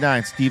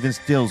 1979, Stephen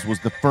Stills was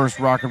the first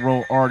rock and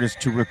roll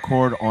artist to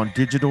record on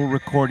digital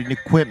recording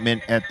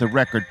equipment at the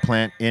record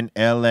plant in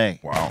L.A.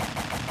 Wow.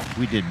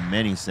 We did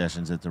many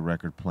sessions at the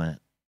record plant.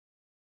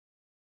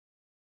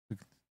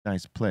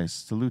 Nice place.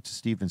 Salute to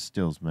Stephen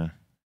Stills, man.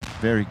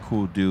 Very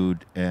cool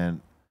dude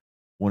and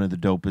one of the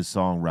dopest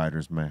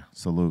songwriters, man.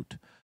 Salute.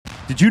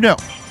 Did you know,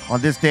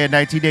 on this day in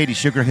 1980,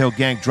 Sugar Hill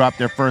Gang dropped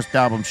their first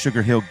album,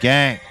 Sugar Hill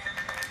Gang.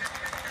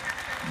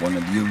 One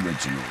of the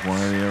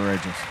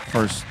originals.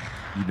 First,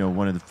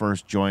 one of the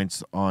first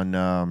joints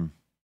on,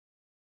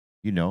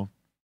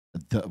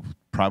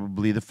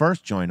 probably the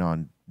first joint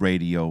on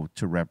radio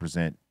to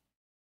represent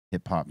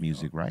hip-hop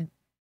music, right?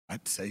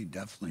 I'd say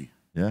definitely.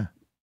 Yeah.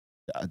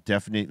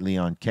 Definitely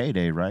on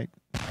K-Day, right?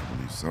 I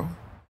believe so.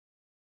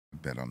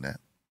 Bet on that.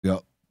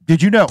 Yep.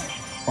 Did you know,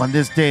 on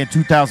this day in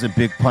 2000,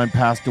 Big Pun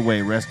passed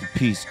away. Rest in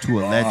peace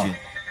to a legend.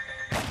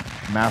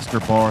 Master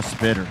Bar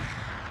Spitter.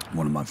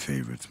 One of my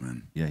favorites,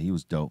 man. Yeah, he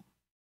was dope.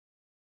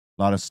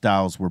 lot of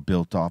styles were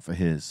built off of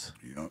his.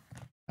 Yep.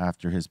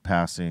 After his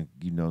passing,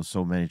 you know,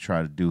 so many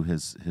try to do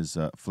his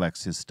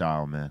flex his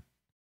style, man.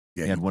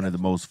 Yeah, he had one of the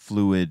most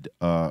fluid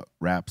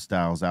rap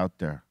styles out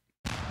there.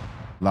 A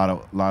lot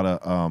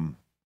of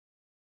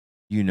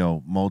you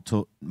know,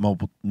 multiple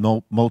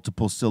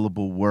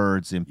syllable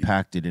words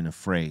impacted in a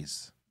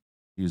phrase.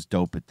 He was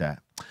dope at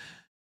that.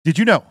 Did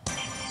you know?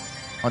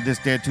 On this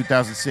day in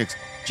 2006,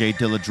 Jay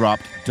Dilla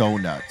dropped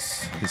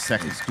Donuts, his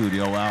second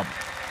studio album.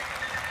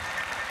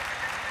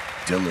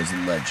 Dilla's a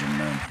legend,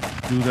 man.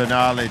 Do the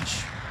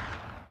knowledge.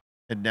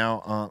 And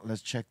now,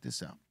 let's check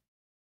this out.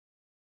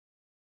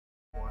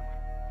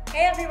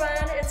 Hey everyone,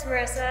 it's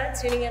Marissa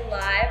tuning in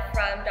live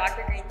from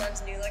Dr.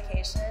 Greenthumb's new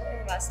location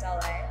in West LA.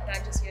 And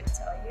I'm just here to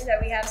tell you that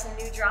we have some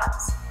new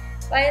drops.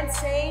 By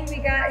Insane, we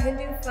got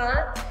Hindu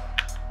Funk,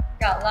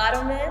 got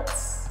Lotto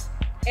Mints,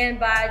 and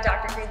by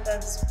Dr.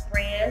 Greenthumb's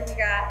brand, we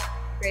got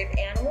Grape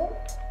Animal,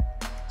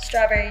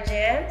 Strawberry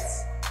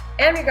Jams,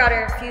 and we got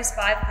our infused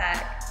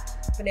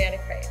 5-pack, Banana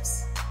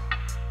Crepes.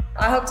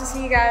 I hope to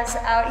see you guys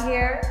out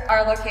here.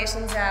 Our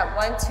location's at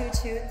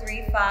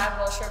 12235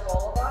 Wilshire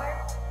Boulevard.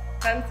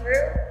 Come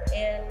through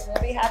and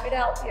we'll be happy to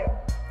help you.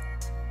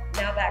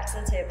 Now back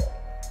to the table.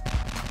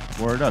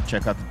 Word up.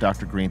 Check out the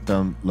Dr.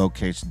 Greenthumb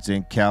locations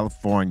in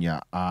California.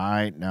 All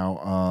right,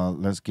 now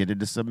let's get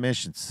into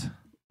submissions.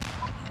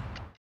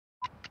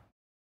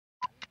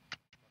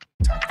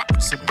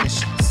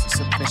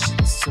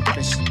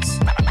 Submissions.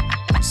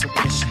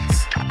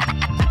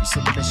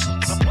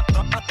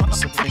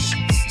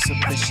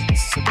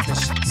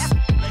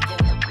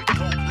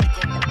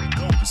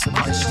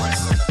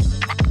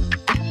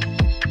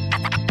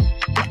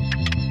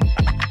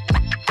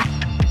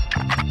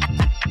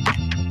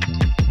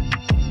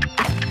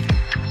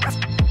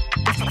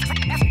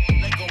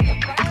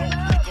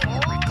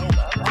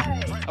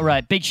 All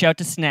right, big shout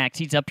to Snacks.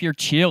 He's up here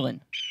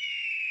chilling.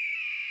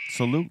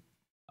 Salute.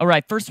 All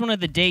right, first one of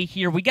the day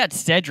here. We got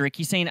Cedric.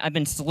 He's saying, I've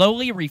been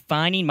slowly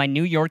refining my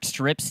New York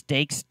strip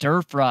steak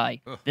stir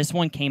fry. This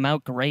one came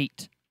out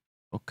great.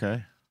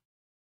 Okay.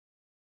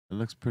 It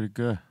looks pretty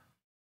good.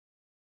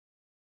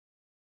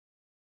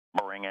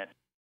 Bring it.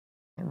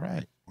 All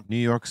right. New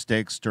York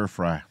steak stir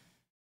fry.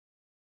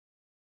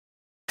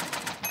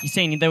 He's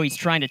saying, though, he's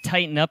trying to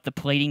tighten up the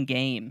plating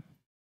game.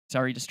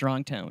 Sorry to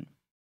strong tone.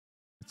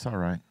 It's all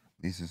right.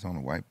 At least it's on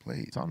a white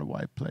plate. It's on a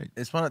white plate.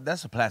 It's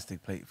that's a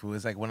plastic plate, fool.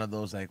 It's like one of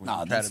those like when No,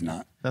 you try that's to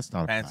not. That's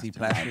not fancy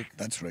plastic. plastic.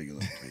 That's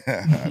regular plate.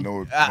 I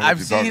know. I've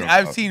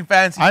seen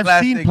fancy. I've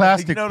plastic. seen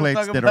plastic You know what I'm plates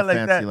talking that are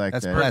about? fancy like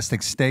That's that.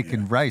 plastic steak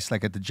and rice,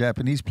 like at the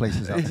Japanese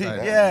places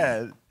outside.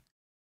 Yeah.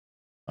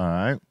 All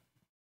right.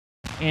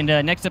 And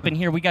next up in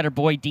here, we got our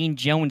boy Dean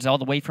Jones all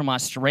the way from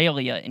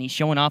Australia, and he's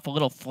showing off a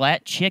little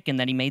flat chicken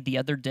that he made the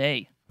other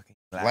day.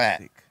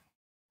 Plastic.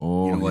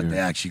 Oh, You know what yeah. they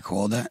actually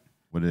call that?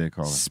 What do they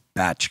call it?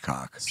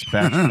 Spatchcock.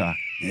 Spatchcock.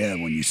 Yeah,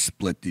 when you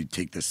split, you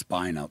take the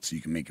spine out so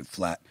you can make it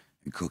flat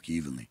and cook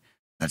evenly.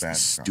 That's the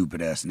Spatchcock.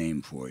 stupid ass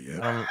name for it.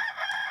 Yeah.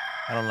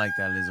 I don't like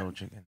that Lizzo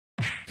chicken.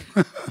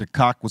 The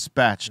cock was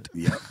spatched.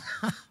 Yep.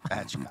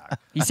 Spatchcock.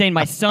 He's saying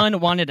my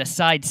son wanted a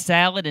side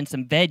salad and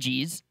some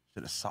veggies.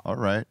 Should have saw. All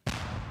right.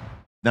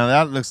 Now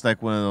that looks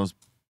like one of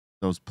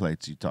those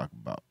plates you talk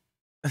about.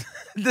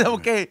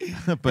 Okay.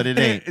 But it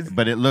ain't.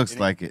 But it looks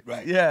like it.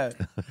 Right. Yeah.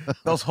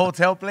 Those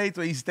hotel plates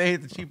where you stay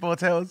at the cheap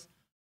hotels.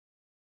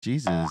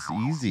 Jesus,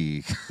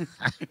 easy.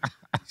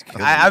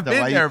 I've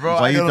been there, bro.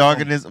 Why I you don't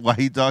dogging know. this? Why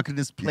you dogging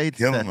this plate?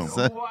 killing them.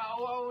 son?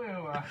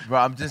 Bro,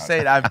 I'm just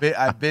saying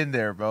I've been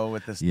there, bro,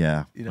 with this.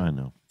 Yeah, You know. I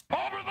know.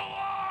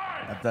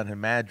 I've done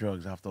mad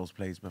drugs off those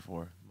plates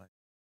before.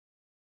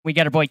 We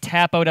got our boy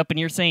Tap Out up in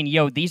here saying,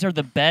 yo, these are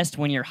the best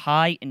when you're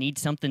high and need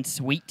something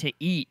sweet to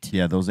eat.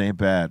 Yeah, those ain't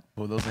bad.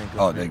 Well, those ain't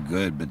good. Oh, they're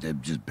good, but they're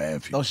just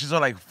bad for you. Those shits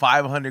are like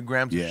 500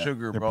 grams Yeah. of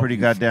sugar, They're bro. pretty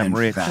goddamn And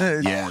rich.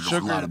 fat. Yeah, there's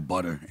Sugar. a lot of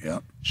butter.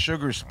 Yep.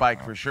 Sugar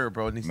spike for sure,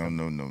 bro. It needs No, to-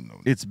 no.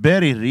 It's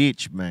very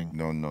rich, man.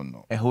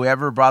 No. And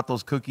whoever brought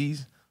those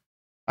cookies,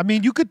 I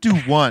mean, you could do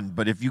one,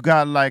 but if you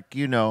got like,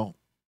 you know,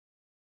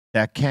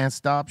 that can't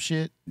stop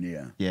shit,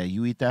 Yeah. yeah,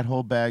 you eat that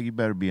whole bag, you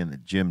better be in the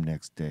gym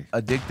next day.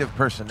 addictive Trying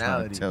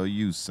personality. to tell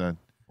you, son.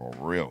 For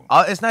real.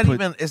 It's not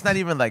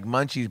even like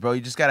munchies, bro.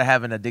 You just gotta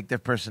have an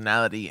addictive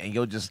personality, and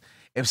you'll just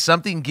if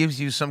something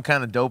gives you some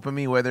kind of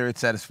dopamine, whether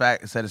it's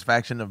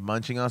satisfaction of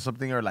munching on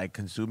something or like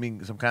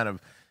consuming some kind of,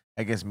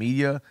 I guess,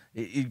 media,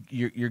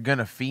 you're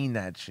gonna fiend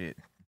that shit.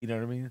 You know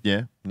what I mean?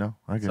 Yeah, no,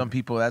 I get Some it.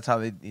 people, that's how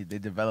they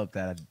develop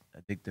that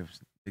addictiveness.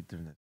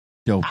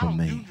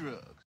 Dopamine.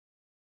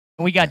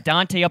 We got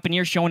Dante up in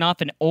here showing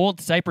off an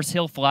old Cypress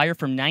Hill flyer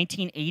from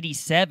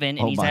 1987, and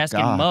Oh he's my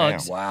asking God.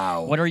 Muggs,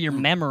 Wow. what are your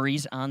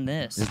memories on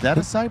this? Is that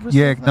a Cypress?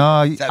 Yeah, Hill? no,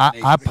 I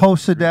 7, 8,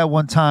 posted that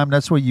one time.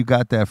 That's where you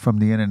got that from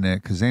the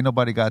internet, because ain't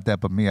nobody got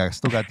that but me. I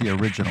still got the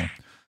original.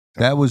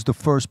 That was the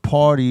first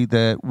party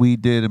that we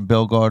did in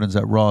Bell Gardens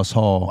at Ross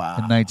Hall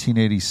in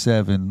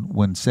 1987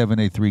 when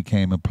 783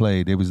 came and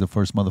played. It was the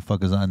first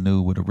motherfuckers I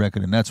knew with a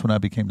record, and that's when I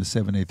became the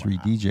 783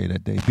 DJ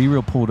that day.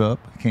 B-Real pulled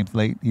up, came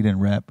late, he didn't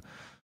rap.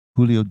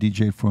 Julio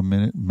DJ'd for a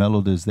minute.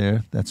 Mellowed is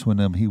there. That's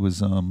when he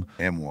was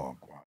M-Walk.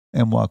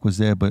 M-Walk was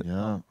there, but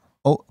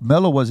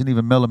Mello wasn't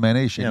even Mellow Man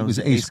Nation. Yeah, it was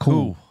Ace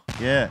Cool.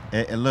 Yeah,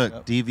 and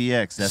look,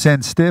 DVX. That's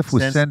Send Stiff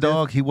was Send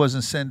Sendog. He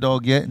wasn't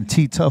Sendog yet, and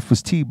T-Tough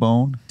was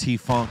T-Bone.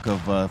 T-Funk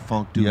of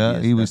Funk Dude. Yeah,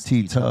 he was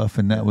T-Tough,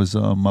 and that was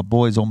my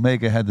boys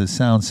Omega had the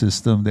sound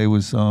system. They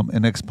was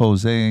an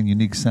Expose and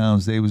Unique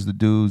Sounds. They was the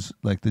dudes,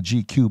 like the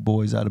GQ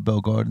boys out of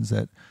Bell Gardens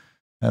that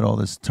had all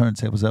this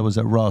turntables. That was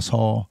at Ross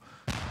Hall.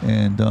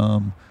 And,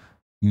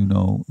 you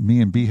know, me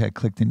and B had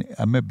clicked in.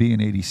 I met B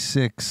in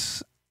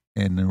 86.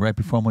 And then right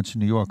before I went to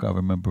New York, I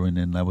remember, and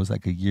then that was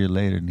like a year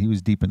later, and he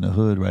was deep in the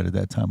hood right at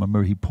that time. I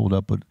remember he pulled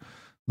up with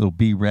little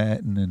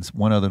B-Rat and then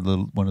one of the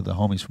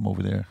homies from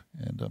over there.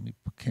 And he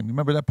came.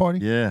 Remember that party?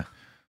 Yeah.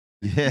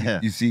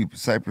 Yeah. You see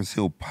Cypress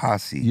Hill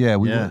Posse. Yeah,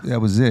 that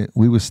was it.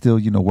 We were still,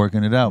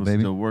 working it out,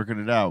 baby. Still working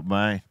it out,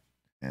 man.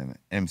 And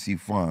MC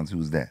Fonz,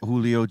 who's that?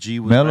 Julio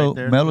G was Mello, right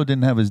there. Mello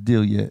didn't have his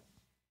deal yet.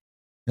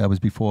 That was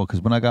before,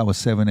 because when I got with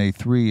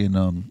 783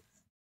 and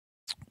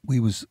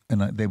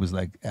they was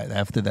like,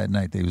 after that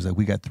night, they was like,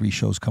 we got 3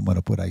 shows coming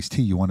up with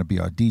Ice-T. You want to be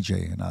our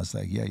DJ? And I was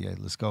like, yeah,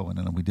 let's go. And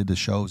then we did the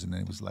shows, and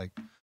then it was like,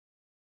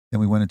 then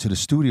we went into the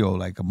studio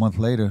like a month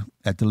later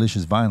at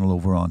Delicious Vinyl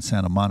over on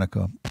Santa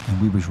Monica,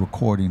 and we was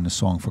recording the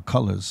song for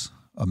Colors,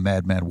 A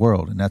Mad Mad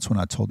World. And that's when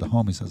I told the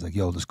homies, I was like,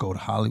 yo, let's go to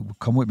Hollywood.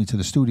 Come with me to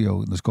the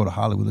studio, and let's go to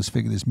Hollywood. Let's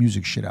figure this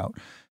music shit out.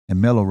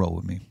 And Mello rolled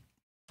with me.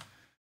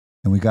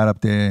 And we got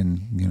up there,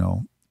 and,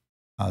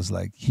 I was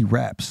like, he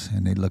raps.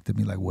 And they looked at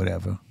me like,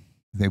 whatever.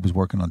 They was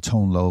working on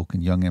Tone Loc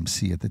and Young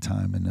MC at the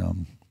time, and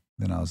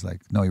then I was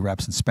like, no, he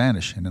raps in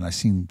Spanish. And then I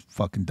seen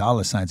fucking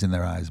dollar signs in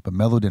their eyes, but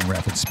Mello didn't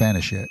rap in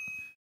Spanish yet.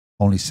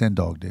 Only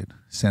Sendog did.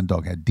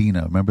 Sendog had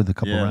Dina. Remember the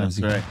couple rhymes?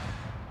 That's right.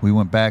 We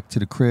went back to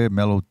the crib.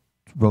 Mello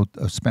wrote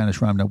a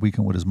Spanish rhyme that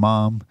weekend with his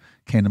mom.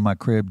 Came to my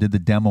crib, did the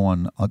demo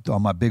on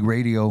my big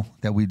radio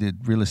that we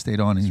did real estate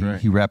on. And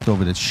he rapped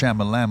over the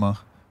Shamalama,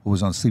 who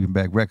was on Sleeping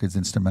Bag Records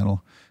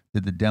instrumental.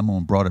 Did the demo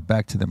and brought it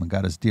back to them and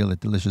got his deal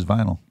at Delicious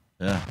Vinyl.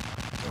 Yeah.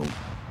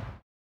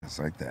 Just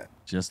like that.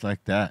 Just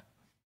like that.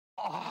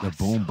 The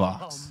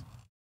boombox.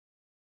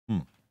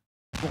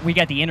 We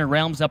got the Inner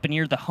Realms up in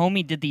here. The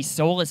homie did these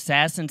Soul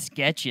Assassin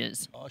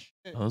sketches. Oh,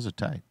 shit. Those are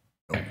tight.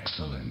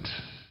 Excellent.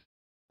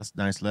 That's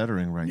nice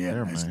lettering right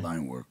there, nice man.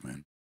 line work,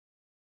 man.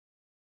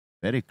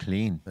 Very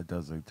clean. That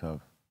does look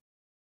tough.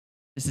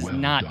 This is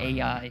not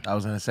AI. I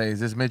was going to say,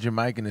 is this Midget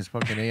Mike and his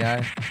fucking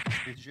AI?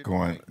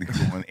 going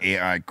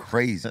AI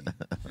crazy.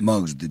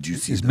 Muggs, did you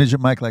see Is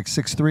Midget Mike like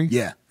 6'3"?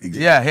 Yeah,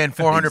 exactly. Yeah, hitting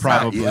 400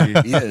 pounds.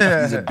 Yeah,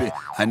 he's a big.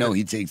 I know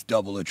he takes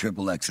double or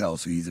triple XL,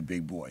 so he's a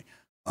big boy.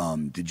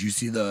 Did you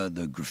see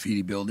the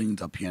graffiti buildings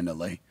up here in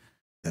LA?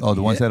 Oh,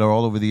 the ones that are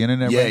all over the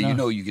internet right now?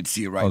 Yeah, you could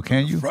see it right. Oh,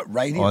 can you?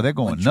 Right here. Oh, they're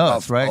going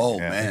nuts, right? Oh,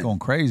 yeah. man. They're going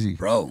crazy.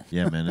 Bro.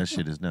 Yeah, man, that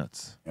shit is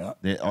nuts.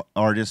 Yeah.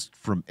 Artists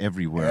from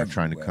everywhere are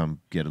trying to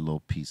come get a little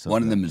piece of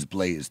One of that. them is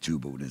Blaze, too,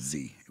 but with a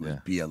Z. It was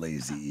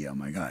B-L-A-Z-E. I'm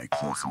like, all right,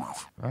 close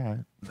enough. All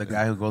right. The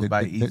guy who goes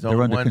by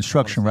They're under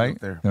construction, right?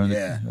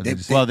 Yeah.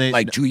 They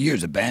like 2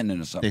 years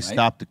abandoned or something, They right?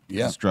 stopped the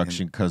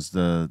construction because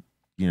they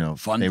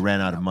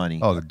ran out of money.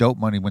 Oh, the dope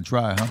money went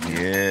dry, huh?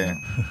 Yeah.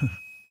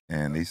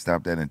 And they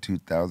stopped that in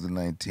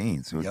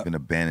 2019, so it's been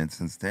abandoned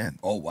since then.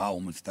 Oh, wow.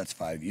 Almost, that's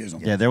 5 years.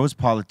 Yeah, there was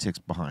politics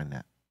behind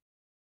that.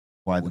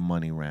 Why the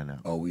money ran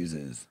out. Always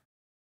is.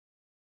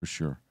 For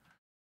sure.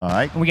 All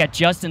right. And we got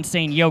Justin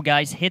saying, yo,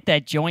 guys, hit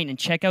that joint and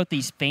check out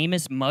these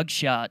famous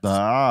mugshots.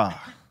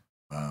 Ah.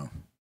 Wow.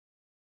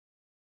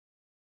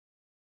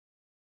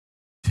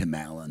 Tim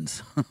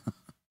Allen's.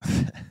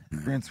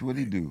 Prince, what'd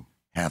he do?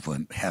 Half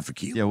a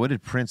kilo. Yeah, what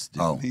did Prince do?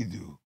 Oh. What'd he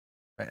do?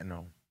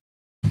 Fentanyl.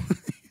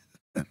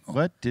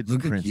 What did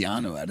Look Prince at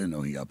Keanu. I didn't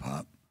know he got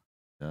popped.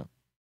 Yeah.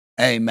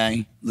 Hey,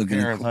 man. Look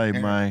at Hey,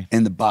 man.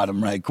 in the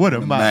bottom right What corner,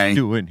 am I man.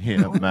 doing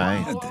here,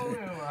 man?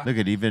 Look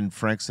at even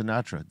Frank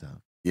Sinatra,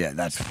 though. Yeah,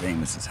 that's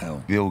famous as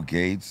hell. Bill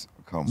Gates.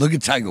 Look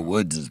at Tiger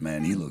Woods,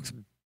 man. He looks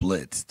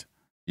blitzed.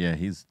 Yeah,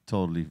 he's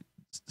totally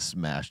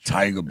smashed.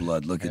 Tiger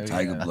blood. Look at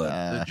Tiger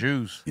blood. The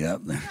juice.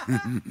 Yep.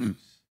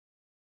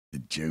 The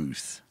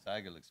juice.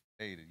 Tiger looks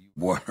faded.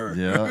 Word.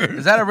 Yeah.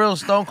 Is that a real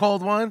Stone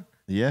Cold one?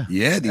 Yeah.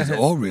 Yeah, these are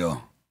all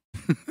real.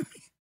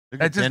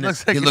 Look It just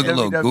looks like He look a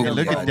little WWE. goofy.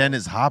 Look at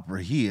Dennis Hopper.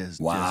 He is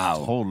Wow.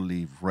 just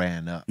totally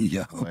ran up.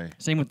 Yeah.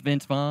 Same with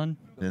Vince Vaughn.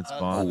 Vince Oh,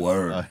 Vaughn.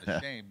 word.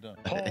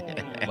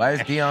 Why is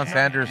Deion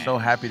Sanders so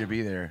happy to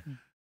be there?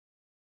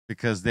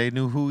 Because they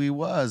knew who he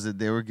was and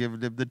they were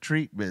giving him the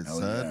treatment, Oh,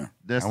 son. yeah.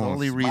 That's I the wanna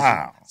only reason.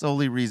 smile. It's the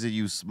only reason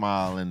you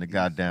smile in the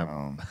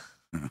goddamn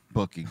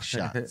booking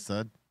shot,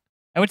 son.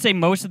 I would say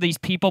most of these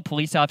people,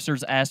 police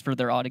officers, asked for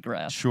their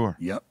autograph. Sure.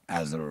 Yep,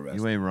 as they're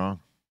arrested. You ain't wrong.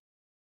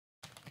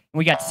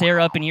 We got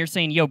Sarah up in here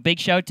saying, yo, big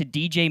shout out to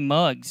DJ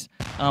Muggs.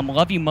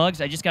 Love you, Muggs.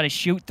 I just got to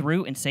shoot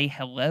through and say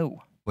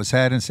hello. What's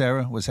happening,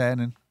 Sarah? What's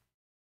happening?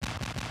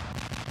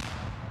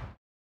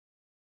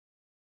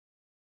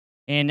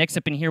 And next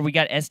up in here, we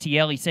got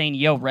STL. He's saying,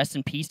 yo, rest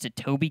in peace to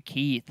Toby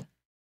Keith.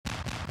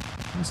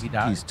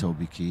 He's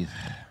Toby Keith.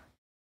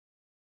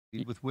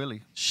 Weed with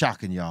Willie.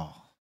 Shocking y'all.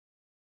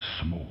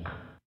 Smoke.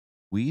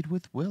 Weed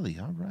with Willie.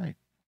 All right.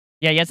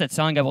 Yeah, he has that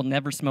song, I Will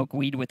Never Smoke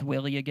Weed with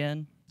Willie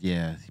Again.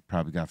 Yeah, he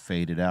probably got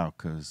faded out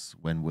because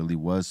when Willie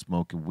was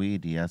smoking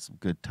weed, he had some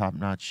good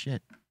top-notch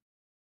shit.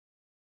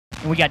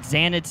 And we got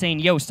Xanad saying,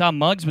 yo, saw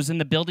Muggs was in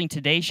the building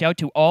today. Shout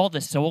to all the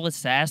Soul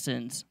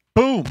Assassins.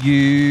 Boom.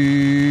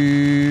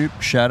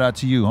 Yep. Shout out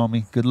to you,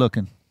 homie. Good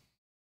looking.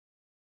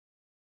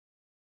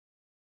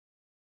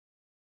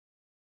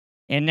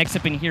 And next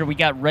up in here, we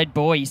got Red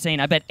Boy. He's saying,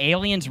 I bet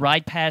aliens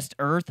ride past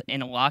Earth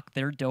and lock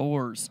their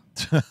doors.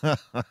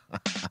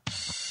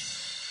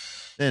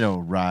 They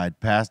don't ride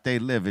past. They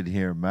live in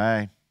here,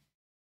 man.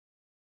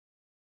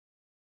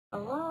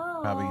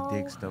 Probably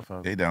dig stuff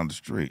up. They down the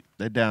street.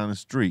 They down the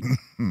street.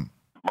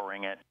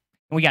 Bring it.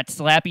 And we got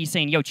Slappy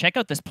saying, yo, check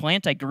out this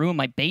plant I grew in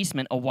my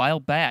basement a while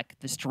back.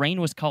 The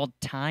strain was called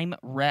Time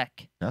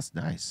Wreck. That's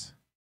nice.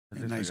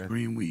 Nice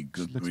green weed.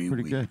 Good Looks green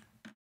pretty weed. good.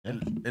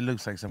 It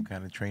looks like some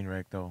kind of train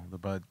wreck, though, the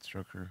bud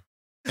structure.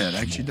 Yeah, it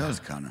actually does,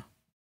 kind of.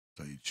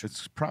 So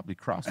it's probably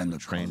crossed and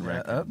with the a train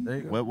color. wreck. There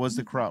you go. What was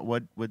the cross?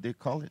 What would they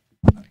call it?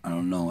 I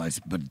don't know,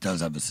 but it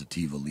does have a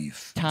sativa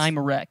leaf. Time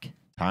Wreck.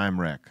 Time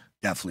wreck.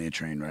 Definitely a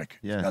train wreck.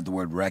 Yeah. It's got the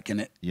word wreck in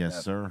it.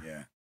 Yes, sir.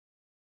 Yeah.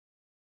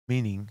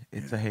 Meaning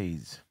it's a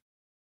haze.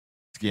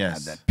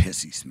 Yes. Have that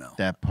pissy smell.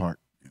 That part.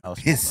 I'll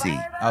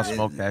Pissy. I'll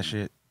smoke that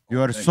shit.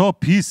 You are so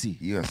pissy.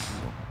 You're so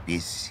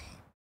pissy.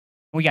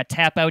 We got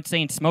Tap Out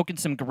saying, smoking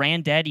some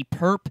Granddaddy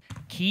Perp,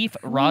 Keef,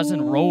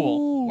 Rosin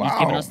Roll. He's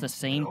giving us the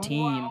same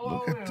team.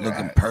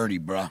 Looking purty,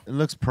 bro. It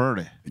looks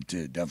pretty. It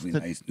did.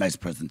 Definitely nice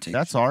presentation.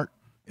 That's art.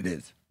 It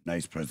is.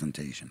 Nice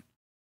presentation.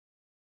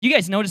 You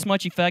guys notice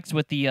much effects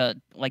with the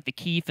like the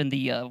Keef and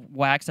the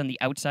wax on the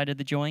outside of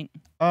the joint?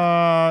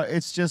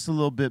 It's just a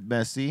little bit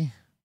messy.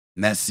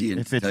 Messy,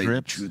 and If to it tell you the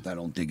drips. truth, I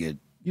don't think it.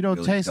 You don't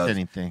really taste does.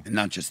 anything. And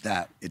not just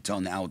that, it's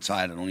on the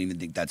outside. I don't even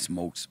think that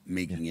smoke's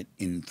making it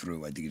in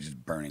through. I think it's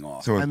just burning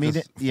off. So it's I mean,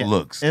 just it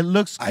looks. It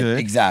looks good.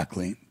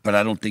 Exactly, but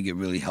I don't think it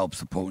really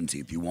helps the potency.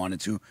 If you wanted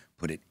to,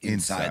 put it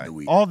inside the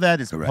weed. All that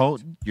is Correct.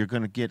 potent. You're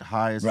going to get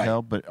high as Right.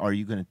 hell, but are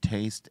you going to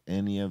taste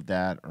any of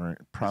that? Or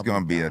It's probably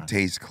going to be a not.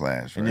 taste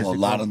clash. And Right? is Well, a it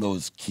lot gonna- of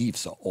those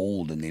keefs are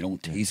old and they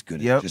don't taste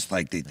good. Yep. It's just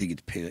like they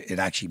think it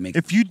actually makes.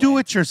 If you do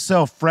it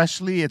yourself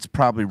freshly, it's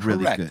probably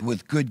really correct good.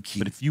 with good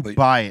keef. But if you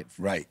buy it,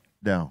 right,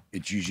 no.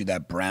 it's usually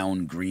that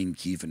brown green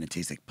keef and it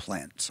tastes like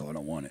plant. So I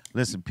don't want it.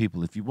 Listen,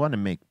 people, if you want to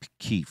make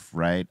keef,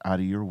 right, out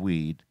of your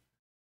weed,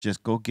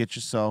 just go get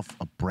yourself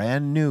a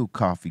brand new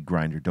coffee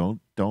grinder. Don't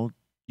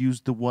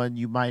use the one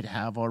you might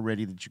have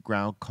already that you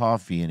ground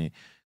coffee in it.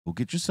 Go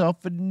get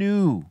yourself a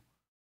new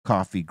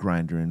coffee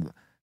grinder and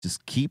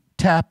just keep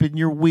tapping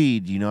your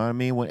weed. You know what I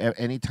mean?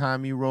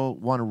 Anytime you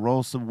want to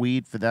roll some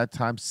weed for that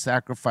time,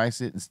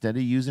 sacrifice it. Instead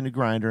of using a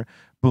grinder,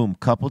 boom,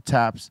 couple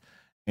taps.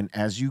 And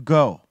as you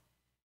go,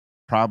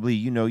 probably,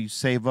 you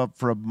save up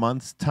for a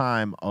month's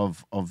time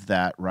of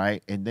that,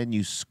 right? And then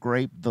you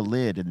scrape the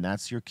lid, and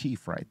that's your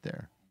keef right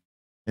there.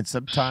 And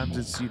sometimes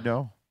it's,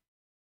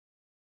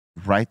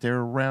 right there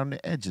around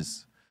the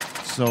edges.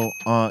 So,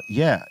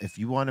 yeah, if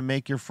you want to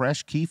make your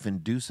fresh keef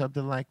and do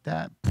something like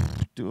that,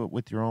 do it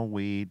with your own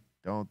weed.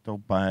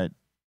 Don't buy it.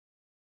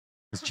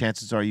 Because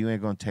chances are you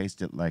ain't going to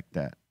taste it like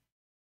that.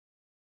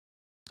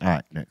 All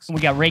right, next.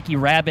 We got Reiki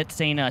Rabbit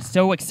saying,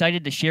 so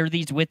excited to share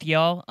these with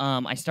y'all.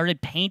 I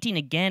started painting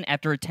again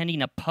after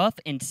attending a puff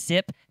and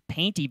sip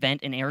paint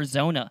event in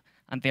Arizona.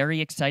 I'm very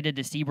excited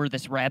to see where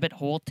this rabbit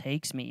hole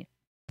takes me.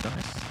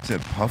 Is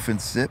it puff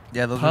and sip?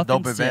 Yeah, those Puff are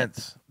dope and sip.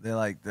 events. They're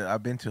like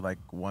I've been to like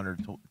one or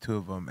two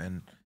of them,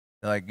 and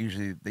they're like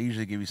they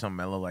usually give you some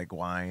mellow like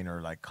wine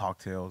or like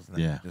cocktails. And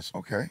then Yeah. just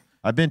Okay.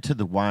 I've been to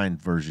the wine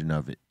version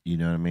of it. You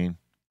know what I mean?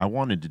 I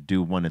wanted to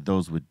do one of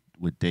those with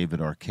David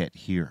Arquette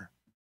here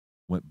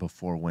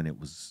before when it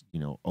was,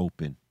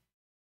 open.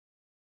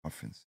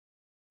 Puff and sip.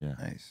 Yeah.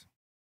 Nice.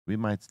 We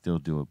might still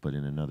do it, but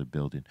in another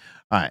building.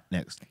 All right,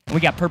 next. We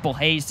got Purple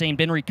Haze saying,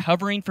 been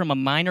recovering from a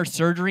minor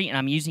surgery and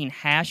I'm using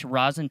hash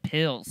rosin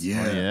pills.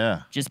 Yeah. Oh,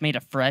 yeah. Just made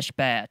a fresh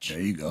batch. There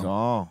you go.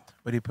 Oh.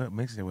 But he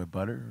mixes it with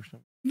butter or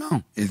something.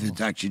 No, if it's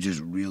actually just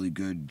really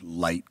good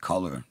light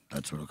color,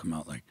 that's what it'll come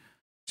out like.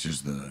 It's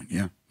just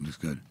it looks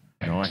good.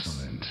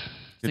 Nice.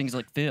 Things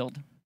like filled.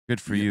 Good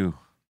for you.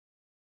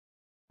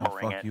 I'll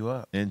fuck you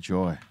up.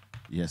 Enjoy.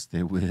 Yes,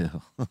 they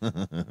will.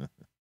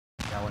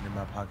 Got one in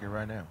my pocket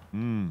right now.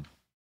 Mm.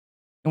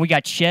 And we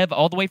got Chev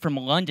all the way from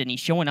London. He's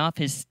showing off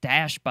his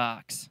stash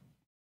box.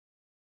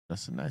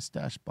 That's a nice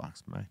stash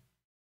box, man.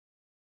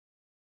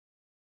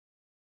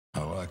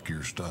 I like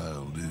your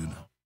style, dude.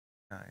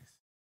 Nice.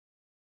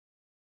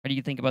 What do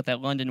you think about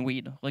that London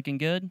weed? Looking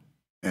good?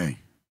 Hey,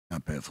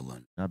 not bad for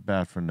London. Not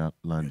bad for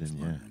London, It's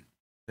yeah. London.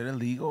 Is it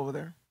illegal over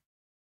there?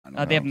 I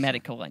don't They have know.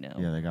 medical, I know.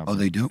 Yeah, they got Oh,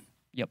 they do?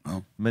 Yep.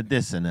 Oh,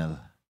 medicinal.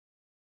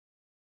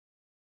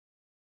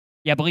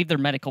 Yeah, I believe their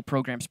medical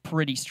program's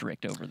pretty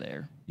strict over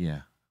there.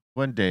 Yeah.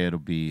 One day it'll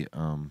be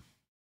it'll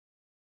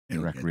get-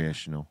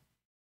 recreational.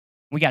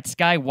 We got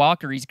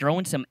Skywalker. He's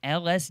growing some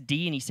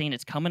LSD, and he's saying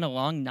it's coming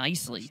along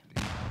nicely.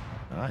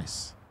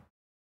 Nice.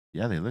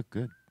 Yeah, they look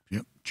good.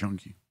 Yep,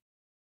 chunky.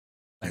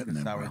 Like Getting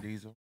the there, sour bro.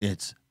 diesel.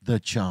 It's the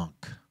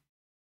chunk.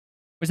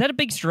 Was that a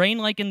big strain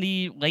like in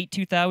the late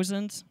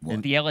 2000s?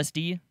 What? The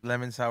LSD?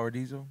 Lemon sour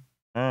diesel.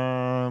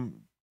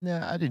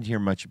 Yeah, I didn't hear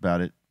much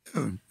about it.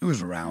 It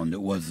was around.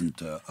 It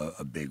wasn't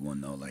a big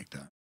one though, like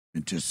that.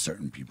 It just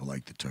certain people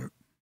like the terp.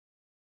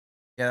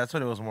 Yeah, that's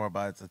what it was more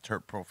about. It's a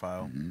terp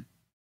profile. Mm-hmm.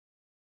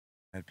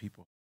 Had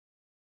people.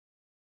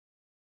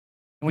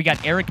 And we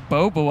got Eric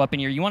Bobo up in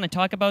here. You want to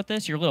talk about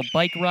this? Your little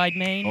bike ride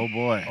main? Oh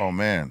boy. Oh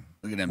man.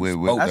 Look at them.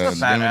 With That's a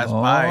the badass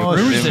bike. Oh,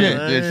 limited shit.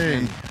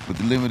 edition, with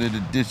the limited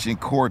edition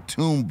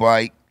cartoon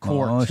bike.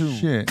 Oh,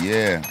 shit.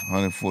 Yeah,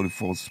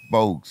 144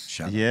 spokes.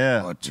 Shout out Yeah.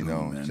 to Cartoon, You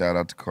know, man. shout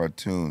out to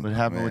cartoon. What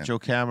happened with your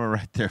camera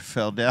right there?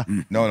 Fell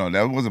down. No,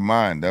 that wasn't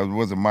mine. That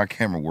wasn't my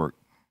camera work.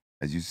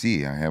 As you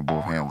see, I have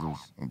both handles.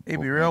 Hey,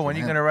 both be real. When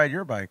hands you on gonna ride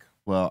your bike?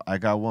 Well, I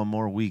got one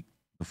more week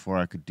before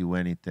I could do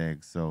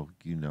anything. So,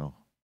 you know,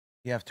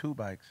 You have 2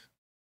 bikes.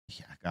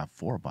 yeah, I got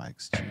 4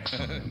 bikes.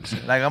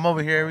 Chief. Like I'm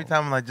over here every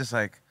time. I'm like, just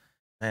like,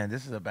 man,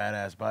 this is a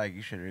badass bike.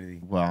 You should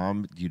really. Well,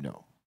 I'm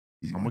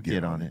He's gonna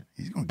get on it.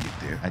 He's gonna get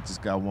there. I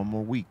just got one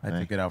more week. I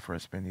man. took it out for a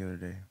spin the other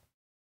day.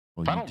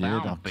 Oh, you did?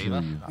 I'll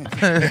kill you.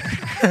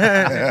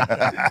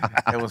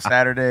 It was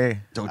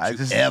Saturday. Don't I you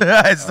just ever-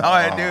 I saw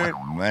it, dude.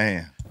 Oh,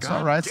 man. It's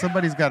all right.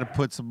 Somebody's got to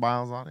put some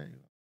miles on it.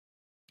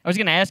 I was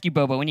going to ask you,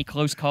 Bobo, any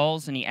close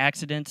calls, any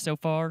accidents so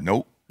far?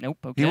 Nope. Nope.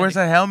 Okay. He wears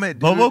a helmet,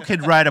 dude. Bobo can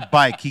ride a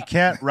bike. He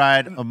can't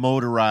ride a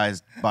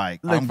motorized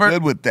bike. Look, I'm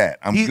good with that.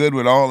 I'm good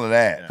with all of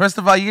that. First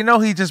of all, you know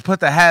he just put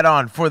the hat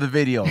on for the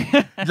video,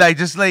 like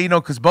just let you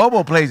know, because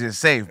Bobo plays it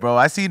safe, bro.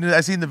 I seen the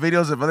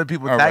videos of other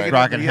people All tagging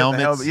right. him, Rocking he has the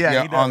helmets? helmet.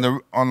 Yeah, he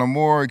does. on the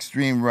more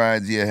extreme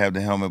rides, yeah, have the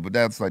helmet, but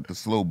that's like the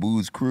slow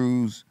booze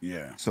cruise.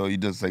 Yeah. So you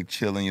just like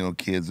chilling, you know,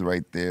 kids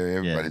right there,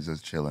 everybody's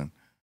just chilling.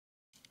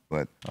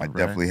 But I right.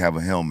 definitely have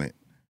a helmet.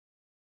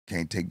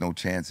 Can't take no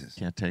chances.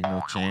 Can't take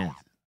no chance.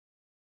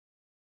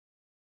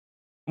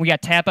 We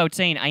got Tap Out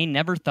saying, I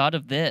never thought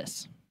of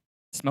this.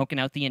 Smoking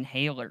out the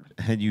inhaler.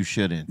 And you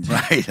shouldn't.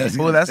 Right.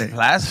 Oh, that's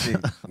plastic.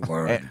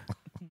 Word.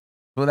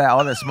 Well,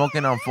 all that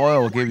smoking on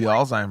foil will give you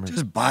Alzheimer's.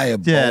 Just buy a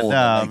bowl. Yeah, for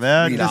nah, like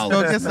man. Just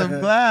go $3. get some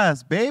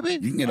glass, baby. You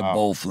can get a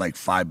bowl for like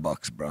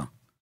 $5, bro.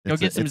 Go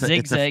get some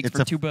zigzags for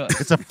 $2.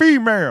 It's a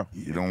female.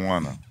 You don't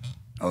wanna.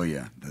 Oh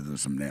yeah,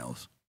 there's some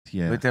nails.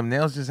 Yeah. With them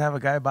nails, just have a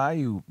guy buy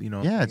you, you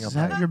know. Yeah, thing just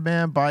about have it. your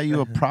man buy you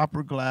a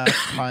proper glass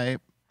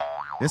pipe.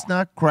 It's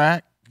not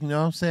crack, you know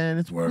what I'm saying?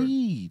 It's Word.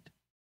 weed.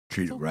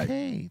 Treat It's it right.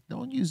 okay.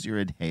 Don't use your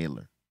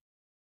inhaler.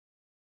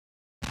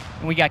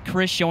 And we got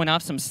Chris showing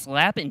off some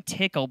Slap and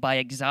Tickle by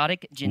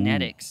Exotic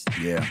Genetics.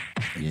 Yeah.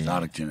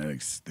 Exotic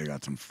Genetics, they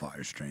got some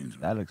fire strains.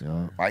 That looks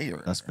Yeah.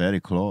 Fire. That's very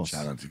close.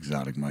 Shout out to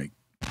Exotic Mike.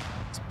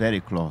 It's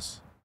very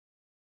close.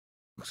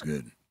 Looks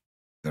good.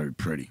 Very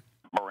pretty.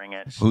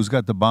 Who's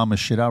got the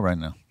bombest shit out right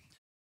now?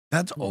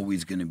 That's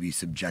always going to be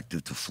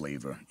subjective to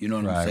flavor. You know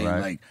what I'm Right, saying?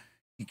 right. Like,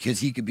 because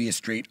he could be a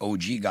straight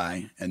OG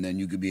guy, and then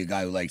you could be a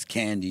guy who likes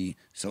candy.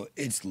 So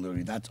it's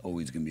literally, that's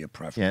always going to be a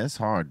preference. Yeah, it's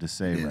hard to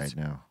say It is. right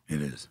now.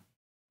 It is.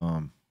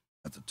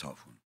 That's a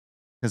tough one.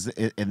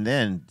 And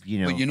then, But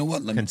you know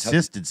what? Let me tell you-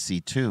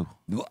 consistency too.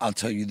 Well, I'll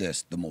tell you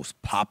this: the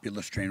most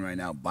popular strain right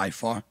now, by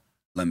far,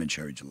 lemon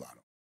cherry gelato.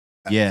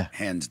 That's Yeah.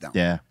 hands down.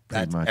 Yeah,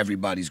 pretty That's much.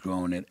 everybody's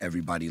growing it.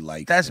 Everybody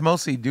likes. That's it.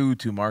 mostly due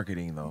to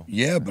marketing, though.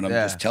 Yeah, but I'm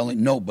Yeah. just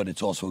telling. No, but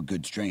it's also a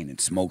good strain.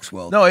 It smokes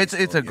well. No, it's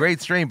tastes a well, yeah.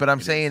 great strain, but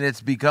I'm saying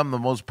it's become the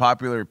most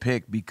popular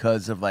pick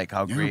because of like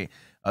how great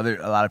a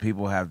lot of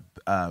people have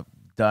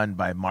done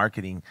by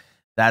marketing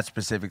that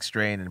specific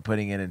strain and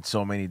putting it in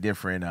so many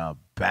different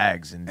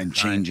bags and And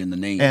changing the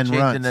name. And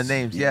changing runs. the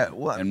names. Yeah,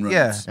 well, And runs.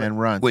 yeah. And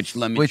runs. Which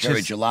lemon Which cherry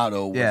is-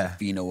 gelato was yeah. a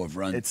pheno of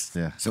runs. It's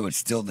Yeah. So it's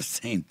still the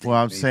same thing. Well,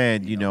 I'm basically,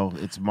 saying, you know,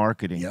 it's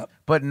marketing. Yep.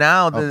 But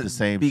now Of the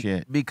same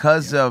shit.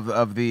 because of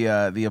the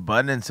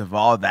abundance of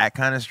all that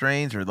kind of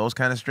strains or those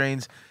kind of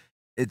strains,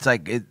 it's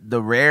like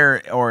the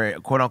rare or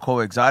quote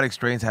unquote exotic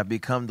strains have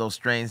become those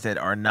strains that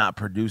are not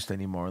produced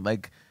anymore.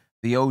 Like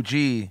the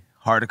OG,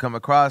 hard to come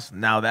across.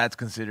 Now that's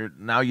considered.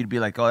 Now you'd be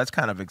like, oh, that's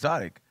kind of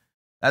exotic.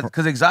 That's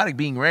because exotic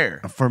being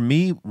rare. For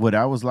me, what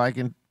I was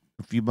liking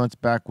a few months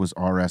back was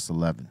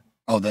RS11.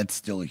 Oh, that's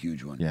still a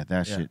huge one. Yeah,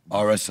 that shit.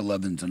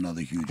 RS11's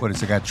another huge What one.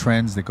 is it? Got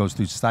trends that goes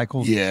through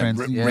cycles? Yeah, trends?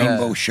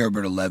 Rainbow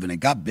Sherbet 11.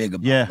 It got big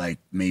about Yeah. like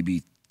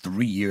maybe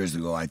 3 years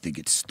ago. I think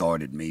it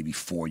started. Maybe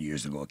 4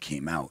 years ago it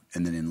came out,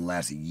 and then in the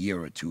last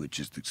year or two, it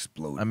just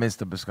exploded. I missed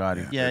the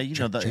biscotti. Yeah, you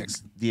know,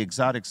 the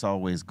exotics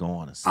always go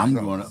on a I'm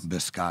cycle. going to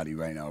biscotti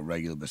right now.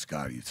 Regular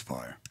biscotti, it's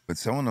fire. But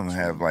some of them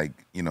have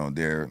like, you know,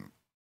 they're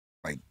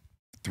like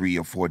 3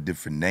 or 4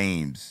 different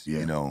names,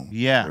 you know,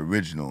 Yeah. the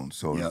original.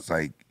 So Yep. it's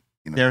like,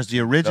 you know, There's the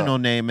original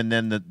name, and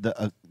then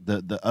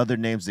the other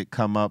names that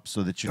come up,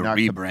 so that you're The not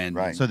rebrand,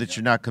 right. so that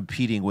you're not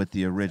competing with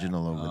the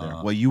original over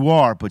there. Well, you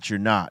are, but you're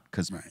not,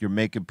 because you're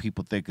making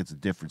people think it's a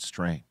different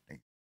strain.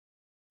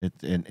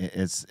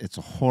 It's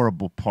a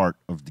horrible part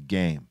of the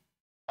game,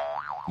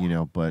 you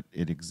know, but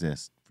it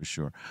exists for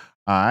sure.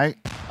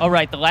 All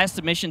right, the last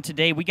submission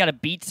today, we got a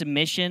beat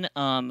submission,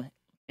 and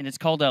it's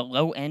called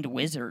Low End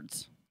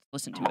Wizards.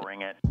 Listen to it.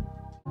 Bring it.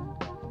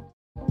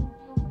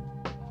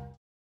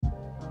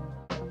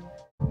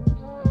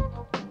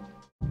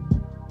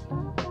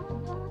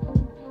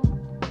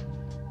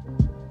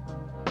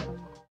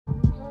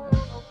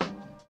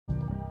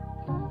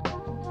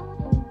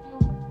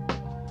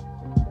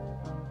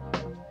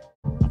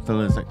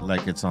 feeling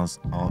like it's on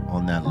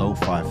that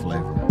lo-fi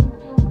flavor.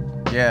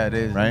 Yeah, it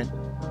is. Right?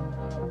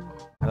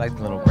 I like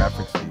the little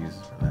graphics they use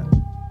for that.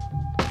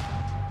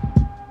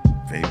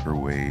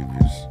 Vaporwave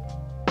is.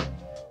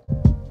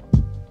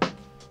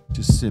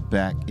 Just sit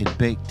back and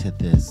bake to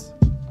this.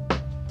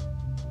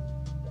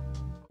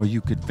 Or you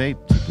could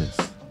vape to this.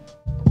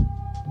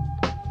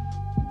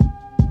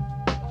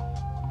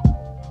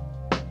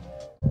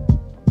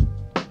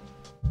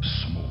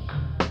 Smoke.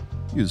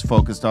 You was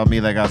focused on me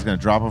like I was going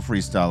to drop a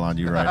freestyle on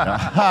you right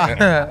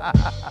now.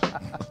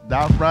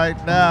 Not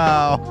right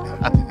now.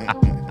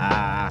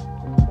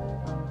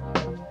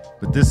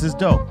 But this is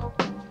dope.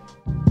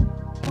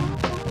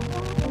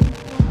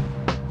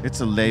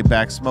 It's a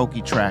laid-back,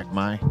 smoky track,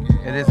 man.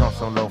 It is on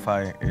some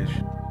lo-fi-ish.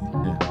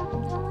 Yeah.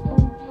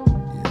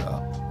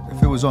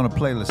 If it was on a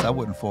playlist, I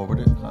wouldn't forward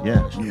it.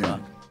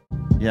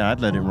 Yeah,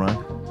 I'd let it run.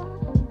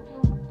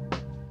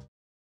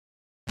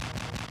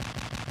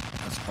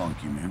 That's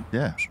funky, man.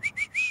 Yeah.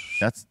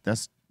 That's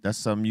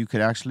something you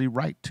could actually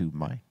write to,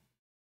 Mike.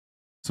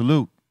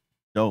 Salute.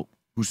 Dope.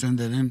 Who sent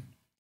that in?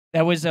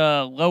 That was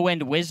Low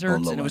End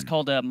Wizards, Low and it was End.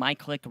 called My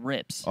Click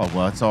Rips. Oh,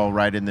 well, it's all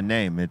right in the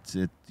name. It's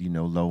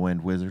low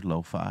end wizard,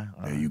 lo-fi.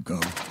 There you go.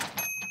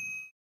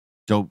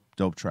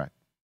 Dope track.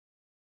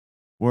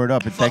 Word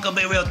up and thank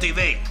Fucking Be Real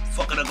TV.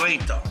 Fucking the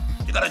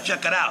Greenthumb. You gotta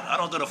check it out. I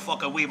don't do the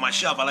fucking weed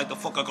myself. I like the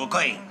fucking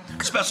cocaine.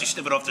 Especially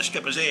sniff it off the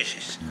stripper's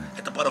ashes.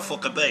 At the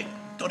motherfucking bank.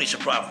 Don't need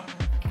your problem.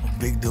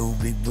 Big dude,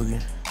 big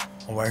boogie.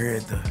 I'm right here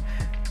at the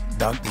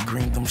Dr.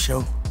 Greenthumb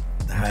Show.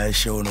 The highest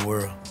show in the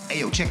world. Hey,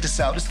 yo, check this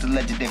out. This is the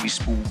legendary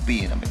Spoon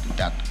Beard. I'm at the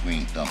Dr.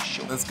 Greenthumb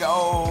Show. Let's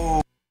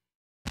go.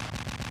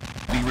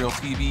 Be Real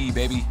TV,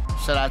 baby.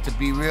 Shout out to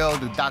Be Real,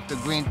 the Dr.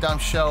 Greenthumb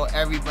Show.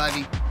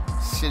 Everybody,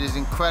 shit is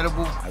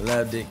incredible. I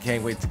loved it.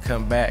 Can't wait to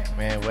come back,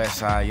 man.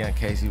 Westside, Young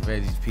Casey,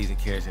 Reggie's, Peas and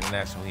Carrots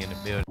International. We in the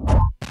building.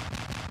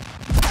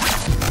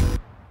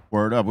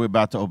 Word up. We're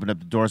about to open up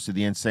the doors to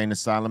the Insane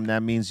Asylum.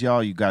 That means,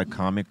 y'all, you got a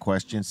comment,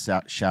 question,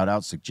 shout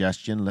out,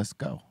 suggestion. Let's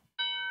go.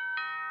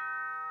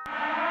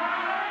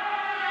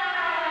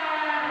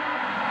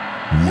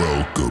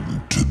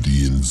 Welcome to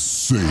the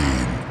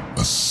Insane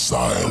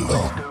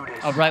Asylum.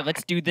 All right,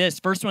 let's do this.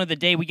 First one of the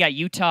day, we got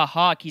Utah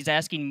Hawk. He's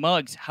asking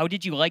Muggs, how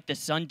did you like the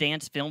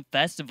Sundance Film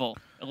Festival?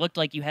 It looked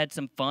like you had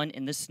some fun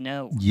in the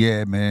snow.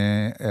 Yeah,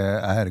 man.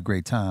 I had a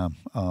great time.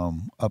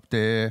 Up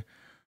there,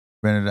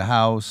 rented a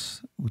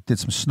house. We did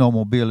some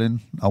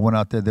snowmobiling. I went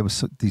out there.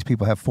 These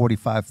people have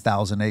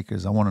 45,000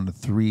 acres. I went on a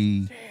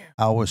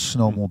 3-hour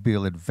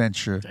snowmobile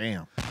adventure.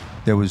 Damn.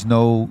 There was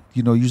no,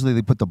 usually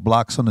they put the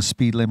blocks on the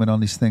speed limit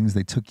on these things.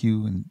 They took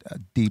you in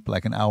deep,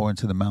 like an hour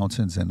into the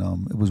mountains, and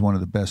it was one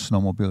of the best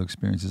snowmobile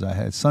experiences I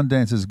had.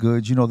 Sundance is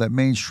good. That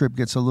main strip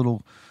gets a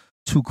little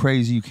too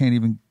crazy. You can't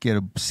even get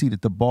a seat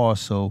at the bar.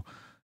 So,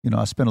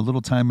 I spent a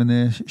little time in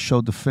there,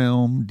 showed the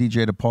film,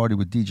 DJ'd a party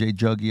with DJ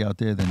Juggy out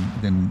there,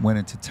 then went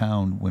into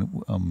town when,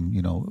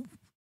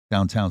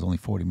 downtown's only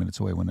 40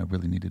 minutes away when I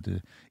really needed to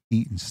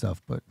eat and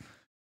stuff. But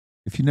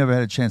if you never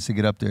had a chance to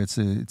get up there, it's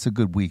a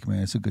good week,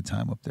 man. It's a good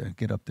time up there.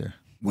 Get up there.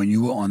 When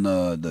you were on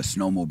the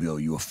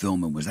snowmobile, you were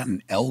filming. Was that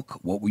an elk?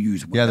 What were you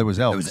using? Yeah, there was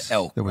elks. There was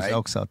elk. There was right?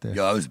 elks out there.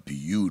 Yo, that was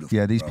beautiful.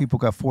 Yeah, these people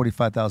got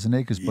 45,000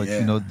 acres, but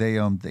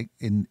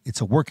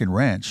it's a working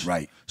ranch.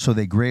 Right. So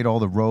they grade all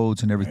the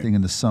roads and everything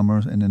in the summer,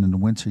 and then in the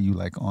winter you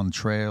on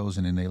trails,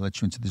 and then they let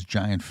you into this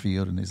giant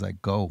field, and it's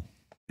like, go.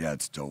 Yeah,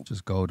 it's dope.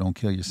 Just go, don't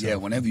kill yourself. Yeah,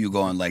 whenever you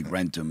go and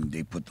rent them,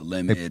 they put the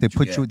limit. They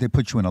put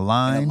you in a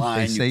line.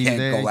 They say you can't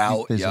there, go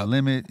out. There's a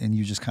limit, and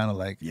you just kind of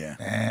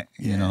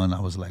And I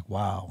was like,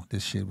 wow,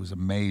 this shit was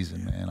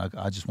amazing, man.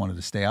 I just wanted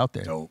to stay out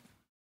there. Dope.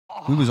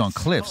 We was on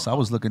cliffs. I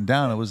was looking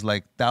down. It was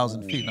like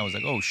 1,000 feet, and I was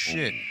like, oh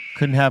shit.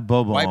 Couldn't have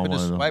Bobo on Wiping one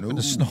of them. wiping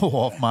the snow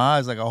off my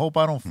eyes. Like, I hope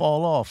I don't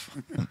fall off.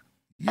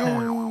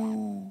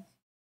 Yo.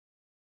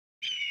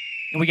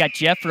 And we got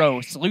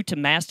Jeffro. Salute to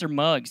Master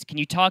Muggs. Can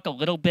you talk a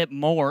little bit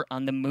more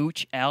on the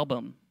Mooch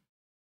album?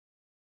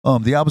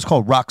 The album's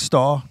called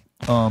Rockstar,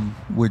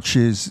 which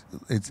is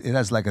it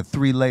has like a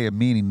 3-layer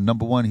meaning.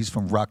 Number one, he's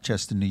from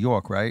Rochester, New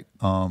York, right?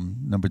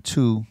 Number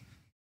two,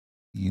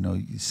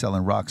 he's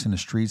selling rocks in the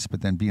streets,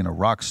 but then being a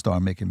rock star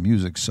making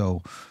music.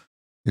 So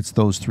it's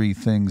those 3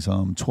 things.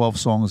 12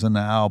 songs on the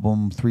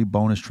album, 3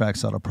 bonus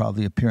tracks that'll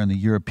probably appear in the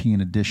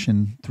European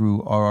edition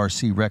through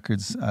RRC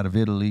Records out of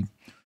Italy.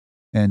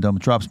 And it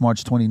drops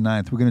March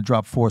 29th. We're going to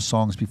drop 4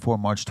 songs before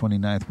March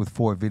 29th with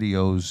 4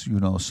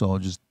 videos, so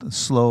just a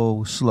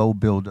slow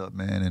build up,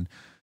 man.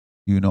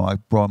 And, I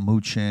brought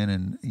Mooch in,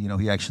 and,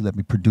 he actually let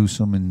me produce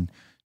them and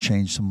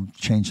change some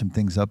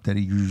things up that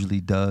he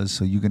usually does.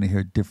 So you're going to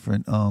hear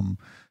different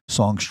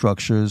song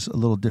structures, a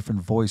little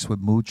different voice with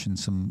Mooch, and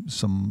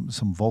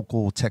some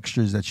vocal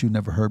textures that you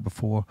never heard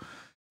before.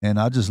 And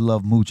I just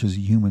love Mooch as a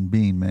human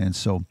being, man.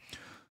 So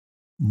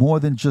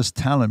more than just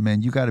talent,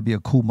 man, you got to be a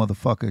cool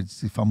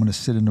motherfucker. If I'm going to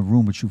sit in the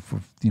room with you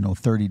for,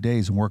 30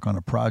 days and work on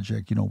a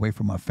project, away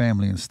from my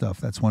family and stuff,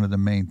 that's one of the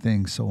main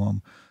things. So,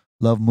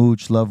 love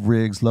Mooch, love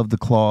Riggs, love the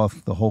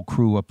Cloth, the whole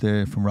crew up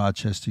there from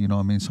Rochester, you know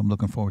what I mean? So I'm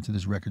looking forward to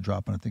this record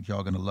drop, and I think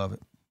y'all going to love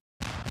it.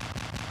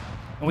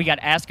 And we got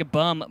Ask a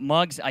Bum.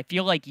 Muggs, I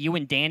feel like you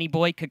and Danny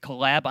Boy could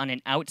collab on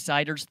an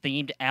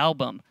Outsiders-themed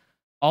album.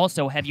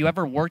 Also, have you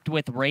ever worked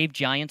with rave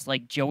giants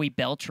like Joey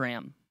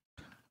Beltram?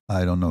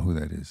 I don't know who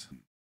that is.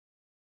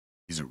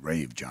 He's a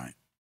rave giant.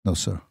 No,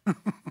 sir.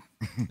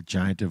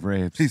 Giant of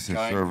raves. He said,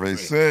 survey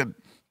said.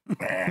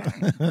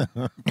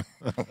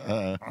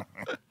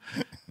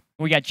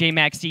 We got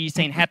J-Max C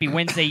saying happy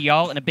Wednesday,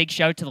 y'all, and a big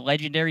shout to the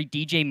legendary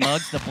DJ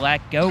Muggs, the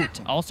Black Goat.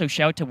 Also,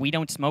 shout to We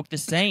Don't Smoke the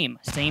Same.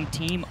 Same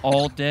team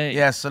all day.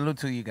 Yeah, salute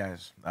to you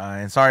guys.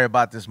 And sorry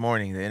about this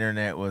morning. The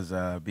internet was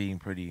being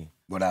pretty...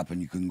 What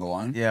happened? You couldn't go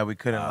on? Yeah, we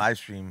couldn't live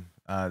stream.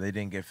 They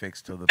didn't get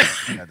fixed till the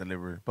package got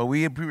delivered. But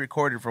we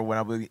pre-recorded for when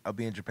I'll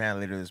be in Japan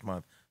later this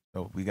month.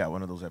 So we got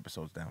one of those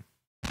episodes down.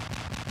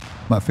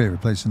 My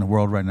favorite place in the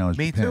world right now is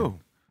Me Japan. too.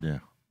 Yeah.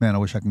 Man, I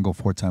wish I can go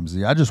 4 times a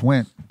year. I just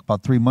went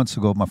about 3 months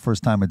ago, my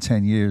first time in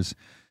 10 years.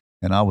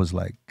 And I was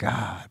like,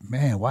 God,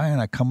 man, why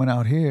aren't I coming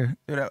out here?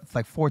 Dude, It's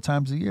like 4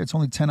 times a year. It's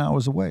only 10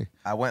 hours away.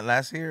 I went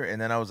last year, and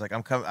then I was like,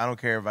 I'm coming. I don't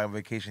care if I'm on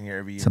vacation here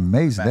every year. It's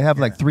amazing. They have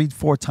like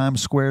 3-4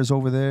 Times Squares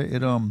over there.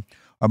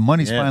 Our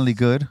money's finally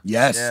good.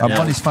 Yes. Our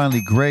money's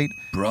finally great.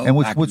 Bro, and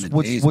back in the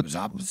days, it was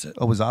opposite.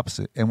 It was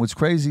opposite. And what's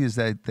crazy is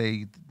that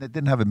they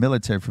didn't have a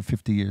military for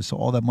 50 years, so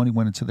all that money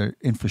went into their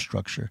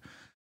infrastructure.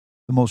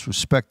 The most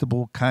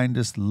respectable,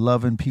 kindest,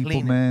 loving people,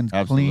 Clean. man.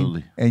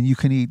 Absolutely. Clean. And you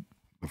can eat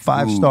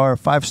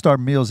five-star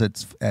meals at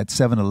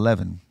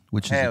 7-Eleven,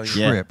 which is Hell a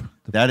yeah. trip.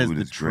 That is Food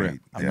the is trip. great.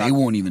 And Yeah. they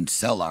won't even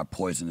sell our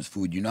poisonous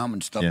food. You know how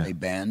much stuff Yeah. they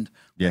banned?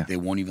 Yeah. Like, they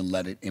won't even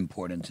let it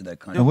import into that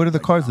country. And what are the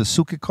Like, cards? The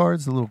Suki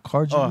cards, the little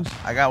cards you Oh, use?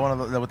 I got one of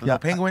those with the little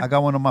penguin. I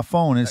got one on my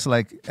phone. It's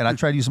like, and I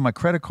tried using my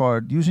credit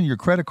card. Using your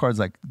credit cards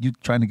like you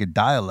trying to get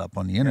dial-up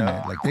on the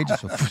internet. Like they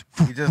just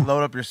You just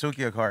load up your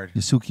Sukiya card.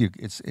 your Suki.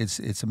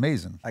 It's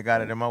amazing. I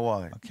got it in my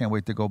wallet. I can't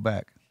wait to go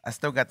back. I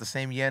still got the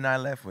same yen I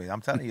left with.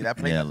 I'm telling you, that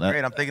place Yeah, is that-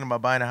 great. I'm thinking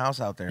about buying a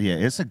house out there. Yeah,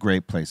 it's a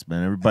great place,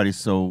 man. Everybody's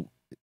so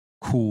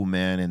cool,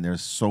 man, and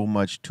there's so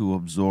much to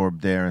absorb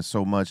there and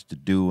so much to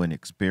do and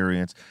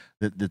experience.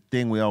 The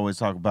thing we always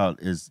talk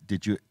about is,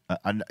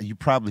 you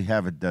probably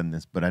haven't done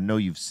this, but I know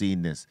you've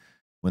seen this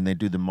when they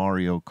do the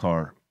Mario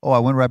Kart. Oh, I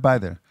went right by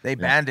there. They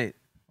banned it.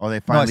 Oh, they No, I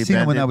finally seen it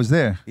banned when it? I was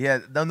there. Yeah,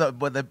 no,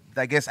 but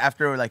I guess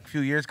after like a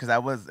few years, because I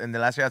was in the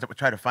last year, I was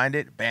trying to find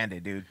it, banned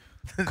it, dude.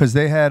 Because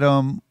they had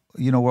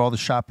where all the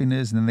shopping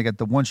is, and then they got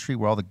the one street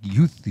where all the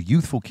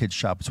youthful kids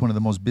shop. It's one of the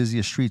most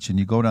busiest streets, and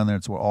you go down there,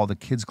 it's where all the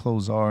kids'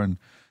 clothes are, and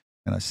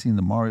I seen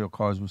the Mario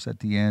cars was at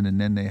the end,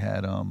 and then they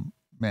had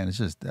man, it's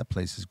just that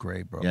place is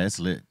great, bro. Yeah, it's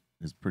lit.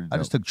 It's pretty dope. I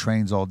just took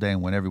trains all day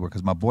and went everywhere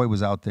because my boy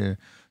was out there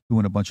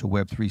doing a bunch of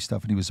Web3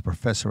 stuff, and he was a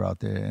professor out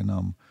there, and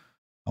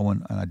I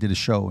went and I did a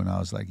show, and I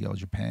was like, yo,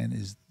 Japan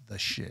is the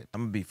shit.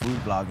 I'm gonna be food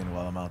blogging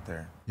while I'm out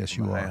there. Yes,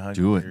 I'm you a are. high hungry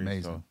Do it. dude,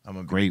 Amazing. so I'm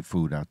gonna be, Great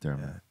food out there,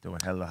 man. yeah, doing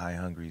hella high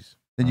hungries.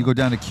 Then you go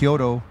down to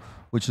Kyoto,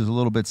 which is a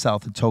little bit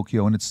south of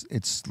Tokyo, and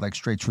it's like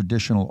straight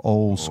traditional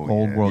old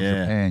yeah. world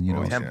Yeah. Japan, you know,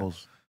 Oh, yeah.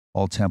 Temples.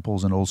 all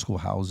temples and old school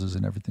houses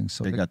and everything.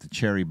 So They got the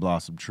cherry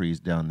blossom trees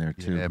down there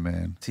too. yeah,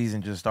 man.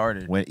 Season just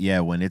started. When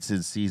it's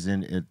in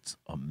season, it's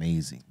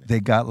amazing. Man. They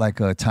got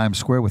like a Times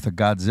Square with a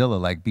Godzilla,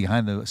 like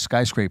behind the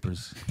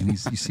skyscrapers, and you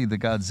see the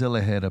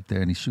Godzilla head up there,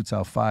 and he shoots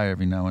out fire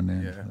every now and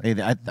then. Yeah.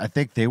 Hey, I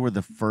think they were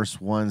the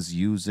first ones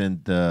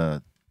using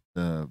the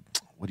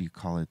what do you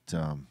call it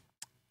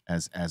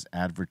as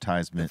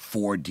advertisement.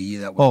 4D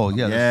that was. Oh,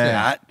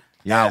 yeah,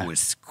 That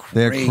was crazy.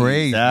 They're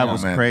crazy. That Yeah,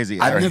 was man. crazy.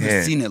 I've never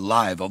ahead. seen it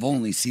live. I've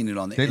only seen it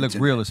on the They internet.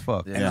 look real as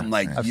fuck. And I'm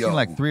like, I've yo, seen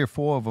like 3 or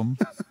 4 of them,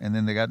 and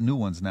then they got new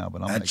ones now.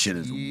 But I'm that like, shit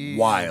is yeah.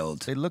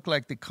 wild. They look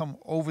like they come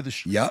over the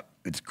street. Yep,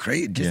 it's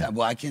crazy. Just, Yeah.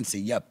 Well, I can't say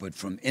yep, but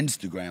from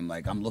Instagram,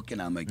 like I'm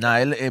looking, I'm like, Nah,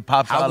 it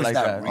pops How out is like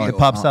that that. real? Oh, it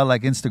pops out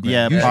like Instagram.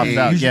 Yeah, it usually, pops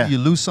out, usually yeah. you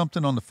lose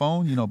something on the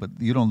phone, but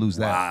you don't lose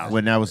that. wow.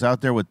 When I was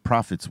out there with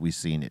Prophets, we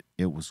seen it.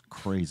 It was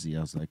crazy.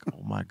 I was like,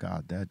 oh my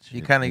God, that shit.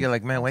 You kind of is get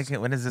like, man,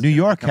 when is this? New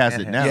York come has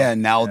in? it now. Yeah,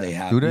 now they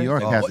have. Do they? New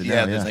York has it yeah,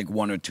 now. there's Yeah, like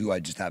 1 or 2. I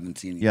just haven't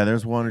seen it. yeah,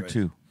 there's 1 or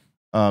 2.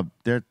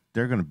 They're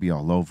gonna be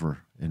all over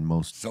in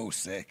most. So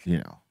sick.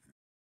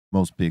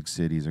 Most big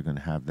cities are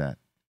gonna have that,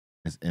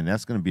 and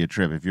that's gonna be a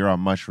trip. If you're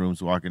on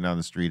mushrooms walking down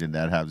the street and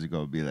that happens, you're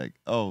gonna be like,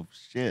 oh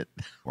shit,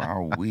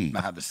 Wow, I'm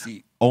gonna have a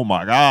seat. oh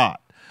my God.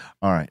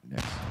 All right,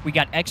 next. We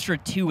got Extra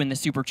 2 in the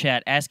super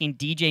chat asking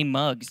DJ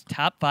Muggs,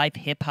 top 5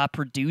 hip hop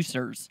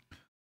producers.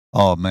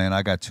 Oh, man,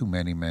 I got too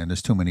many, man.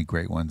 There's too many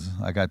great ones.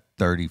 I got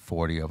 30,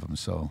 40 of them,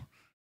 so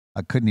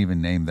I couldn't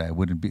even name that. It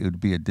would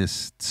be a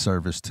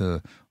disservice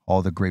to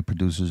all the great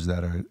producers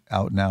that are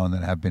out now and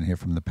that have been here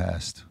from the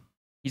past.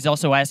 He's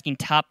also asking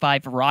top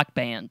 5 rock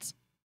bands.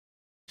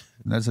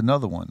 And there's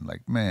another one,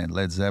 like, man,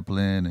 Led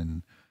Zeppelin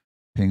and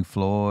Pink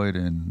Floyd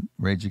and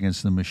Rage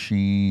Against the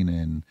Machine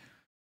and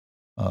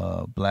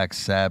Black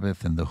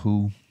Sabbath and The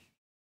Who,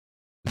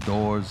 The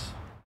Doors,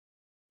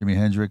 Jimi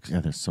Hendrix. Yeah,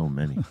 there's so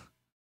many.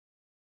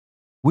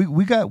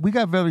 We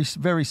got very,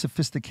 very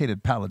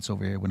sophisticated palates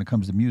over here when it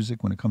comes to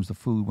music, when it comes to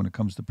food, when it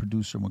comes to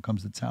producer, when it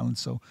comes to talent.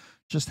 So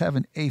just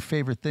having a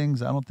favorite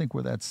things, I don't think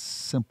we're that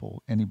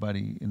simple.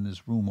 Anybody in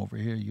this room over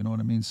here, you know what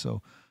I mean?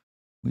 So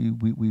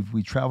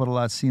we traveled a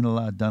lot, seen a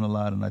lot, done a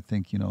lot, and I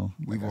think, you know,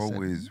 we've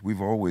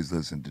always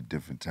listened to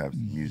different types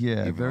of music.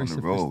 Yeah, even very on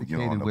the road, you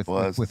know, on the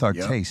bus. with our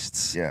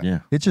tastes. Yeah.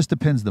 It just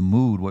depends the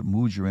mood, what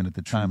mood you're in at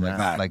the time.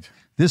 Like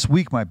this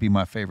week might be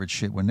my favorite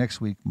shit. Where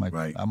next week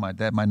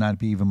that might not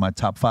be even my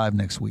top 5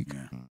 next week.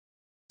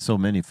 So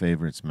many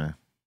favorites, man.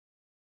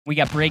 We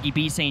got Braggy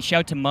B saying,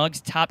 shout to Muggs,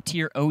 top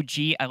tier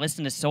OG. I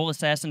listen to Soul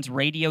Assassins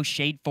Radio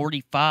Shade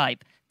 45.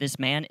 This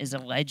man is a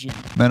legend.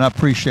 Man, I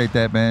appreciate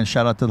that, man.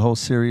 Shout out to the whole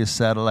Sirius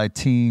Satellite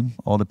team,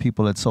 all the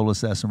people at Soul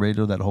Assassin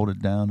Radio that hold it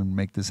down and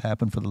make this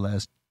happen for the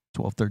last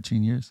 12,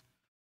 13 years.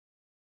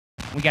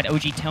 We got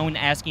OG Tone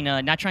asking,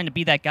 not trying to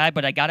be that guy,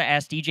 but I got to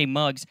ask DJ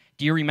Muggs,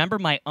 do you remember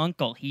my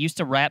uncle? He used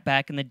to rap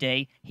back in the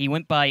day. He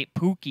went by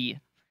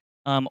Pookie.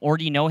 Or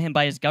do you know him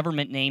by his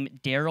government name,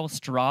 Daryl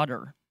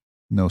Strotter?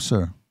 No,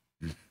 sir.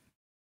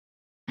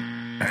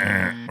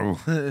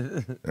 Oh,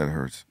 that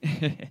hurts.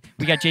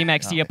 We got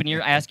J-Max C up in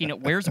here asking,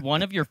 where's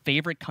one of your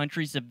favorite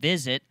countries to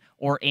visit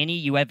or any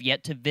you have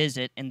yet to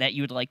visit and that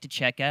you would like to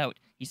check out?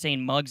 He's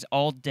saying Muggs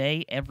all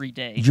day, every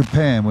day.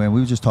 Japan, man.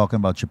 We were just talking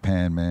about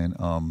Japan, man.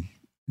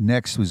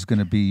 Next was going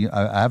to be,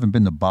 I haven't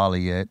been to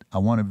Bali yet. I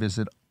want to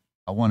visit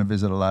a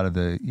lot of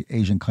the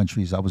Asian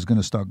countries. I was going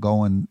to start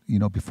going, you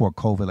know, before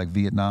COVID, like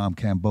Vietnam,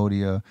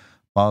 Cambodia,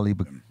 Bali,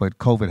 but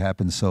COVID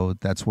happened, so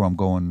that's where I'm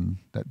going.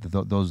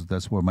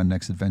 That's where my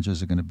next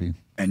adventures are going to be.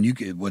 And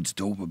what's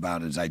dope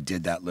about it is I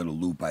did that little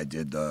loop. I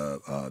did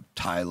the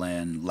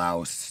Thailand,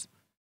 Laos,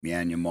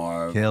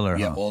 Myanmar, Killer,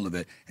 yeah, huh? all of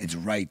it. It's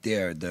right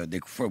there.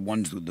 For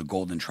one's the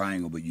Golden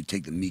Triangle, but you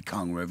take the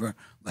Mekong River,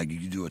 like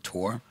you do a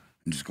tour.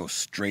 And just go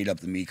straight up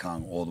the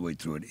Mekong all the way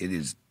through it. It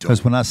is dope.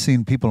 Because when I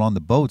seen people on the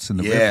boats in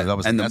the rivers, I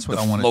was like, that's what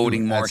I want to do.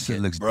 Floating That market, shit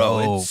looks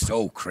bro, dope. it's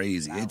so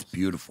crazy. It's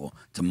beautiful.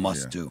 It's a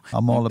must do.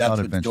 I'm all about That's what's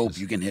adventures. dope.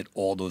 You can hit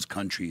all those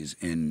countries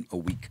in a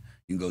week.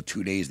 You can go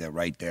 2 days. They're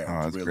right there. Oh,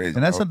 It's that's really crazy.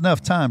 And that's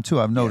enough time too.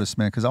 I've noticed,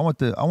 man, because I went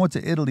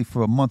to Italy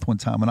for a month one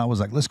time, and I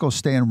was like, let's go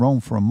stay in Rome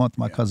for a month.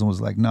 My cousin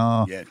was like,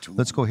 nah,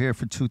 let's go here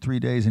for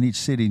 2-3 days in each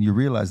city, and you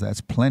realize that's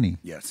plenty.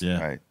 Yes,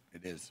 Yeah. Right.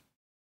 it is.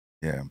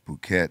 Yeah,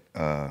 Phuket.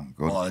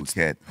 Go to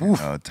Phuket,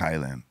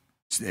 Thailand.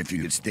 If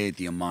you could stay at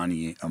the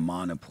Amanipur,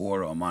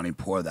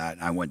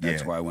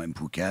 that's where I went in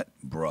Phuket,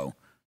 bro.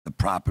 The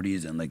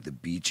properties and like the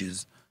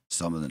beaches,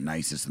 some of the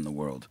nicest in the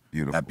world.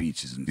 Beautiful. That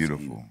beach is insane.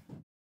 Beautiful.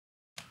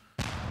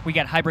 We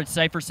got Hybrid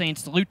Cypher saying,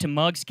 salute to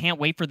Muggs. Can't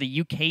wait for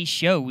the UK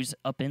shows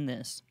up in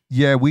this.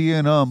 Yeah, we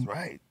in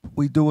right.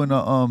 we doing a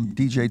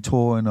DJ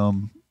tour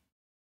in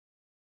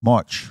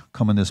March,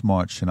 coming this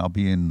March, and I'll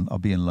be in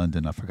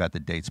London. I forgot the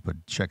dates,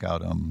 but check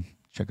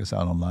us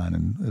out online,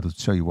 and it'll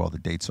show you where all the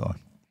dates are.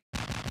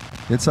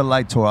 It's a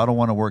light tour. I don't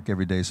want to work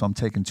every day, so I'm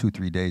taking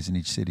 2-3 days in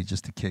each city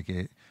just to kick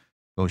it,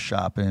 go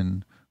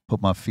shopping,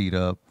 put my feet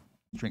up,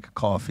 drink a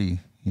coffee.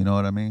 You know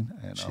what I mean?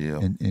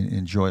 And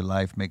enjoy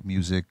life, make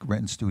music,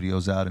 renting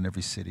studios out in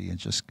every city, and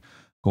just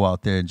go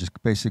out there and just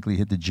basically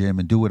hit the gym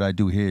and do what I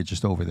do here,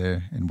 just over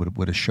there, and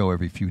with a show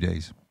every few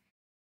days.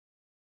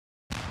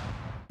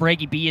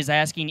 Braggy B is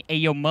asking,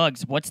 Ayo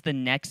Muggs, what's the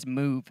next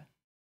move?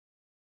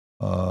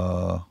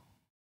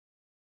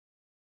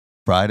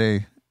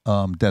 Friday,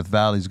 Death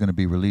Valley is going to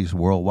be released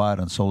worldwide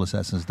on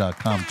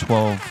soulassassins.com,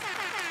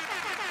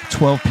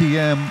 12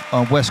 p.m.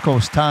 on West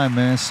Coast time,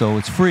 man. So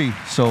it's free.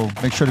 So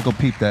make sure to go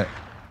peep that.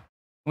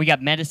 We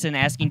got Medicine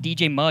asking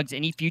DJ Muggs,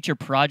 any future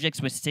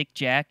projects with Sick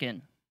Jack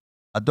and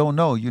I don't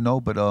know,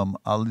 but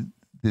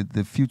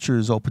the future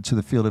is open to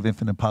the field of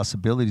infinite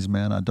possibilities,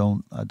 man. I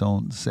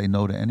don't say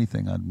no to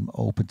anything. I'm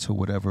open to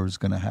whatever is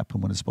going to happen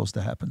when it's supposed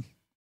to happen.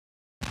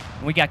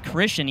 We got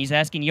Christian. He's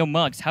asking, yo,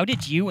 Muggs, how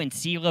did you and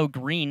CeeLo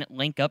Green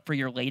link up for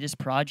your latest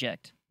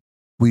project?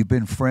 We've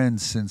been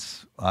friends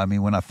since,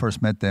 when I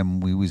first met them,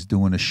 we was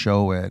doing a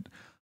show at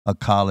a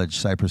college.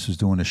 Cypress was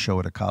doing a show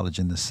at a college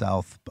in the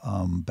South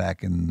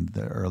back in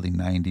the early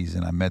 90s,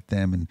 and I met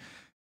them and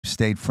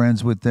stayed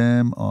friends with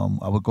them.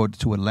 I would go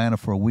to Atlanta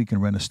for a week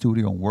and rent a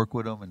studio and work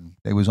with them, and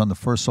they was on the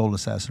first Soul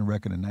Assassin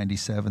record in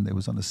 97. They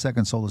was on the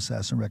second Soul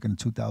Assassin record in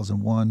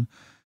 2001,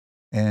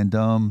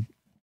 and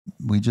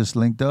we just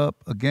linked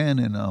up again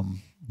and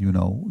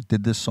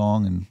did this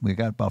song, and we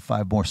got about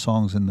 5 more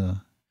songs in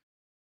the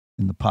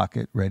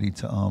pocket ready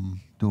to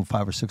do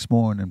 5 or 6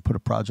 more and then put a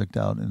project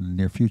out in the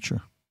near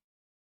future.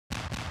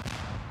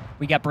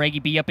 We got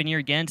Braggy B up in here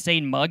again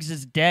saying Muggs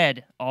is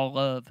dead. All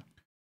love.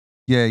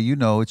 Yeah,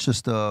 it's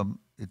just I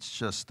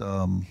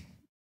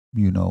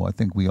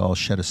think we all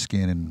shed a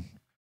skin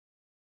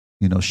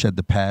and shed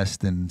the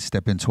past and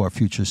step into our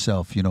future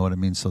self, you know what I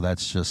mean? So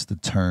that's just the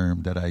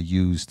term that I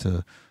use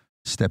to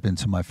step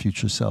into my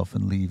future self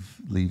and leave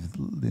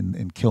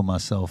and kill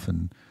myself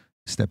and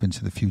step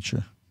into the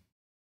future.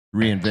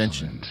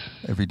 Reinvention.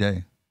 Every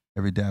day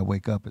I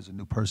wake up as a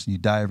new person. You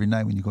die every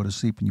night when you go to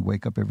sleep, and you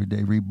wake up every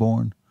day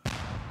reborn.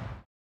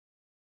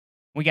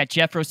 We got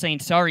Jeffro saying,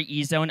 sorry,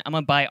 E-Zone, I'm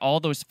going to buy all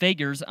those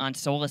figures on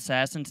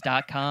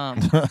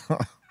soulassassins.com.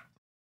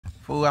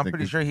 Fool, I'm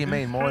pretty sure he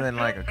made more than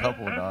like a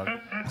couple, dog.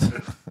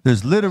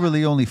 There's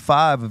literally only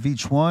 5 of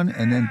each one,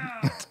 and then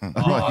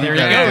there you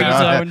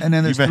go. And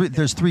then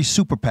there's 3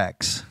 super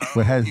packs.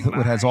 What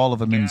has all of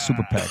them in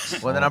super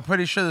packs. Well, then I'm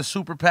pretty sure the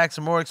super packs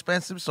are more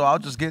expensive, so I'll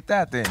just get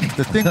that then.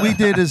 The thing we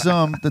did is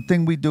the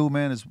thing we do,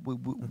 man, is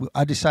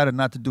I decided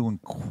not to do in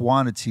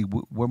quantity.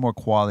 We're more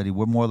quality.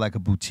 We're more like a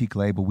boutique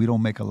label. We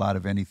don't make a lot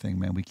of anything,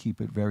 man. We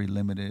keep it very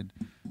limited.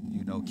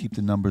 You know, keep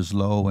the numbers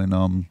low,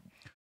 and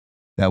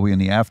that way in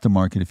the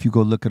aftermarket, if you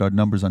go look at our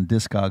numbers on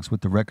Discogs, what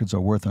the records are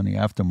worth on the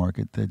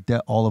aftermarket,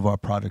 all of our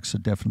products are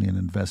definitely an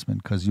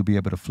investment because you'll be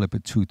able to flip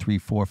it 2, 3,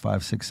 4,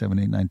 5, 6, 7,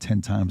 8, 9,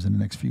 10 times in the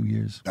next few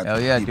years. Hell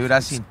yeah, dude!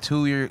 I've seen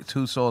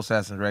 2 Soul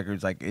Assassin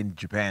records like in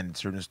Japan in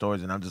certain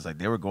stores, and I'm just like,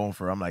 they were going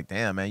for. I'm like,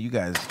 damn, man, you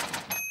guys,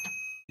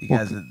 you know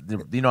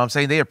what I'm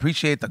saying? They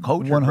appreciate the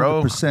culture,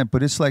 100%.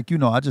 But it's like, you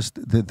know,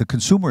 the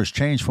consumer has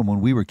changed from when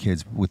we were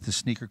kids with the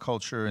sneaker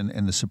culture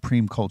and the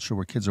Supreme culture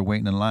where kids are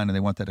waiting in line and they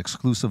want that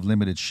exclusive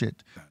limited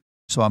shit.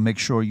 So I make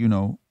sure, you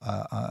know,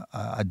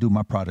 I do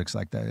my products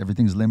like that.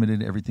 Everything's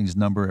limited, everything's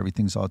numbered,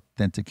 everything's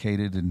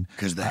authenticated, and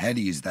because the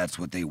headies, that's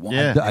what they want.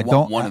 Yeah. They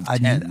want one of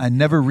 10. I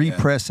never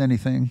repress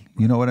anything.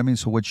 You know what I mean?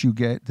 So what you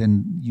get,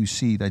 then you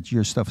see that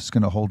your stuff is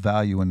going to hold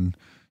value, and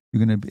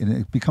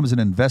it becomes an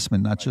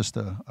investment, not just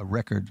a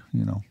record.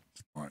 You know.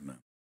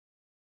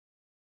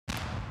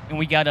 And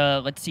we got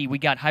let's see, we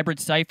got Hybrid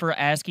Cypher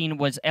asking,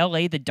 was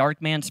L.A. the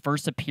Darkman's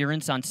first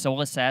appearance on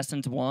Soul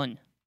Assassins 1?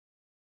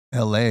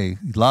 L.A.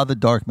 La the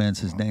Darkman's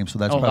his name, so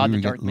that's probably where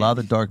you get La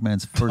the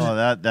Darkman's first.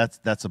 Oh,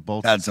 that's a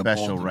bolt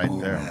special right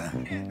there.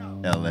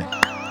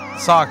 L.A.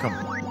 Sock him.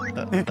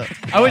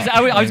 I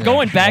was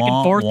going back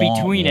and forth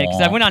between it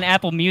because I went on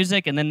Apple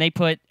Music and then they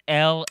put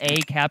L.A.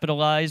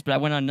 capitalized, but I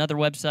went on another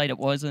website, it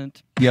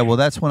wasn't. Yeah, well,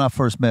 that's when I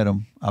first met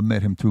him. I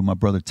met him through my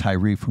brother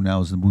Tyree, who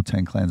now is the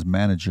Wu-Tang Clan's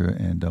manager,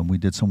 and we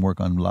did some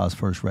work on La's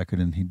first record,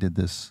 and he did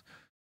this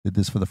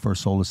for the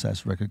first Soul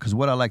Assassin record. Because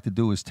what I like to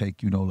do is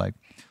take, you know, like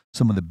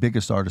some of the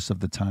biggest artists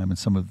of the time and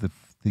some of the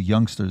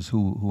youngsters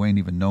who ain't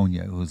even known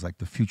yet, who was like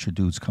the future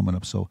dudes coming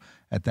up. So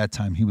at that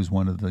time, he was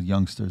one of the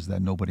youngsters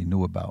that nobody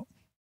knew about.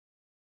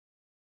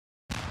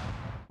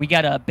 We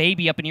got a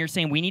baby up in here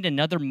saying we need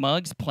another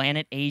Muggs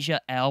Planet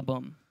Asia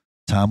album.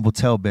 Time will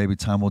tell, baby.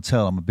 Time will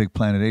tell. I'm a big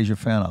Planet Asia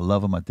fan. I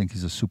love him. I think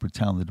he's a super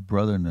talented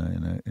brother and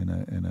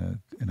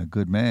a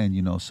good man.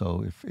 You know,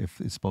 so if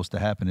it's supposed to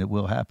happen, it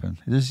will happen.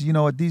 There's, you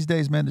know what, these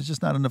days, man, there's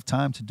just not enough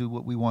time to do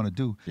what we want to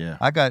do. Yeah.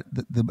 I got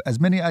as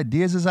many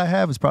ideas as I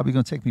have. It's probably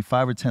going to take me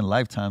 5 or 10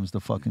 lifetimes to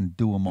fucking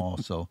do them all.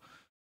 So,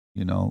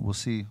 you know, we'll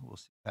see. We'll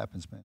see what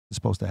happens, man. It's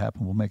supposed to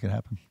happen. We'll make it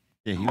happen.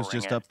 Yeah, he was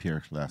just up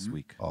here last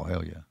week. Oh,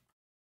 hell yeah.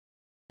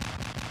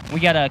 We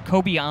got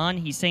Kobe on.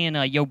 He's saying,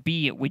 yo,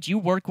 B, would you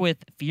work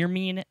with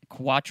Firmin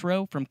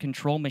Quattro from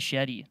Control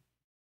Machete?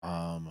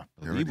 I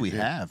believe we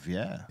have,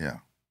 yeah. Yeah.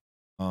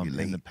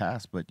 In the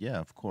past, but yeah,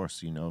 of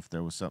course, you know, if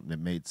there was something that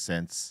made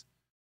sense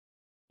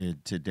in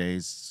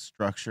today's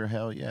structure,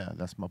 hell yeah,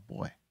 that's my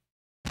boy.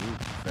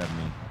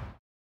 Firmin.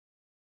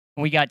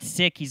 We got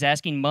Sick. He's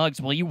asking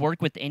Muggs, will you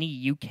work with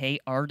any UK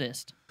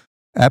artist?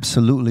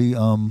 Absolutely.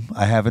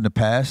 I have in the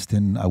past,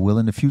 and I will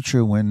in the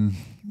future when,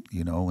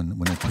 you know, when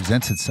it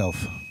presents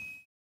itself.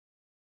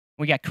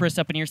 We got Chris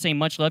up in here saying,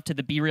 much love to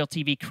the Be Real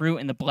TV crew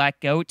and the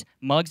Black Goat.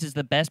 Muggs is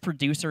the best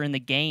producer in the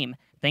game.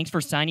 Thanks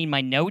for signing my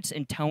Notes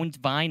and Tones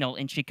vinyl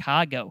in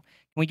Chicago.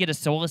 Can we get a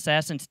Soul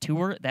Assassins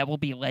tour? That will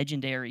be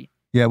legendary.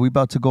 Yeah, we're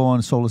about to go on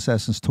a Soul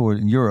Assassins tour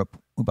in Europe.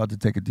 We're about to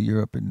take it to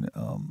Europe and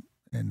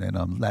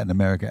then Latin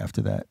America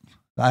after that.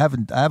 I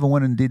haven't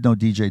went and did no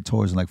DJ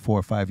tours in like 4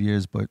 or 5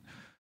 years, but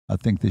I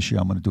think this year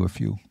I'm going to do a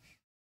few.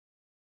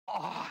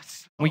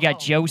 We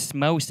got Joe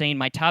Smo saying,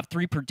 my top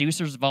 3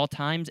 producers of all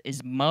times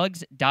is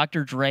Muggs,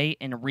 Dr. Dre,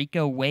 and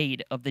Rico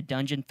Wade of the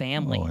Dungeon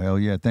family. Oh, hell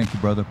yeah. Thank you,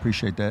 brother.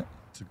 Appreciate that.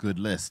 It's a good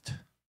list.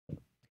 And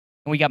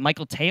we got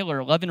Michael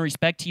Taylor. Love and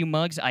respect to you,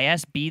 Muggs. I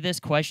asked B this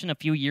question a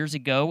few years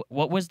ago.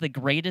 What was the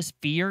greatest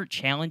fear,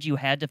 challenge you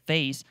had to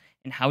face,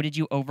 and how did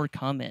you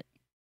overcome it?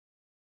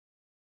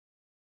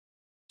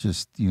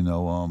 Just, you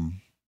know,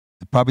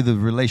 probably the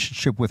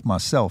relationship with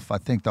myself. I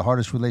think the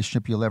hardest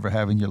relationship you'll ever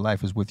have in your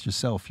life is with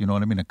yourself. You know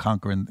what I mean? And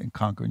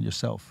conquering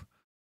yourself.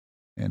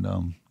 And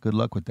good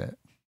luck with that.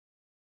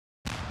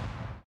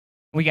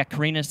 We got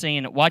Karina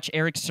saying, watch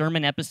Eric's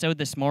sermon episode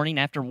this morning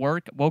after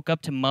work. Woke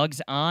up to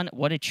Muggs on.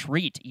 What a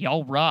treat.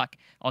 Y'all rock.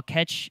 I'll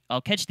catch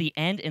the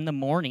end in the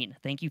morning.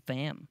 Thank you,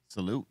 fam.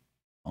 Salute.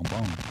 Boom,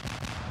 boom.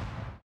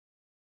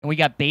 And we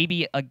got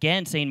Baby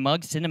again saying,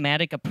 Muggs'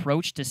 cinematic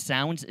approach to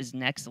sounds is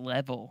next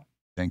level.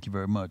 Thank you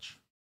very much.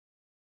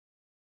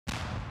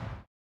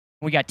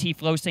 We got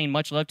T-Flow saying,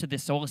 much love to the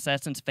Soul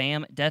Assassins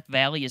fam. Death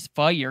Valley is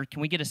fire.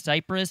 Can we get a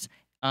Cypress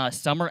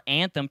summer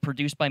anthem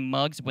produced by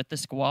Muggs with the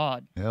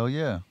squad? Hell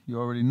yeah. You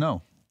already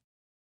know.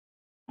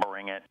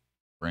 Bring it.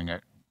 Bring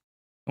it.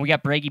 And we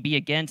got Braggy B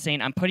again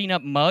saying, I'm putting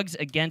up Muggs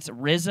against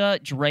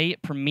RZA, Dre,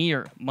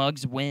 Premier.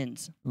 Muggs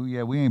wins. Oh,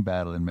 yeah, we ain't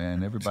battling,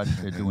 man.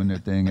 Everybody's there doing their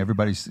thing.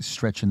 Everybody's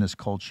stretching this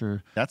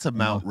culture. That's a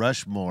Mount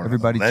Rushmore.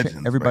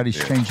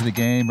 Everybody's changed the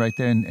game right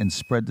there and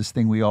spread this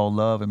thing we all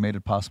love and made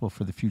it possible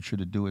for the future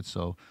to do it.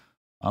 So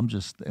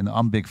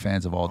I'm big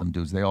fans of all them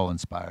dudes. They all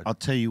inspired. I'll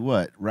tell you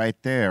what, right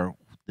there,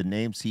 the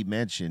names he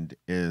mentioned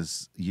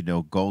is,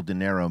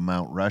 Golden Era,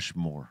 Mount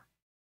Rushmore.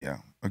 Yeah,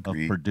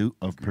 agreed.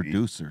 Of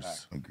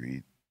producers.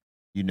 Agreed.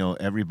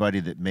 Everybody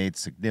that made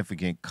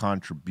significant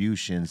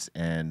contributions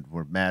and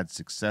were mad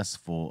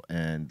successful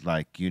and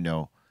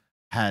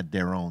had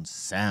their own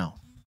sound.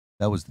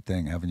 That was the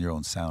thing, having your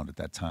own sound at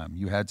that time.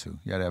 You had to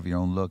have your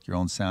own look, your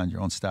own sound,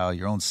 your own style,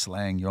 your own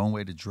slang, your own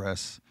way to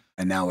dress.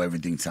 And now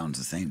everything sounds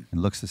the same. It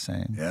looks the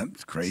same. Yeah,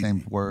 it's crazy.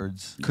 Same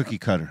words. Cookie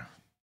cutter.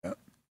 Yep.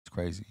 It's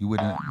crazy. You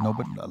wouldn't,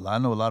 I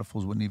know a lot of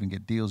fools wouldn't even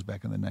get deals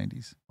back in the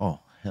 90s. Oh,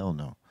 hell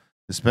no.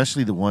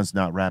 Especially the ones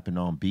not rapping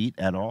on beat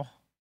at all.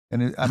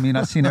 And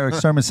I seen Eric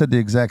Sermon said the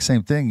exact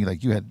same thing.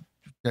 You had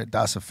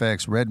Das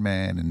EFX,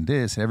 Redman, and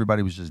this.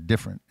 Everybody was just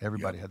different.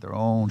 Everybody had their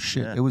own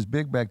shit. Yeah. It was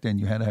big back then.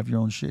 You had to have your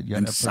own shit. You had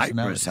And to have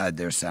personality. Cypress had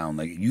their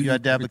sound. You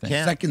had to have a the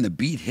camp. second the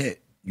beat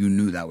hit, you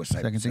knew that was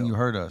Cypress. Second thing Hill. you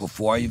heard us.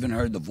 Before I even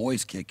heard the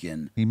voice kick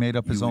in. He made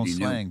up his you own already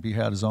knew. slang. He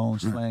had his own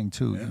slang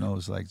too. Yeah. It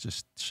was like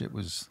just shit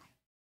was.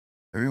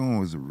 Everyone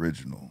was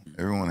original.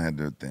 Everyone had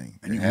their thing.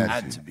 And you They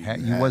had to be.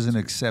 You wasn't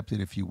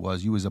accepted if you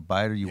was. You was a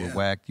biter. You were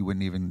whacked. They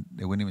wouldn't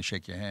even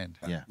shake your hand.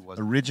 Yeah, You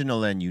wasn't.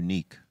 original and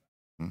unique.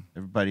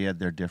 Everybody had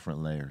their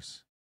different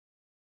layers.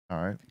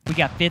 All right. We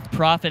got Fifth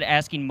Prophet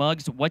asking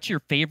Muggs, what's your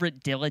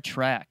favorite Dilla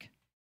track?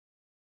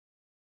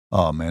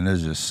 Oh man,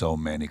 there's just so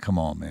many. Come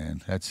on,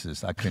 man. That's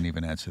just I couldn't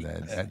even answer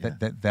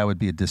that. That would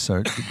be a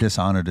dishonor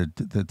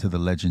to the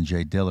legend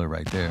Jay Dilla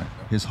right there.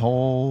 His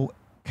whole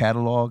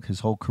catalog, his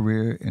whole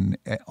career, and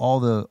all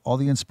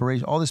the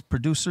inspiration, all these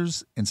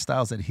producers and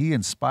styles that he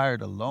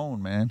inspired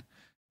alone, man.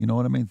 You know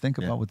what I mean? Think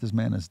about what this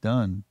man has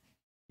done.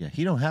 Yeah,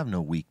 he don't have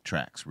no weak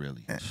tracks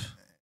really.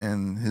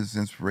 And his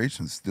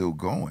inspiration's still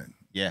going.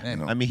 Yeah, You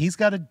know? I mean he's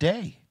got a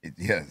day.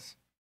 Yes.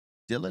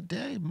 Dilla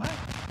Day, Mike.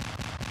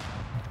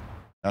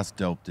 That's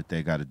dope that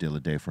they got a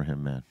Dilla Day for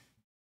him, man.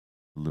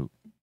 Salute.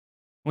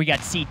 We got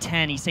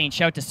C10. He's saying,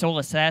 shout to Soul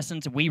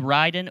Assassins. We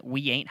riding,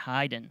 we ain't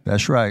hiding.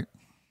 That's right.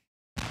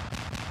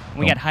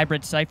 We got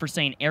Hybrid Cypher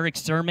saying, Eric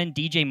Sermon,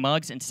 DJ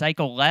Muggs, and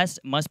Psycho Les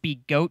must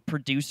be GOAT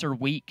Producer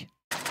Week.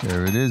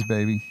 There it is,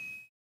 baby.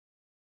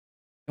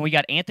 And we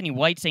got Anthony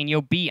White saying,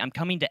 yo, B, I'm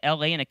coming to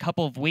LA in a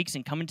couple of weeks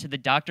and coming to the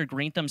Dr.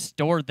 Greenthumb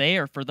store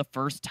there for the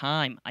first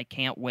time. I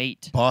can't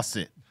wait. Boss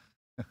it.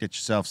 Get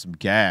yourself some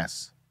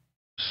gas.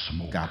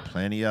 Got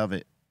plenty of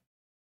it.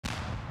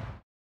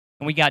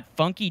 And we got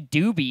Funky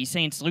Doobie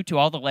saying, salute to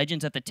all the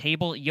legends at the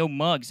table. Yo,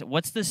 Muggs,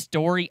 what's the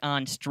story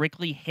on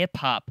Strictly Hip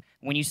Hop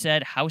when you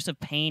said House of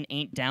Pain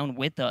ain't down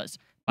with us?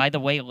 By the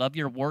way, love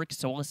your work,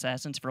 Soul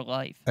Assassins for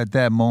life. At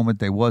that moment,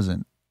 they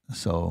wasn't.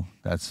 So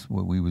that's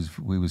what we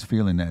was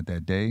feeling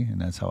that day,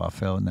 and that's how I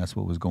felt, and that's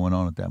what was going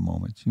on at that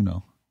moment. You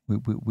know,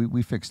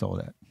 we fixed all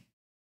that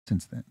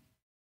since then.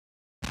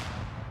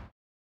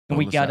 And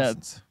we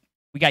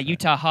got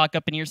Utah Hawk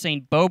up in here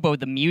saying, Bobo,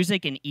 the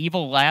music and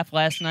evil laugh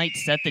last night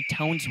set the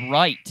tones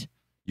right.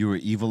 You were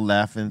evil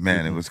laughing?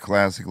 Man, it was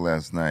classic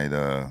last night,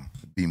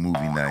 B-movie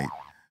night.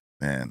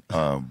 Man,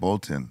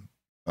 Bolton,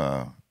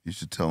 you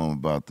should tell him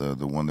about the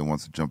one that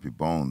wants to jump your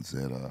bones.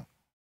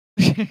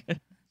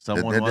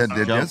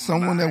 There's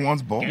someone that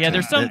wants Bolton. Yeah,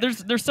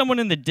 there's someone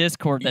in the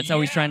Discord that's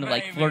always trying to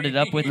like flirt it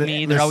up with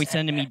me. They're always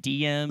sending me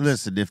DMs.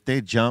 Listen, if they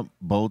jump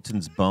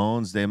Bolton's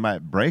bones, they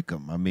might break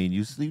them. I mean,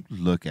 you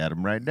look at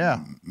him right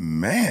now.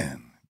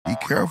 Man, be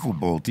careful,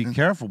 Bolton. Be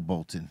careful,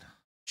 Bolton.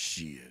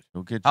 Shit.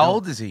 How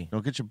old is he?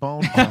 Don't get your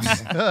bones. I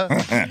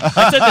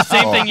said the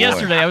same thing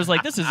yesterday. I was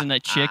like, this isn't a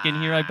chick in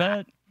here, I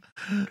bet.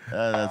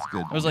 That's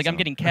good. I was like, I'm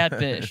getting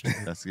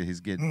catfished. That's good.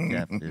 He's getting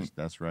catfished.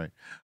 That's right.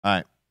 All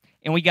right.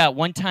 And we got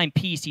One Time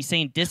Peace. He's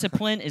saying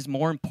discipline is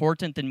more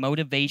important than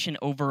motivation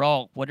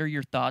overall. What are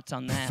your thoughts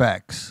on that?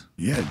 Facts.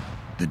 Yeah,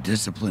 the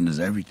discipline is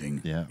everything.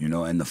 Yeah. You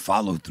know, and the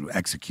follow through,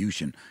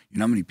 execution. You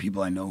know how many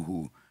people I know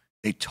who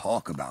they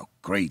talk about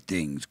great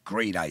things,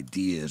 great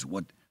ideas,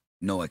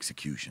 no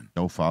execution.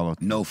 No follow.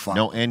 No follow.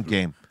 No end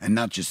game. And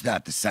not just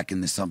that, the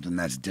second there's something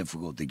that's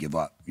difficult to give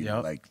up. You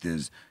know, like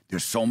there's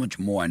so much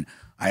more. And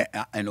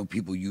I know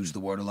people use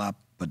the word a lot,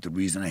 but the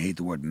reason I hate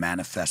the word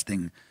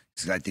manifesting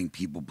is because I think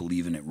people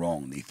believe in it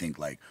wrong. They think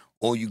like,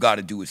 all you got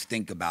to do is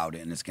think about it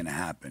and it's going to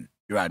happen.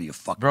 You're out of your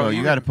fucking Bro,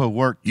 you got to put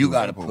work. You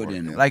got to put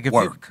in like if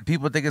work.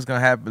 people think it's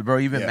gonna happen, bro.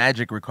 Even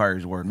magic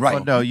requires work. Right.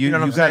 Well, no, you know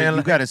what I'm got saying?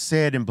 you got to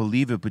say it and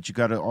believe it, but you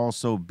got to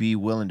also be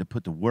willing to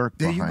put the work.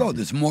 There you behind go. it.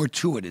 There's more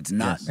to it. It's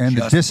not. And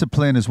the just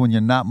discipline is when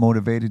you're not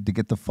motivated to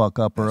get the fuck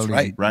up early.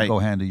 right. And go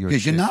handle your shit.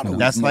 Because you're not always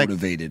That's like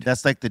motivated.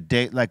 That's like the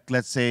day. Like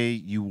let's say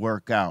you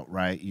work out,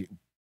 right?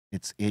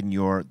 It's in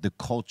the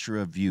culture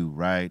of you,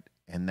 right?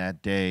 And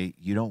that day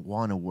you don't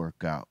want to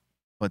work out,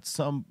 but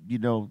some's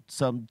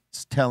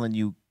telling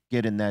you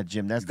get in that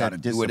gym. That's You gotta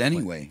that do it discipline.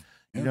 anyway.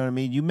 You know what I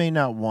mean? You may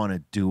not want to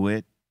do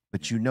it,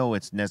 but you know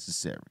it's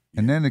necessary.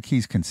 And then the key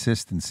is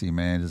consistency,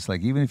 man. It's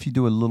like even if you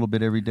do a little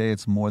bit every day,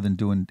 it's more than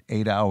doing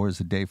 8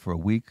 hours a day for a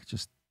week.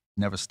 Just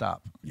never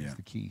stop. Yeah. That's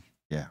the key.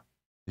 Yeah.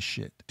 The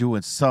shit.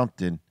 Doing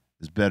something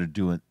is better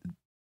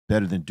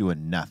than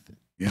doing nothing.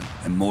 Yeah.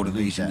 And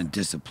motivation and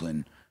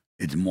discipline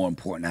it's more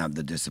important to have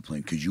the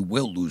discipline because you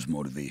will lose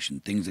motivation.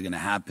 Things are going to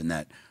happen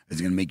that is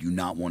going to make you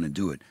not want to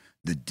do it.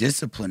 The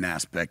discipline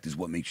aspect is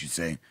what makes you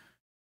say,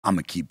 I'm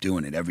going to keep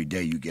doing it. Every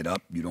day you get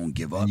up, you don't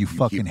give up. And you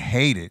fucking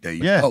hate it. There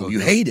you go. You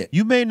hate it.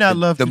 You may not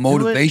love the to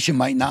motivation do it.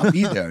 might not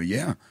be there,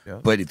 yeah.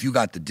 But if you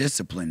got the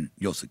discipline,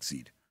 you'll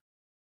succeed.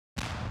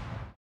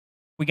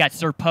 We got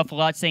Sir Puff a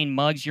lot saying,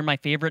 Muggs, you're my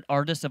favorite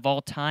artist of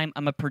all time.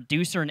 I'm a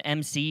producer and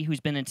MC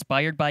who's been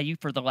inspired by you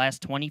for the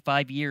last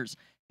 25 years.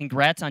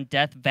 Congrats on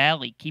Death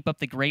Valley. Keep up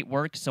the great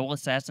work, Soul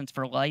Assassins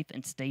for life,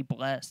 and stay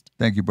blessed.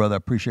 Thank you, brother. I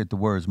appreciate the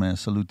words, man.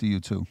 Salute to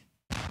you, too.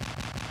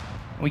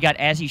 We got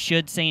As You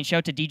Should saying,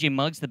 shout to DJ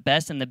Muggs, the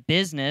best in the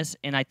business.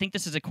 And I think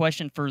this is a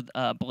question for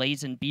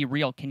Blaze and Be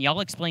Real. Can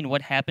y'all explain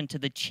what happened to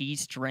the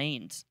cheese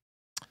strains?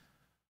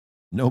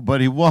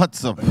 Nobody wants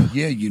them.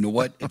 Yeah, you know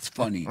what? It's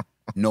funny.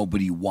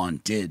 Nobody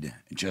wanted.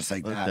 Just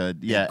like that.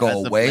 Yeah,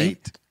 go away.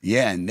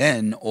 Yeah, and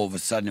then all of a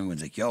sudden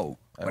everyone's like, yo,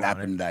 what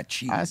happened to that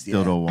cheese? I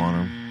still don't want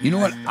them. You know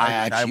what?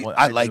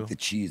 I like do. the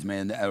cheese,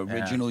 man. The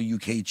original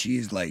UK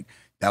cheese, like,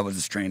 that was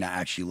a strain I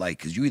actually like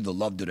because you either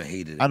loved it or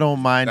hated it. I don't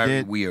mind Very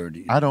it. Weird.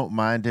 I don't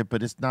mind it,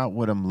 but it's not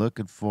what I'm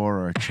looking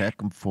for or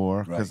checking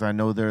for because I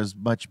know there's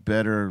much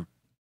better,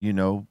 you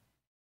know.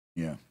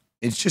 Yeah.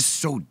 It's just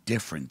so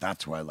different.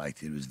 That's why I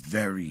liked it. It was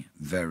very,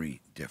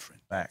 very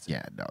different.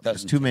 Yeah, no,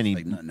 there's too many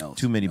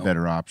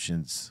better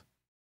options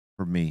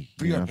for me.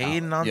 You're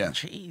hating on the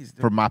cheese.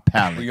 For my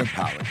palate. For your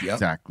palate, yeah.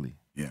 Exactly.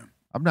 Yeah.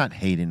 I'm not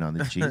hating on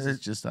the cheese. It's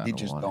just I you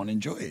just want don't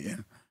enjoy it, yeah.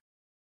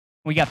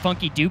 We got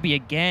Funky Doobie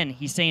again.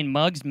 He's saying,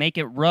 Muggs, make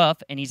it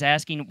rough. And he's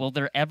asking, will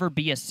there ever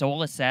be a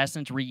Soul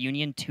Assassins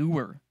reunion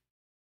tour?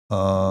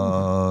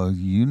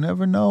 You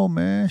never know,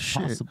 man.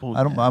 Shit. Possible,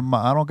 I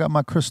don't got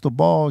my crystal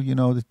ball. You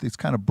know, it's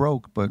kind of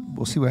broke, but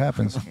we'll see what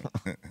happens.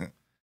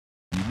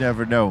 You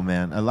never know,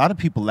 man. A lot of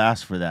people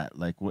ask for that.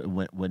 Like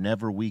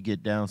whenever we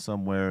get down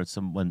somewhere,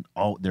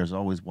 there's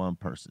always one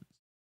person.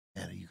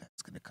 Man, are you guys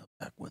gonna come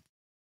back with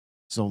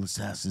Soul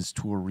Assassins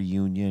tour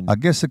reunion? I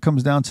guess it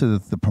comes down to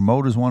the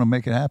promoters want to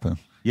make it happen.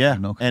 Yeah,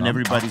 you know, and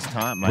everybody's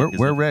time. Like,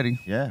 we're ready.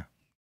 Yeah.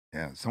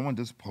 Yeah, someone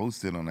just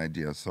posted on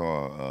IG. I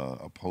saw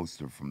a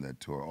poster from that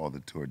tour, all the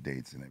tour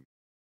dates and everything.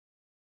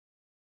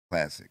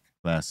 Classic.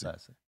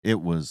 It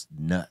was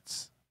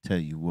nuts. Tell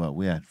you what,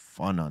 we had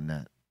fun on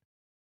that.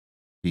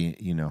 Being,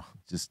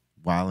 just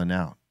wilding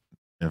out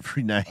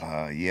every night.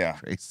 Yeah.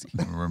 Crazy.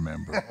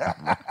 Remember.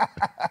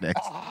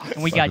 Next.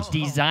 And we got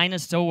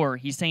Designosaur.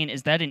 He's saying,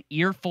 is that an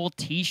earful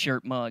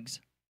T-shirt,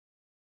 Muggs?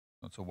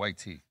 It's a white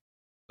tee.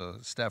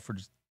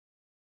 Stafford's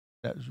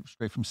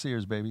straight from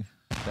Sears, baby.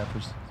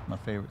 Stafford's my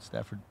favorite.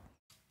 Stafford.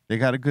 They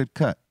got a good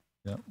cut.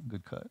 Yeah,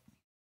 good cut.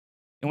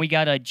 And we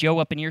got Joe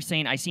up in here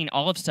saying, I seen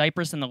all of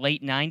Cypress in the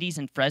late 90s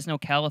in Fresno,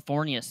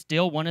 California.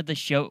 Still one of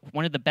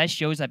the best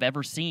shows I've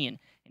ever seen.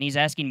 And he's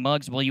asking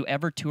Muggs, will you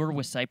ever tour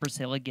with Cypress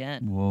Hill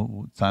again?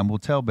 Well, time will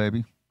tell,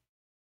 baby.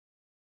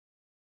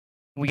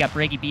 We got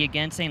Brady B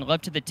again saying,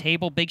 love to the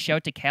table. Big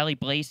shout to Cali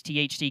Blaze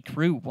THC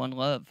crew. One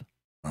love.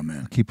 Oh,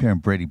 man. I keep hearing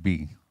Brady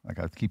B. Like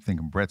I keep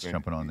thinking Brett's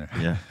jumping on there.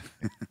 Yeah.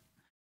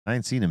 I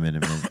ain't seen him in a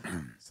minute.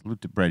 Salute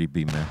to Brady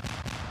B, man.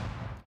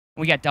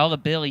 We got Dollar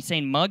Bill. He's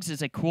saying Muggs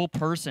is a cool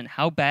person.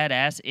 How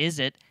badass is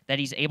it that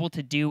he's able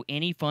to do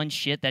any fun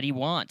shit that he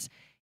wants?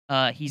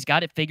 He's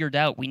got it figured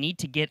out. We need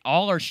to get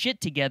all our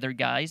shit together,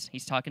 guys.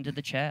 He's talking to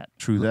the chat.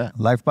 True that.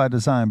 Life by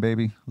design,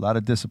 baby. A lot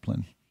of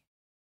discipline.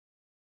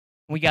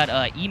 We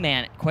got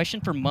E-Man.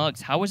 Question for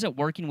Muggs. How is it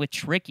working with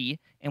Tricky?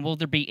 And will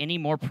there be any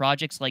more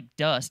projects like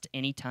Dust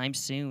anytime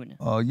soon?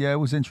 Yeah, it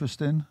was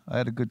interesting. I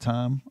had a good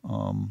time.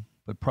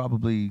 But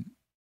probably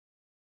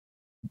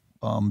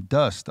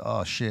Dust.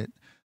 Oh, shit.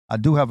 I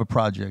do have a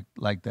project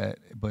like that,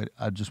 but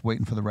I'm just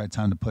waiting for the right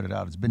time to put it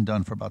out. It's been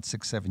done for about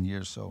 6-7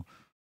 years, so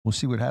we'll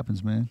see what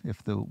happens, man,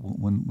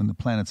 when the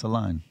planets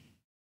align.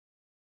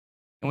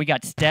 And we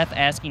got Steph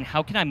asking,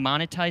 how can I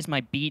monetize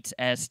my beats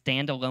as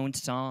standalone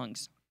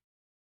songs?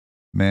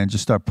 Man,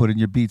 just start putting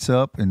your beats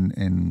up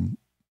and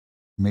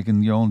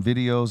making your own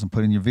videos and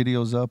putting your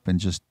videos up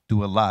and just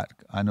do a lot.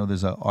 I know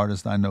there's an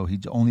artist I know, he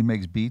only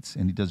makes beats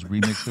and he does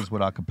remixes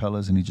with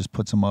acapellas and he just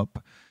puts them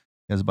up.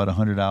 He has about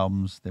 100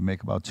 albums. They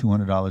make about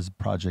 $200 a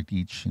project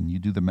each, and you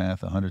do the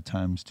math, 100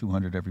 times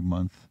 200 every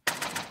month,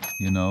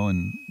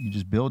 and you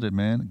just build it,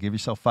 man. Give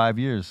yourself 5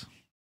 years.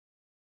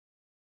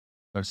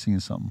 Start seeing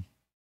something.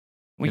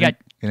 It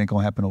ain't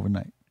gonna happen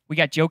overnight. We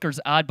got Joker's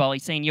Oddball.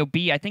 He's saying, yo,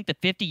 B, I think the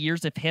 50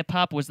 years of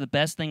hip-hop was the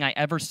best thing I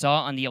ever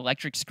saw on the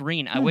electric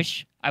screen. I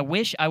wish I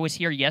was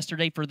here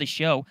yesterday for the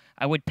show.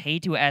 I would pay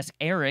to ask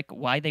Eric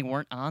why they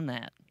weren't on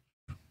that.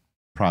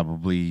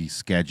 Probably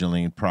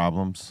scheduling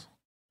problems.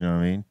 You know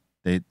what I mean?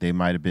 They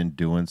might have been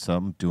doing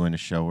a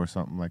show or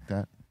something like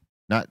that.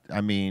 Not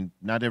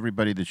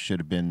everybody that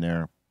should have been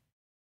there,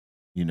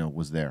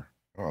 was there.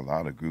 There were a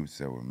lot of groups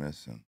that were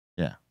missing.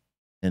 Yeah.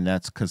 And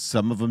that's because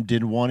some of them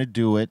didn't want to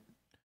do it,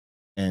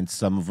 and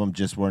some of them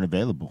just weren't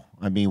available.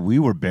 I mean, we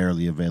were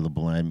barely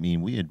available. I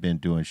mean, we had been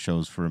doing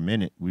shows for a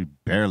minute. We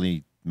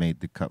barely made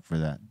the cut for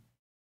that.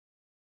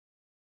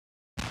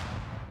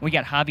 We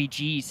got Javi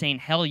G saying,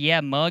 hell yeah,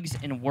 Muggs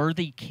and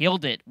Worthy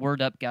killed it.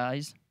 Word up,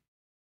 guys.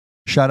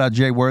 Shout out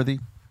Jay Worthy.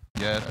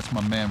 Yeah, that's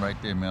my man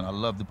right there, man. I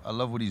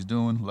love what he's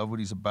doing. Love what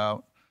he's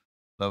about.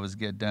 Love his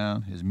get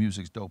down. His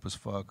music's dope as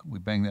fuck. We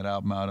banged that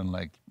album out in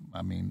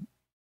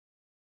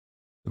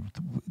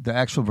the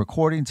actual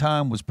recording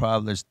time was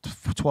probably, there's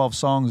 12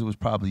 songs. It was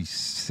probably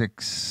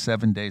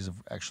 6-7 days of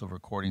actual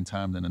recording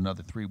time, then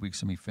another 3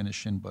 weeks of me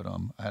finishing. But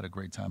I had a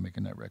great time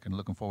making that record.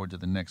 Looking forward to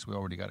the next. We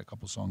already got a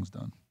couple songs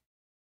done.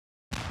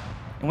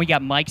 And we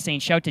got Mike saying,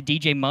 shout to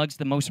DJ Muggs,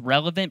 the most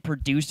relevant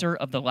producer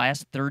of the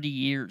last 30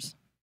 years.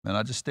 Man,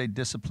 I just stay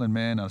disciplined,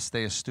 man. I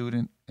stay a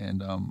student,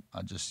 and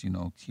I just,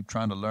 keep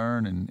trying to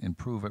learn and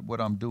improve at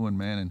what I'm doing,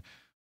 man, and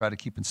try to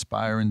keep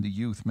inspiring the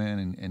youth,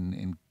 man,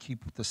 and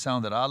keep the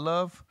sound that I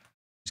love,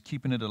 just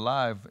keeping it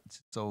alive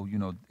so,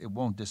 it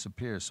won't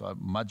disappear. So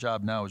my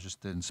job now is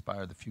just to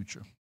inspire the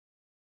future.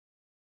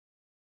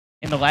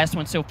 And the last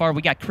one so far,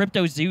 we got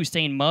Crypto Zoo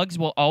saying Muggs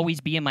will always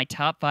be in my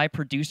top 5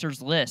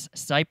 producers list.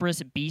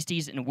 Cypress,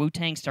 Beasties, and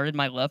Wu-Tang started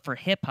my love for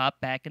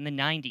hip-hop back in the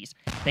 90s.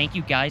 Thank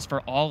you guys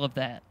for all of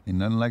that. Ain't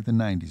nothing like the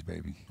 90s,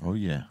 baby. Oh,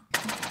 yeah.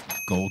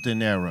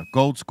 Golden era.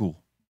 Gold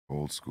school.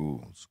 Old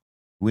school.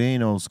 We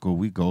ain't old school.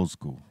 We gold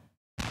school.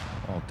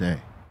 All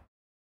day.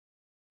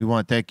 We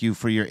want to thank you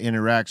for your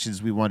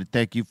interactions. We want to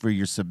thank you for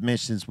your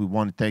submissions. We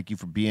want to thank you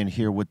for being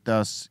here with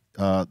us.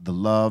 The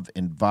love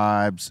and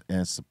vibes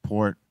and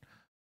support.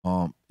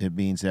 It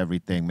means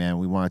everything, man.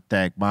 We want to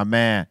thank my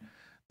man,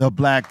 the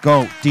Black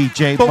Goat,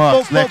 DJ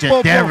Muggs,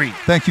 legendary.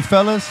 Thank you,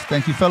 fellas.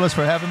 Thank you, fellas,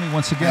 for having me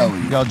once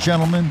again. Y'all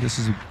gentlemen, this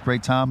is a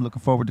great time.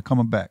 Looking forward to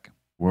coming back.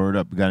 Word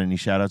up. You got any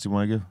shout-outs you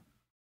want to give?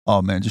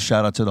 Oh, man, just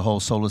shout out to the whole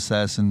Soul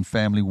Assassin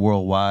family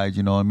worldwide,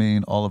 you know what I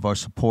mean? All of our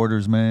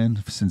supporters,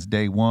 man, since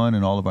day one,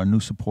 and all of our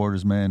new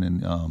supporters, man.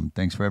 And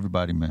thanks for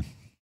everybody, man.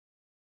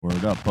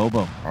 Word up,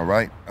 Bobo. All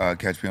right.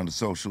 Catch me on the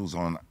socials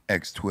on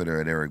X, Twitter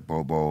at Eric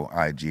Bobo,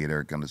 IG at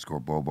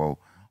Eric_Bobo.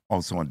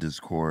 Also on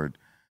Discord,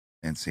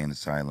 Insane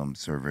Asylum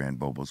server in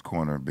Bobo's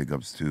Corner. Big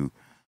ups to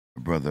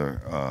my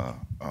brother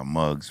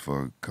Muggs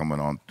for coming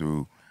on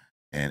through.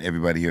 And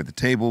everybody here at the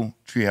table,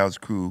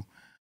 Treehouse crew,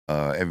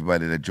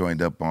 everybody that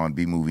joined up on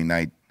B-Movie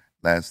Night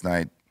last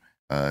night,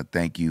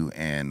 thank you.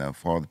 And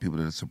for all the people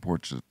that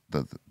support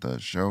the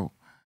show,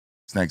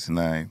 Snacks and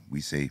I,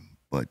 we say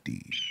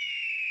buddy.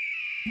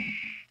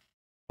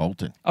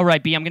 Bolton. All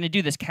right, B, I'm going to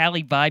do this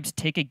Cali Vibes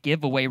ticket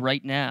giveaway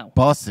right now.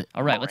 Bust it.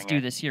 All right, let's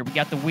do this here. We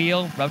got the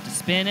wheel, about to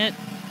spin it.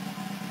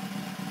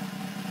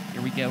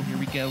 Here we go, here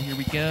we go, here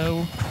we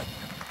go.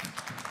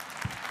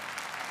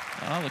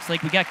 Oh, looks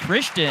like we got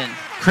Christian.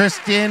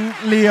 Christian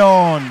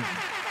Leon.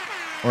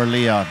 Or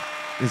Leon.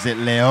 Is it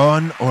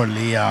Leon or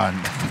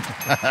Leon?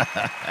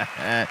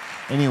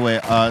 Anyway,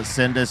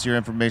 send us your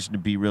information to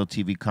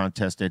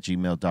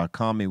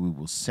brealtvcontest@gmail.com and we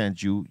will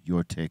send you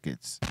your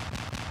tickets.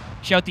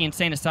 Shout the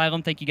Insane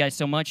Asylum. Thank you guys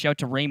so much. Shout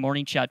to Ray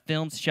Morning Shot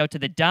Films. Shout to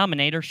the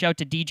Dominator. Shout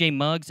to DJ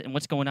Muggs. And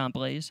what's going on,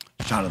 Blaze?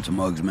 Shout out to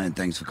Muggs, man.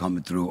 Thanks for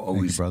coming through.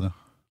 Always, Thank you, brother.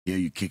 Yeah,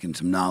 you're kicking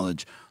some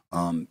knowledge.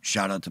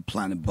 Shout out to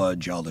Planet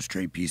Budge, all the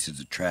straight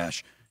pieces of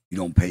trash. You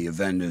don't pay your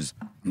vendors,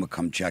 I'm going to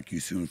come check you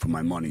soon for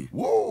my money.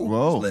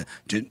 Whoa.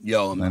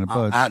 Yo,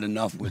 I had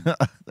enough with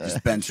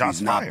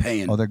dispensaries not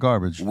paying. Oh, they're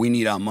garbage. We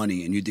need our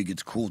money, and you think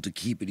it's cool to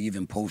keep it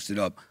even posted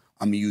up.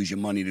 I'm going to use your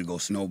money to go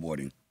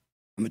snowboarding.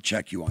 I'm going to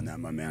check you on that,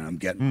 my man. I'm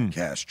getting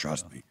cash,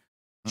 trust me.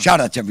 Shout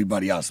out to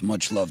everybody else.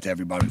 Much love to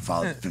everybody who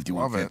follows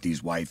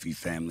 5150's wifey,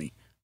 family.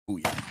 Oh,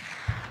 yeah.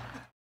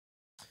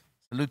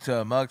 Salute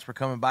to Muggs for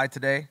coming by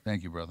today.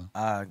 Thank you, brother.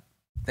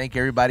 Thank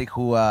everybody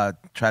who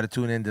tried to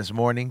tune in this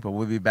morning, but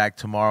we'll be back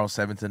tomorrow,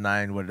 7 to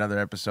 9, with another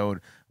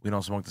episode. We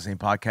Don't Smoke the Same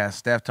podcast.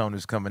 Steph Tone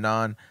is coming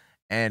on,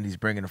 and he's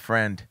bringing a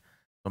friend.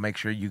 So make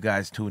sure you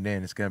guys tune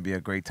in. It's going to be a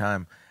great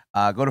time.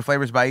 Go to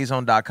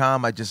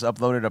flavorsbyezone.com. I just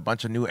uploaded a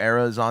bunch of new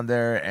eras on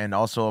there, and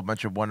also a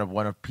bunch of one of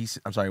one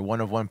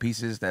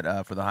pieces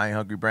that for the High and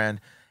Hungry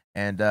brand.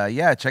 And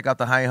yeah, check out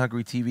the High and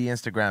Hungry TV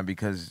Instagram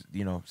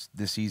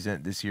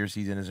this year's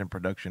season is in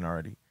production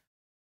already.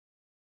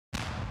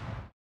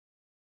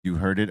 You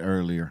heard it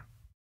earlier.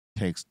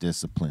 Takes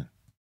discipline.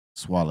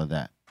 Swallow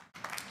that.